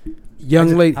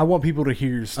 young lady. I want people to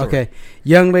hear your story. Okay,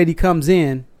 young lady comes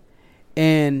in,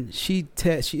 and she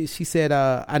said,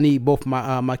 "I need both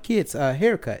my kids'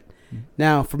 haircut." Mm-hmm.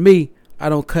 Now, for me, I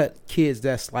don't cut kids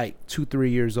that's like 2-3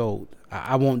 years old.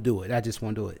 I won't do it. I just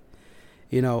won't do it.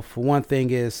 For one thing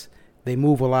is they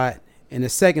move a lot, and the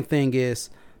second thing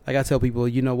is, like I tell people,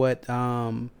 you know what?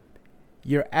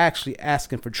 You're actually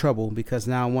asking for trouble, because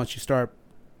now once you start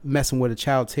messing with a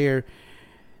child's hair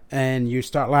and you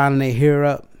start lining their hair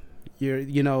up,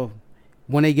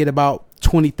 when they get about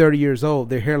 20-30 years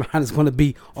old, their hairline is going to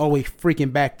be all the way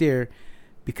freaking back there,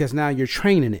 because now you're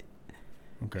training it.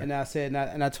 Okay. And I said,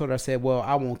 and I told her, I said, well,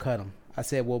 I won't cut them. I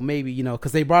said, well, maybe,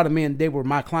 because they brought them in, they were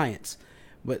my clients,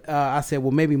 but I said,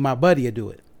 well, maybe my buddy will do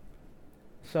it.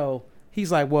 So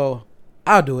he's like, well,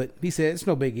 I'll do it. He said, it's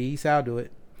no biggie. He said, I'll do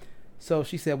it. So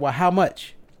she said, well, how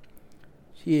much?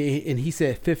 And he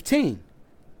said, 15.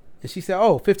 And she said,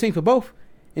 oh, 15 for both?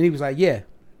 And he was like, yeah.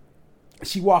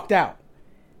 She walked out.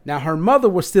 Now, her mother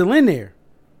was still in there.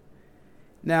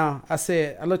 Now, I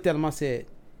looked at him, I said,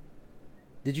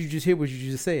 did you just hear what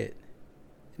you just said?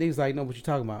 And he was like, no, what you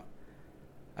talking about?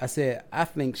 I said, I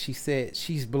think she said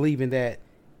she's believing that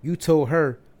you told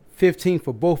her 15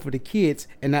 for both of the kids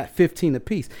and not 15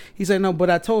 apiece. He said, no, but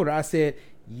I told her. I said,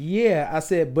 yeah. I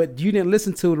said, but you didn't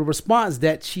listen to the response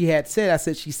that she had said. I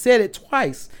said, she said it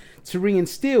twice to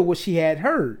reinstill what she had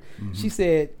heard. Mm-hmm. She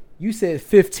said, you said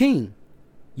 15.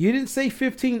 You didn't say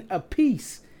 15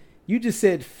 apiece. You just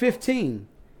said 15.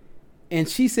 And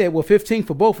she said, well, 15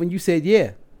 for both. And you said,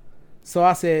 yeah. So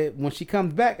I said, when she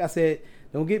comes back, I said,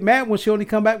 don't get mad when she only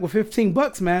come back with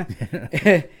 $15,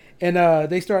 man. And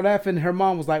they started laughing. Her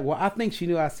mom was like, well, I think she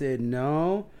knew. I said,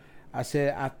 no. I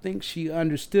said, I think she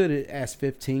understood it as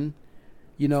 15,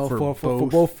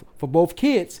 for both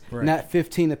kids, right. Not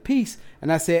 15 apiece.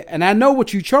 And I said, and I know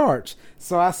what you charge.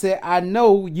 So I said, I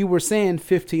know you were saying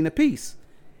 15 apiece.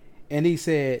 And he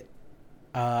said,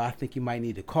 I think you might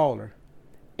need to call her.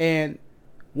 And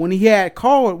when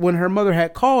her mother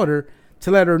had called her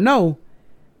to let her know,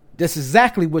 that's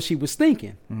exactly what she was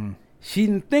thinking. Mm. She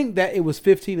didn't think that it was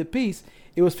 15 apiece.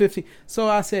 It was 15. So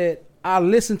I said, I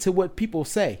listen to what people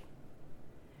say.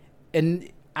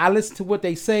 And I listen to what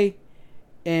they say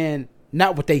and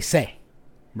not what they say.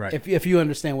 Right. If you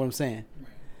understand what I'm saying.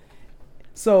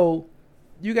 So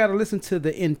you got to listen to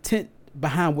the intent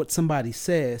behind what somebody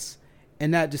says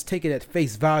and not just take it at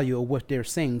face value of what they're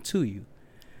saying to you.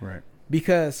 Right.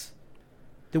 Because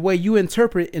the way you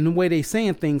interpret and the way they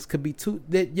saying things could be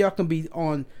that y'all can be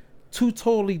on two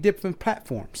totally different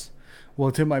platforms.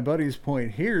 Well, to my buddy's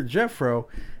point here, Jeffro,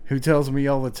 who tells me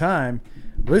all the time,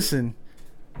 listen,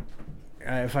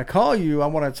 if I call you, I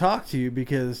want to talk to you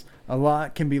because a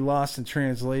lot can be lost in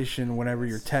translation whenever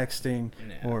you're texting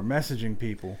or messaging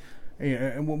people.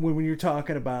 And when you're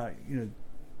talking about,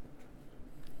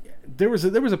 there was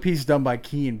a piece done by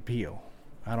Key and Peele.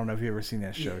 I don't know if you've ever seen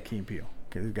that show, Key and Peele.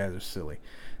 Okay, these guys are silly,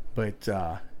 but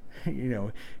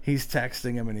he's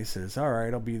texting him and he says, "All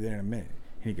right, I'll be there in a minute."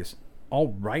 And he goes,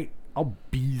 "All right, I'll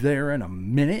be there in a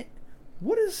minute."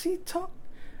 What is he talking?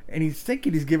 And he's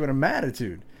thinking he's giving him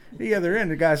attitude. The other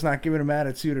end, the guy's not giving him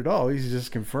attitude at all. He's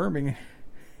just confirming.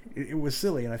 It was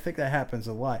silly, and I think that happens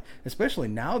a lot, especially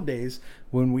nowadays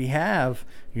when we have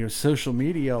social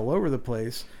media all over the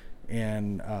place,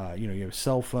 and you have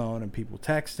cell phone and people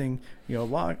texting.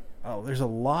 There's a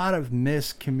lot of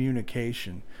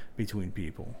miscommunication between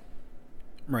people.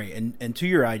 Right, and to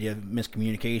your idea of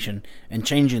miscommunication and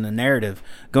changing the narrative,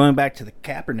 going back to the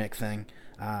Kaepernick thing,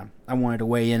 I wanted to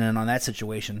weigh in on that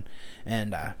situation,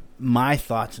 and my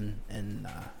thoughts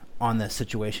on this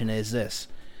situation is this.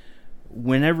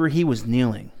 Whenever he was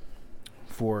kneeling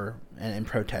for and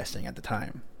protesting at the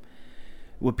time,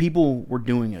 what people were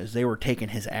doing is they were taking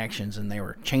his actions and they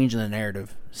were changing the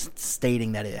narrative,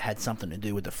 stating that it had something to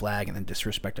do with the flag and the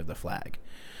disrespect of the flag.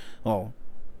 Well,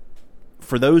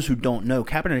 for those who don't know,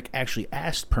 Kaepernick actually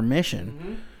asked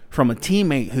permission from a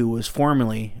teammate who was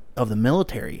formerly of the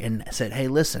military and said, "Hey,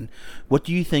 listen, what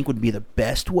do you think would be the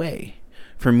best way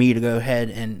for me to go ahead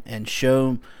and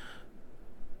show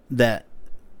that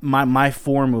my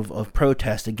form of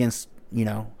protest against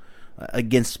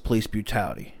against police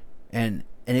brutality?" And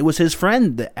it was his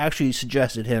friend that actually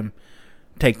suggested him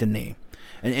take the knee.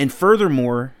 And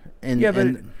furthermore,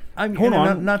 hold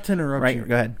on, not to interrupt you.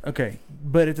 Go ahead. Okay,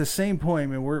 but at the same point, I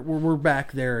mean, we're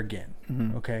back there again.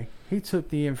 Mm-hmm. Okay, he took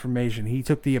the information, he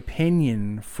took the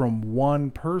opinion from one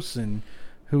person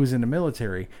who was in the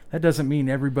military. That doesn't mean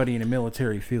everybody in the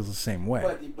military feels the same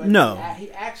way. But no,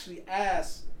 he actually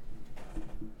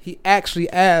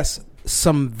asked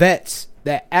some vets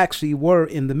that actually were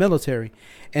in the military,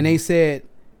 and they said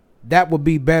that would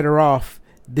be better off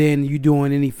than you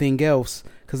doing anything else,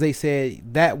 because they said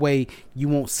that way you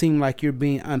won't seem like you're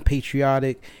being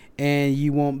unpatriotic and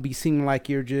you won't be seeming like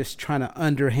you're just trying to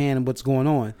underhand what's going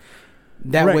on.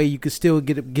 That way you could still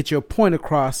get your point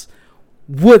across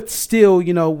was still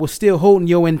holding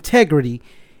your integrity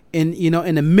in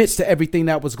the midst of everything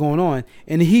that was going on.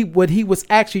 And what he was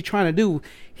actually trying to do,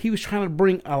 he was trying to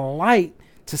bring a light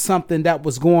to something that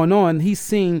was going on. He's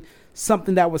seen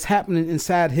something that was happening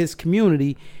inside his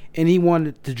community, and he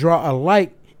wanted to draw a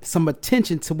light, some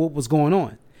attention to what was going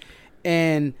on.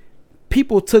 And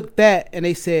people took that and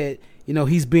they said,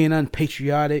 he's being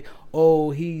unpatriotic.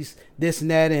 Oh, he's this and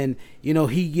that, and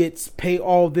he gets paid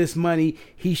all this money.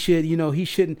 He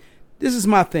shouldn't. This is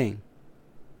my thing.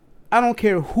 I don't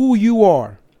care who you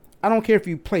are. I don't care if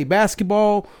you play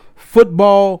basketball,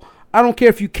 football. I don't care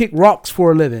if you kick rocks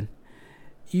for a living.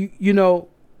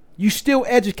 You still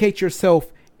educate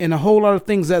yourself in a whole lot of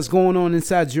things that's going on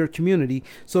inside your community.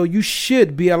 So you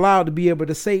should be allowed to be able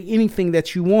to say anything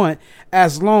that you want,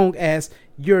 as long as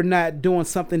you're not doing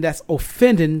something that's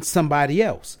offending somebody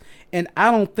else. And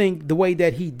I don't think the way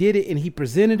that he did it and he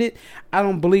presented it, I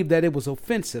don't believe that it was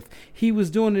offensive. He was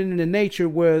doing it in the nature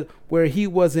where he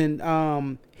wasn't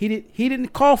he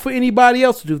didn't call for anybody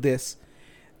else to do this.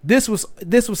 This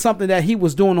was something that he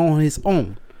was doing on his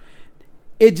own.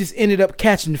 It just ended up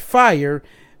catching fire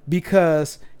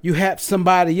because you have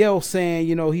somebody else saying,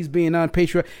 he's being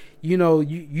unpatriotic. You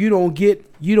don't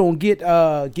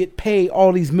get paid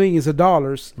all these millions of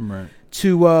dollars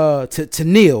to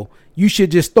kneel. You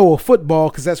should just throw a football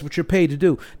because that's what you're paid to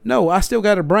do. No, I still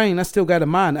got a brain. I still got a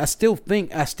mind. I still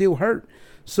think. I still hurt.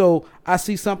 So I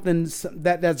see something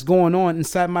that's going on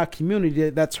inside my community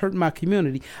that's hurting my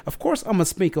community. Of course, I'm going to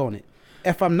speak on it.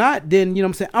 If I'm not, then,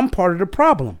 I'm part of the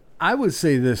problem. I would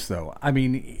say this, though. I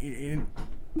mean,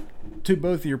 to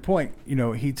both of your point,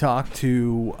 he talked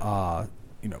to,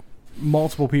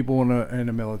 multiple people in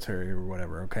the military or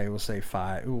whatever. Okay, we'll say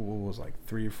 5. It was like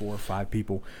 3 or 4 or 5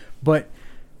 people. But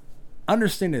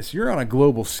understand this: you're on a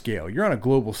global scale. You're on a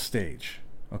global stage.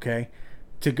 Okay,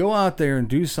 to go out there and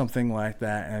do something like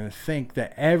that and think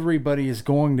that everybody is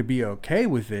going to be okay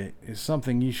with it is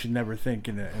something you should never think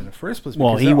in the first place.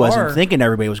 Well, he wasn't thinking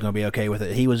everybody was going to be okay with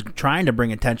it. He was trying to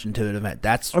bring attention to an event.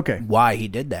 That's why he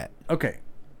did that. Okay.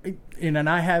 And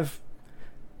I have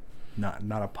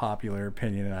not a popular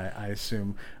opinion, I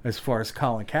assume, as far as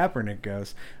Colin Kaepernick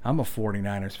goes. I'm a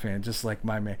 49ers fan, just like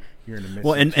my man here in the midst.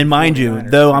 Well, and mind you,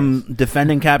 though I'm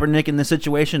defending Kaepernick in this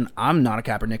situation, I'm not a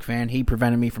Kaepernick fan. He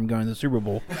prevented me from going to the Super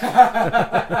Bowl.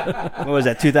 What was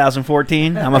that,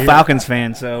 2014? I'm a Falcons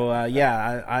fan, so I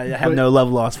have no love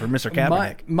lost for Mr.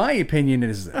 Kaepernick. My opinion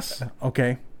is this,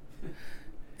 okay?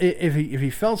 If he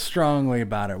felt strongly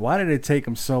about it, why did it take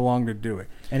him so long to do it?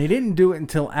 And he didn't do it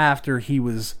until after he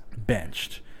was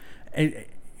benched.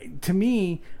 To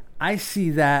me, I see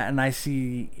that, and I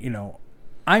see,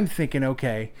 I'm thinking,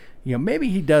 okay, maybe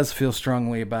he does feel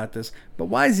strongly about this, but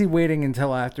why is he waiting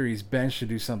until after he's benched to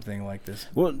do something like this?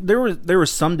 Well, there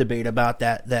was some debate about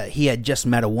that he had just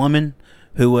met a woman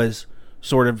who was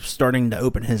sort of starting to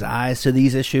open his eyes to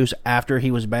these issues after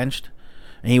he was benched.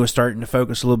 And he was starting to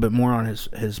focus a little bit more on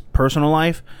his personal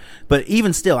life. But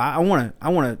even still, I want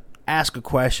to ask a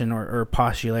question or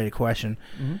postulate a question.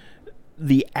 Mm-hmm.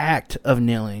 The act of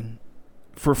kneeling,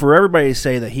 for everybody to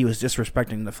say that he was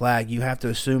disrespecting the flag, you have to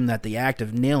assume that the act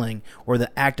of kneeling or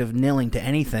the act of kneeling to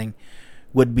anything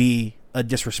would be a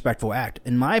disrespectful act.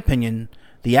 In my opinion,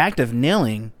 the act of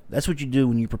kneeling, that's what you do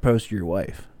when you propose to your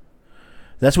wife.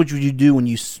 That's what you do when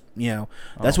you you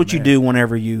do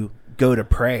whenever you go to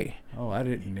pray. Oh, I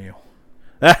didn't kneel.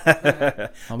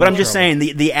 But I'm just saying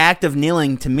the act of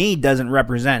kneeling to me doesn't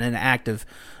represent an act of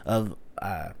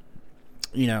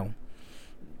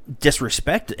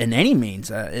disrespect in any means.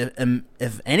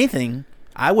 If anything,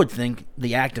 I would think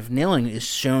the act of kneeling is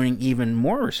showing even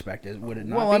more respect. Would it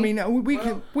not? Well, be? I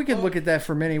mean, we could look at that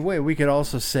from any way. We could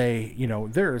also say,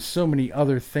 there are so many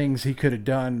other things he could have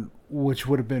done which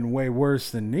would have been way worse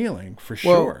than kneeling, for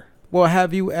sure. Well,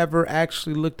 have you ever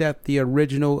actually looked at the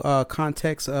original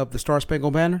context of the Star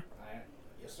Spangled Banner?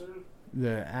 Yes, sir.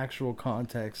 The actual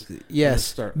context.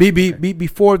 Yes.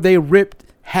 Before they ripped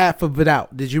half of it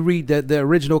out. Did you read the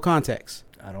original context?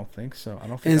 I don't think so. I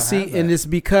don't think. And it's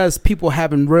because people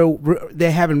haven't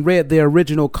read the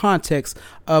original context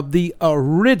of the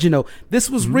original. This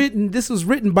was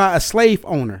written by a slave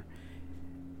owner.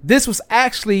 This was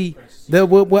actually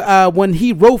when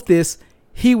he wrote this.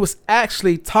 He was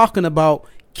actually talking about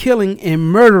killing and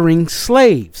murdering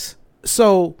slaves.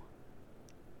 So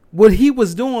what he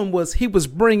was doing was he was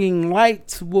bringing light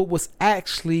to what was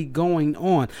actually going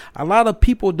on. A lot of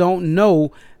people don't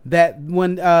know that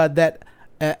when that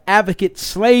advocate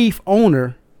slave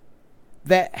owner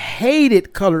that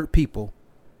hated colored people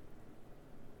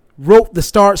wrote the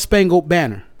Star Spangled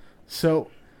Banner. So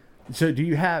do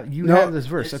you have have this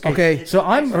verse? Okay. So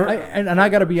I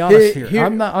got to be honest here.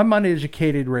 I'm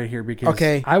uneducated right here because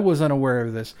I was unaware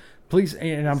of this. Please,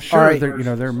 and I'm sure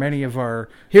there are many of our.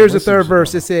 Here's the third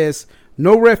verse. It says,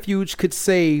 "No refuge could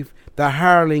save the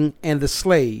hireling and the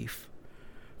slave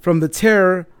from the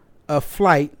terror of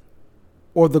flight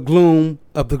or the gloom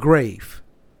of the grave.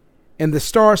 And the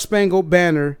Star Spangled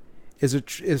Banner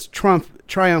is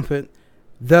triumphant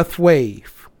doth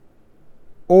wave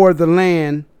o'er the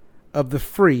land of the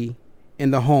free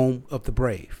in the home of the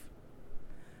brave."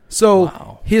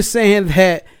 So He's saying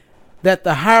that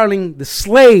the hireling, the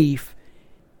slave,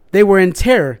 they were in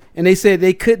terror and they said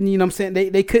they couldn't,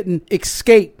 they couldn't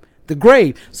escape the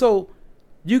grave. So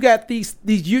you got these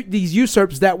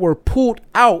usurpers that were pulled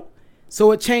out.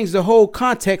 So it changed the whole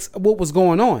context of what was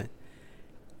going on.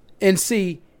 And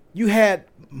see, you had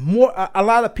a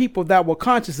lot of people that were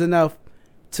conscious enough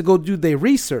to go do their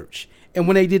research. And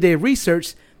when they did their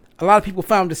research, a lot of people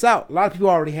found this out. A lot of people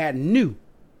already knew.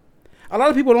 A lot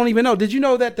of people don't even know. Did you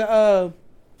know that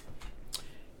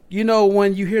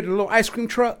when you hear the little ice cream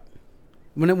truck,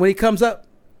 when he comes up,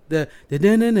 the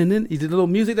little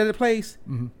music that it plays?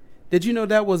 Mm-hmm. Did you know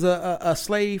that was a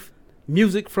slave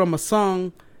music from a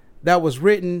song that was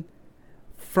written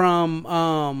from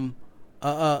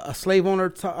a slave owner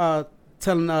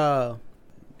telling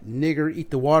nigger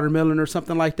eat the watermelon or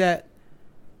something like that?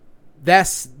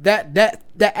 That's that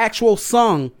actual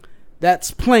song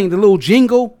that's playing, the little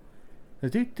jingle.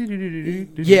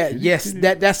 Yes,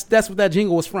 that's what that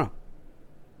jingle was from.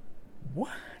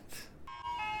 What?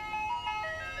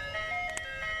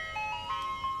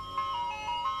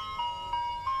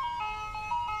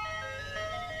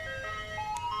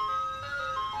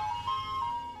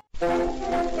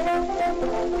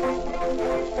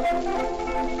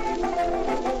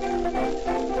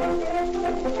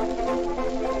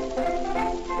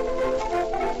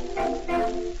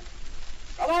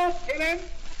 Come on, Keenan.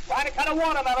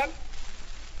 watermelon.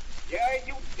 Yeah,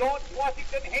 you George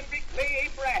Washington, Henry Clay,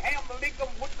 Abraham Lincoln,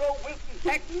 Woodrow Wilson,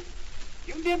 Texas.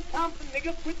 You them Thompson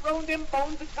niggas quit rolling them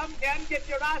bones and come down and get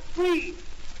your ice cream.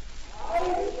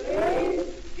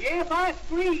 Yes, ice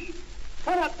cream.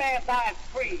 Cut up ass ice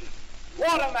cream.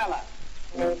 Watermelon.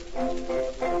 Well,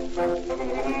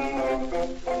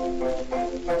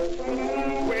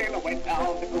 I went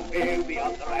down to Cookville the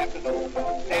other afternoon.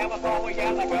 There was all a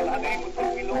yellow girl, her name was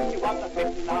Cookie Lou. She was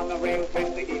sitting on the rail,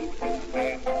 fence the hill with the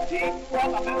man. She was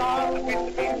a melon, the fence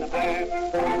to be the man.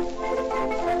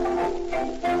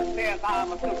 Says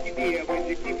I'm a Cookie dear, when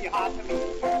you give your heart to me.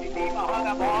 You see my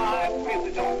heart, boy,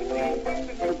 visit on the sea.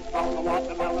 The juice from the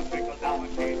watermelon trickles down the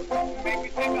chin. Make me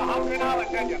take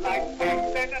 $100 and you like to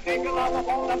take. Then a nickel of a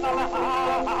watermelon,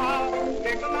 ha, ha.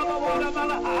 Nickel of a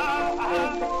watermelon, ha,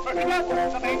 ha. But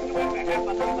that's the main when they have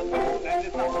another spoon. And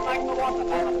it's something like the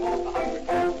watermelon goes to hungry.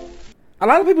 A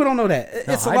lot of people don't know that.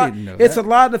 It's No, a I lot. didn't know It's that. a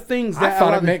lot of things that I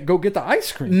thought it meant go get the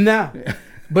ice cream. Nah,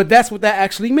 but that's what that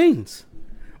actually means.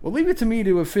 Well, leave it to me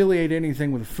to affiliate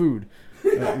anything with food.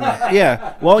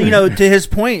 Yeah. Well, to his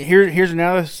point, here's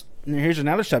another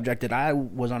subject that I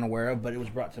was unaware of, but it was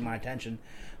brought to my attention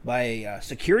by a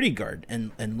security guard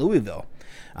in Louisville.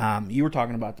 You were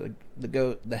talking about the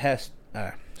guest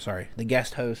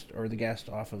host or the guest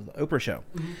off of the Oprah show,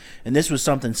 and this was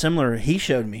something similar.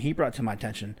 He brought to my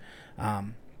attention.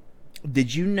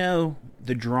 Did you know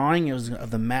the drawing of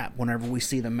the map? Whenever we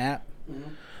see the map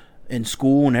in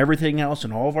school and everything else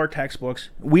in all of our textbooks,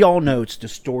 we all know it's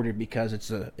distorted because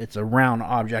it's a round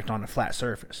object on a flat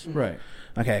surface. Right.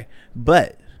 Okay,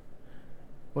 but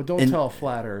Well, don't tell a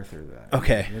flat earther that.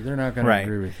 Okay. They're not going to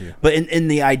agree with you. But in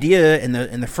the idea, in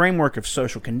the framework of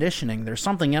social conditioning, there's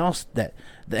something else that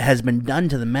has been done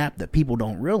to the map that people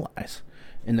don't realize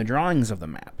in the drawings of the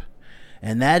map.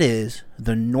 And that is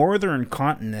the northern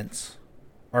continents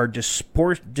are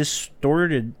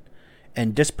distorted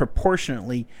and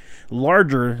disproportionately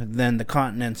larger than the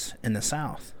continents in the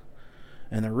south.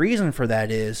 And the reason for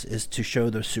that is to show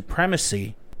the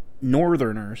supremacy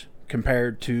northerners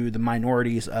compared to the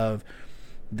minorities of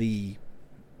the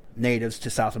natives to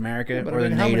South America or the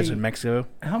natives in Mexico.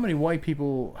 How many white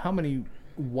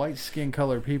skin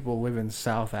color people live in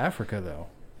South Africa, though?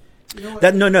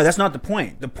 No, that's not the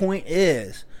point. The point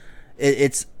is,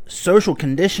 it's social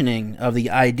conditioning of the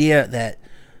idea that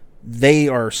they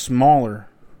are smaller,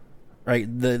 right?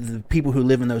 The people who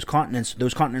live in those continents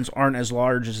aren't as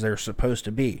large as they're supposed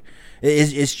to be.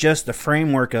 It's just the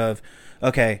framework of,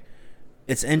 okay,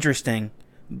 it's interesting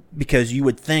because you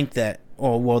would think that,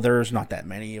 oh, well, there's not that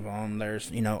many of them.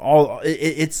 There's,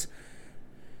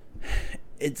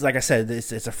 it's like I said,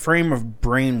 it's a frame of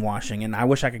brainwashing, and I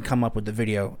wish I could come up with the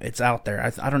video. It's out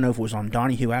there. I don't know if it was on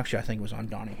Donahue. Actually, I think it was on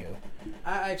Donahue.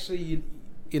 I actually,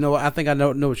 I think I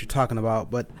know what you're talking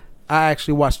about, but I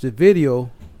actually watched a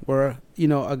video where,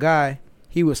 a guy,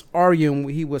 he was arguing,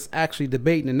 he was actually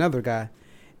debating another guy,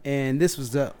 and this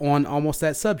was on almost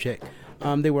that subject.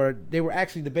 They were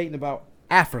actually debating about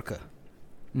Africa,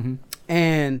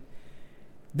 and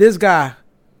this guy,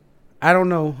 I don't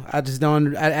know, I just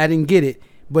don't, I didn't get it,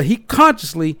 but he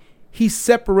consciously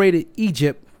separated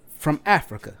Egypt from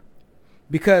Africa,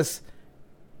 because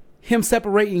him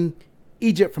separating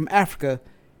Egypt from Africa,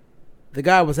 the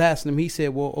guy was asking him. He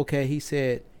said, "Well, okay." He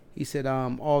said,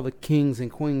 all the kings and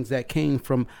queens that came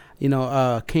from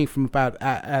about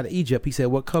out of Egypt. He said,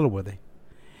 "What color were they?"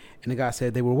 And the guy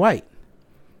said, "They were white."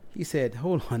 He said,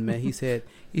 "Hold on, man." He said,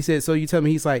 "So you tell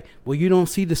me?" He's like, "Well, you don't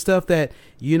see the stuff that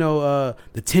the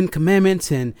 10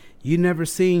 Commandments, and you never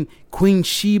seen Queen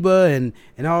Sheba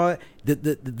and all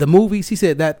the movies." He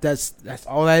said that's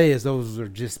all that is. Those are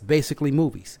just basically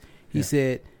movies. He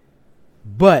said,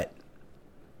 "But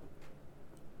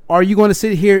are you going to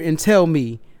sit here and tell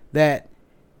me that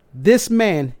this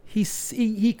man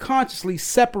he consciously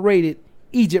separated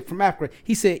Egypt from Africa?"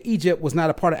 He said Egypt was not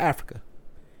a part of Africa.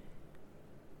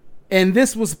 And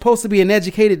this was supposed to be an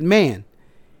educated man.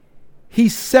 He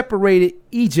separated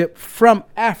Egypt from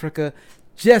Africa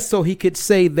just so he could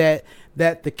say that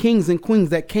the kings and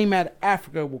queens that came out of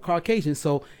Africa were Caucasian.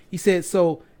 So he said,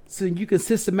 so you can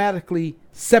systematically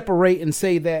separate and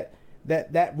say that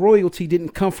royalty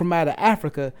didn't come from out of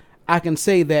Africa. I can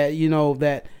say that,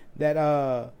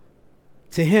 that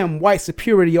to him, white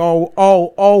superiority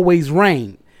always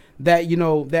reigned. That,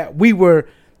 that we were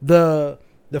the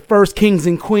first kings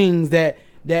and queens, that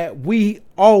we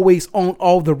always own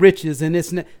all the riches, and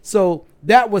this. So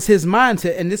that was his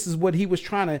mindset, and this is what he was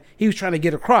trying to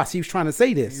get across. He was trying to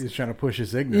say this. He was trying to push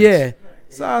his ignorance. Yeah.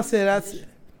 So I said,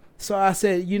 So I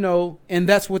said, and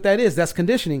that's what that is. That's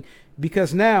conditioning.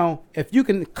 Because now, if you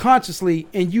can consciously,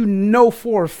 and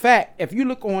for a fact, if you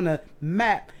look on a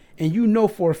map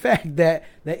and for a fact that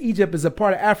Egypt is a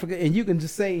part of Africa, and you can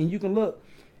just say, and you can look,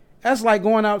 that's like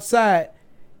going outside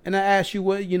and I ask you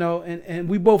what, and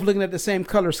we both looking at the same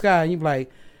color sky, and you're like,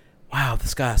 wow, the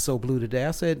sky is so blue today.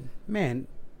 I said, man,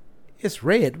 it's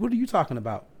red. What are you talking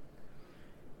about?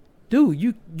 Dude,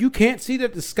 you can't see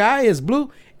that the sky is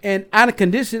blue? And I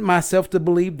conditioned myself to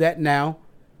believe that now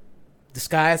the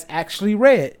sky is actually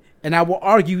red. And I will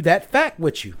argue that fact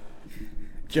with you.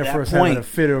 Jeffro's having a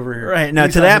fit over here. Right. Now,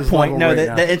 He's to on that his point, level right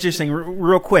now. that interesting,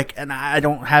 real quick, and I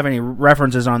don't have any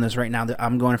references on this right now that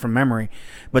I'm going from memory,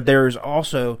 but there's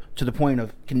also, to the point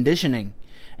of conditioning,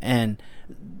 and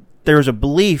there's a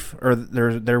belief, or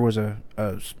there was a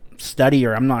study,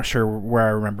 or I'm not sure where I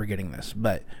remember getting this,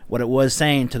 but what it was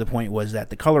saying to the point was that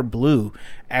the color blue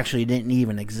actually didn't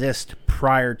even exist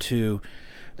prior to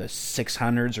the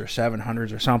 600s or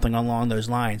 700s or something along those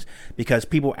lines, because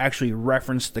people actually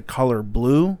referenced the color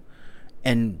blue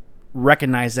and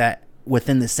recognize that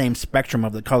within the same spectrum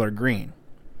of the color green.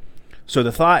 So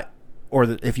the thought, or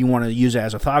if you want to use it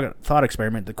as a thought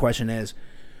experiment, the question is,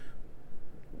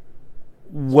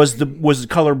 was the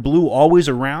color blue always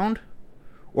around,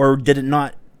 or did it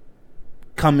not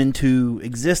come into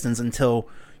existence until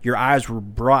your eyes were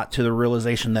brought to the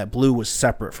realization that blue was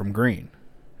separate from green?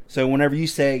 So whenever you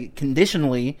say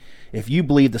conditionally, if you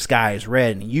believe the sky is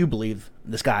red and you believe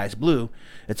the sky is blue,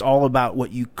 it's all about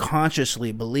what you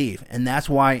consciously believe. And that's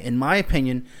why, in my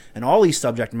opinion, in all these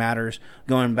subject matters,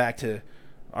 going back to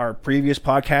our previous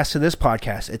podcast to this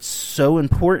podcast, it's so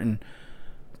important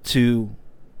to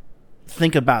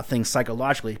think about things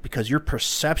psychologically, because your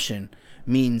perception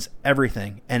means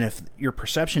everything. And if your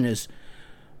perception is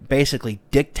basically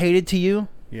dictated to you,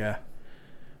 yeah,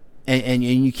 and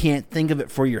you can't think of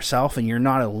it for yourself, and you're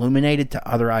not illuminated to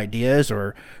other ideas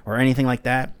or anything like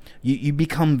that, you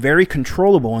become very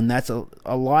controllable. And that's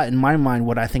a lot, in my mind,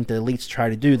 what I think the elites try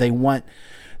to do. They want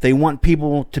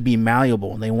people to be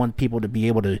malleable, and they want people to be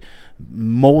able to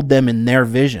mold them in their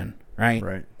vision,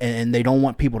 right? And they don't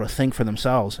want people to think for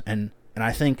themselves. And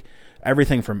I think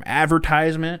everything from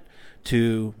advertisement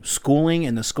to schooling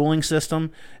and the schooling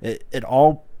system, it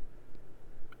all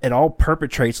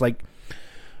perpetrates, like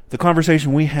the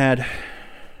conversation we had,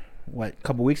 a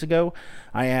couple weeks ago.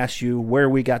 I asked you where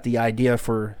we got the idea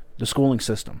for the schooling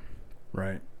system.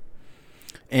 Right.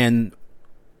 And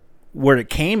where it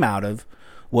came out of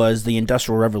was the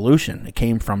Industrial Revolution. It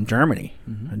came from Germany.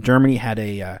 Mm-hmm. Germany had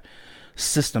a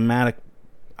systematic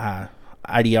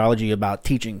ideology about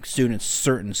teaching students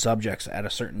certain subjects at a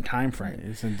certain time frame.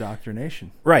 It's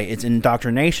indoctrination. Right. It's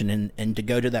indoctrination. And to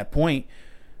go to that point,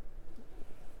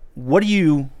 what do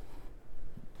you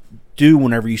do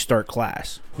whenever you start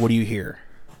class? What do you hear?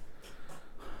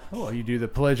 Oh, you do the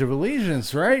Pledge of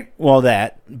Allegiance, right? Well,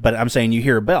 but I'm saying you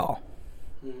hear a bell.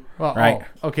 Well, right?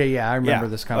 Oh, okay, yeah, I remember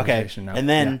this conversation now. And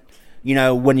then,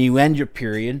 when you end your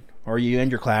period, or you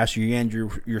end your class, or you end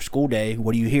your school day,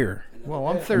 what do you hear? Well,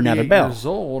 I'm 38 years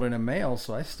old and a male,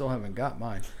 so I still haven't got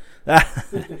mine.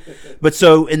 But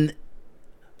so, in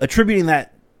attributing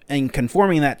that and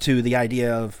conforming that to the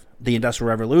idea of the Industrial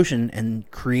Revolution and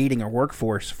creating a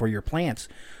workforce for your plants,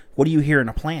 what do you hear in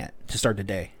a plant to start the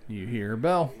day? You hear a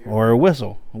bell. Or a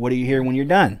whistle. What do you hear when you're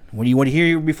done? What do you want to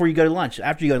hear before you go to lunch,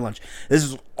 after you go to lunch? This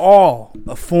is all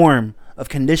a form of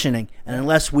conditioning. And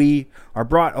unless we are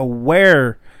brought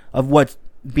aware of what's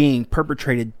being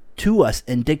perpetrated to us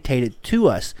and dictated to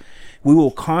us, we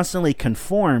will constantly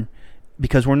conform,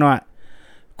 because we're not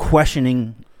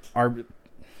questioning our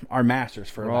masters.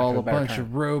 For we're all a bunch term.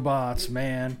 of robots,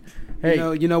 man. Hey,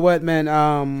 you know what,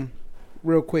 man?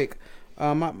 Real quick,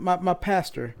 my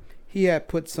pastor, he had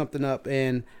put something up,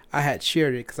 and I had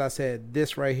shared it because I said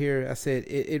this right here. I said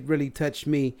it really touched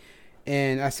me,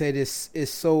 and I said it's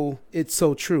so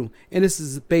true. And this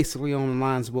is basically on the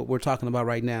lines of what we're talking about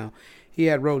right now. He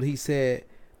said,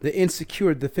 the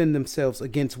insecure defend themselves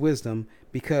against wisdom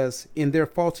because in their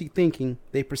faulty thinking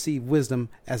they perceive wisdom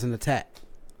as an attack.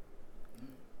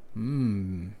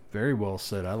 Very well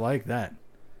said. I like that.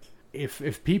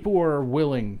 If people are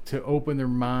willing to open their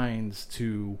minds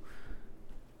to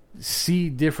see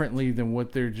differently than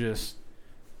what they're just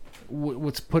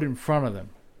what's put in front of them,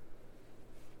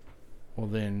 well,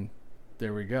 then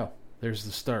there we go. There's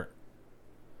the start.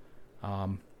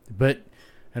 But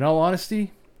in all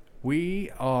honesty, we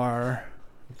are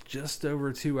just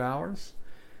over 2 hours,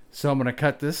 so I'm going to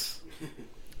cut this.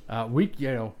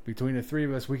 Between the three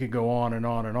of us, we could go on and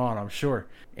on and on, I'm sure.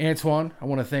 Antwan, I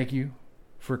want to thank you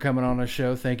for coming on the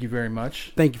show. Thank you very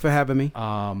much. Thank you for having me.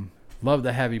 love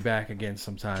to have you back again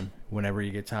sometime. Whenever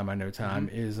you get time, I know time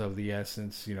is of the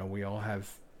essence. You know, we all have,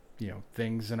 you know,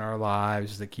 things in our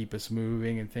lives that keep us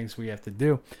moving and things we have to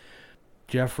do.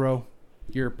 Jeffro,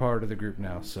 you're a part of the group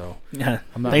now, so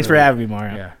Thanks for having me,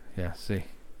 Mario. Yeah. See,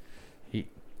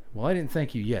 well, I didn't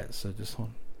thank you yet, so just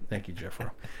thank you,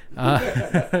 Jeffro.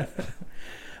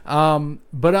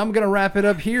 But I'm gonna wrap it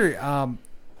up here.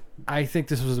 I think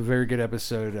this was a very good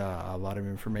episode. A lot of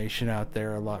information out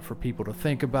there, a lot for people to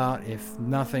think about. If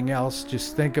nothing else,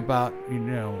 just think about, you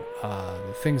know,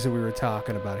 the things that we were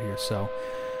talking about here. So,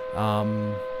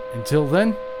 until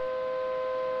then,